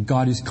God, and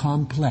God is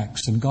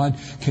complex, and God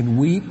can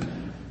weep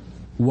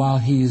while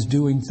He is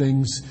doing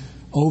things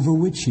over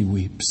which He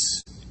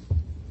weeps.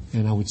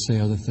 And I would say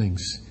other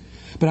things.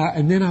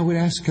 And then I would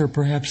ask her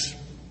perhaps,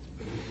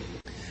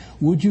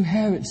 would you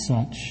have it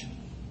such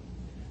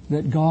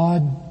that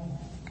God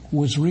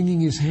was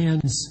wringing His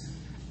hands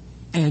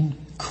and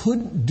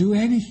couldn't do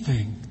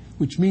anything,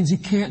 which means He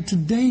can't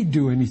today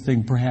do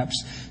anything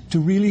perhaps to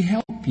really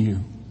help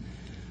you?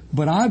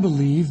 But I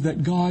believe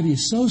that God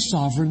is so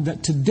sovereign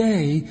that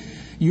today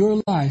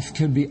your life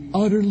can be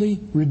utterly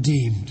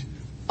redeemed.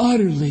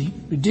 Utterly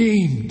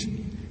redeemed.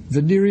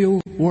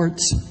 Venereal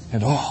warts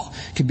and all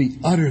can be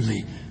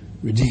utterly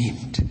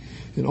redeemed.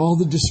 And all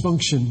the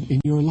dysfunction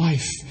in your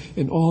life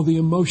and all the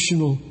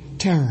emotional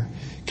terror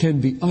can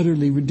be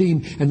utterly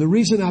redeemed. And the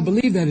reason I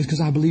believe that is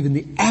because I believe in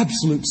the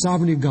absolute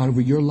sovereignty of God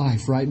over your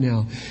life right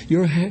now.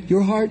 Your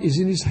heart is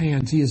in His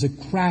hands. He is a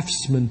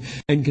craftsman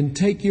and can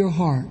take your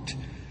heart.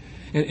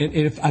 And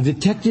if I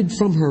detected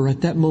from her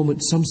at that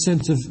moment some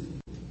sense of,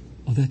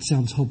 oh, that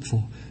sounds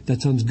hopeful,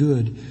 that sounds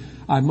good,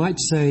 I might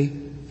say,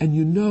 and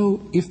you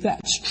know, if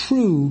that's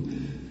true,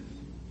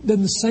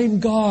 then the same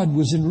God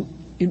was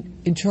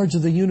in charge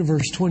of the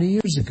universe 20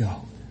 years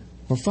ago,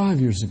 or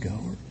 5 years ago,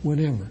 or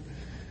whatever.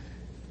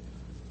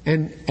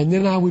 And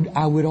then I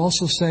would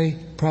also say,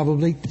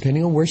 probably,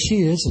 depending on where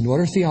she is and what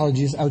her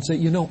theology is, I would say,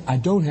 you know, I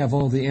don't have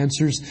all the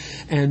answers,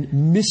 and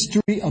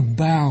mystery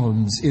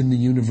abounds in the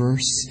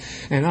universe,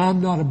 and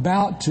I'm not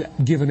about to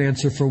give an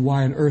answer for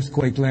why an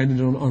earthquake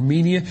landed on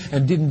Armenia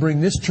and didn't bring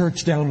this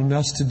church down on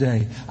us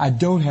today. I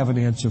don't have an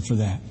answer for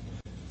that.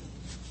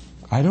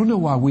 I don't know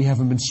why we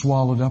haven't been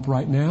swallowed up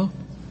right now.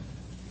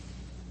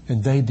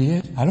 And they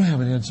did. I don't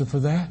have an answer for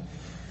that.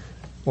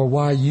 Or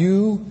why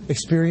you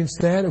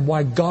experienced that, and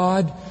why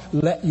God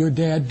let your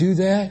dad do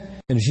that.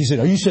 And she said,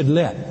 oh, you said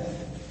let.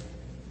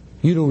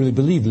 You don't really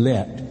believe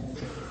let.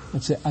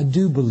 I'd say, I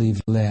do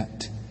believe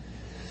let.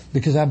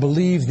 Because I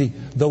believe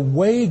the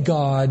way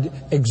God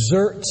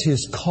exerts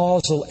His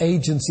causal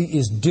agency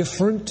is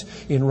different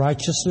in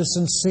righteousness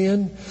and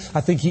sin. I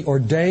think He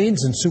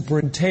ordains and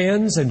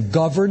superintends and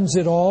governs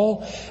it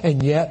all.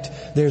 And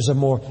yet there's a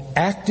more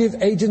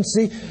active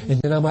agency.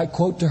 And then I might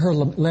quote to her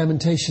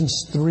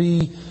Lamentations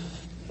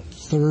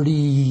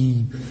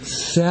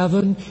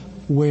 3:37,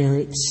 where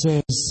it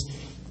says,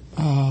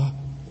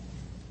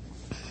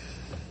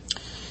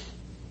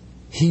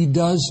 He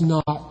does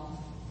not...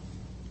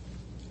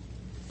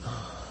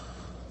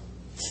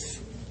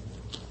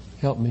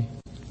 Help me.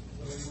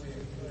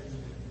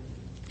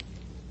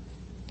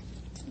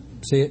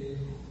 See it?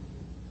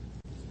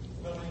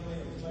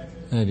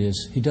 That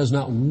is, He does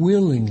not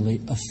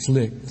willingly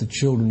afflict the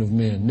children of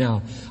men.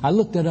 Now, I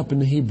looked that up in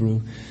the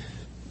Hebrew.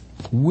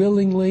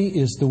 Willingly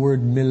is the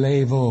word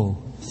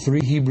milevo.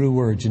 3 Hebrew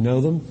words. You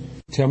know them?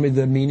 Tell me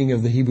the meaning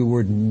of the Hebrew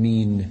word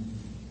mean.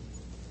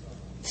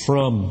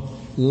 From,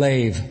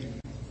 lave,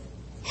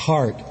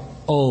 heart,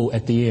 o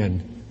at the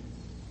end.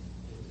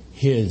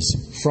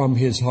 From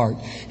His heart.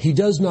 He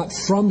does not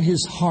from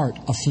His heart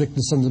afflict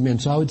the sons of men.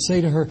 So I would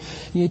say to her,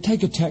 you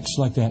take a text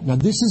like that. Now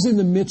this is in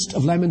the midst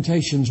of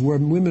Lamentations where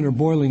women are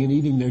boiling and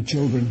eating their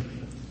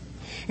children.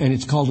 And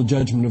it's called a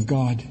judgment of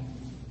God.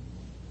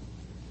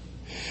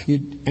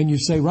 And you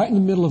say right in the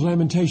middle of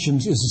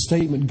Lamentations is a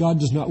statement, God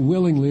does not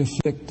willingly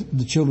afflict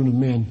the children of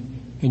men.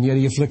 And yet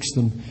He afflicts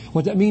them.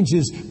 What that means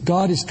is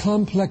God is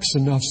complex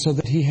enough so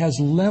that He has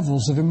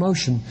levels of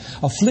emotion.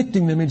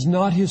 Afflicting them is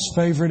not His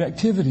favorite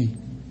activity.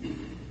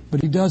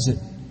 But He does it.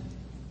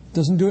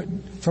 Doesn't do it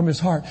from His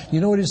heart.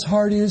 You know what His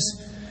heart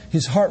is?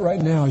 His heart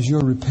right now is your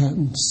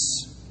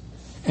repentance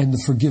and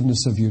the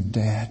forgiveness of your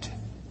dad.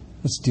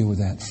 Let's deal with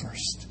that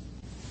first.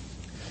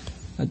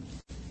 That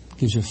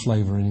gives you a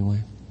flavor anyway.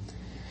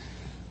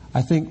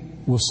 I think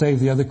we'll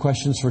save the other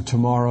questions for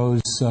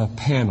tomorrow's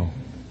panel.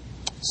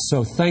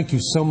 So thank you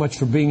so much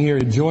for being here.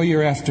 Enjoy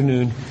your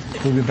afternoon.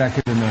 We'll be back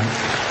here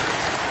tonight.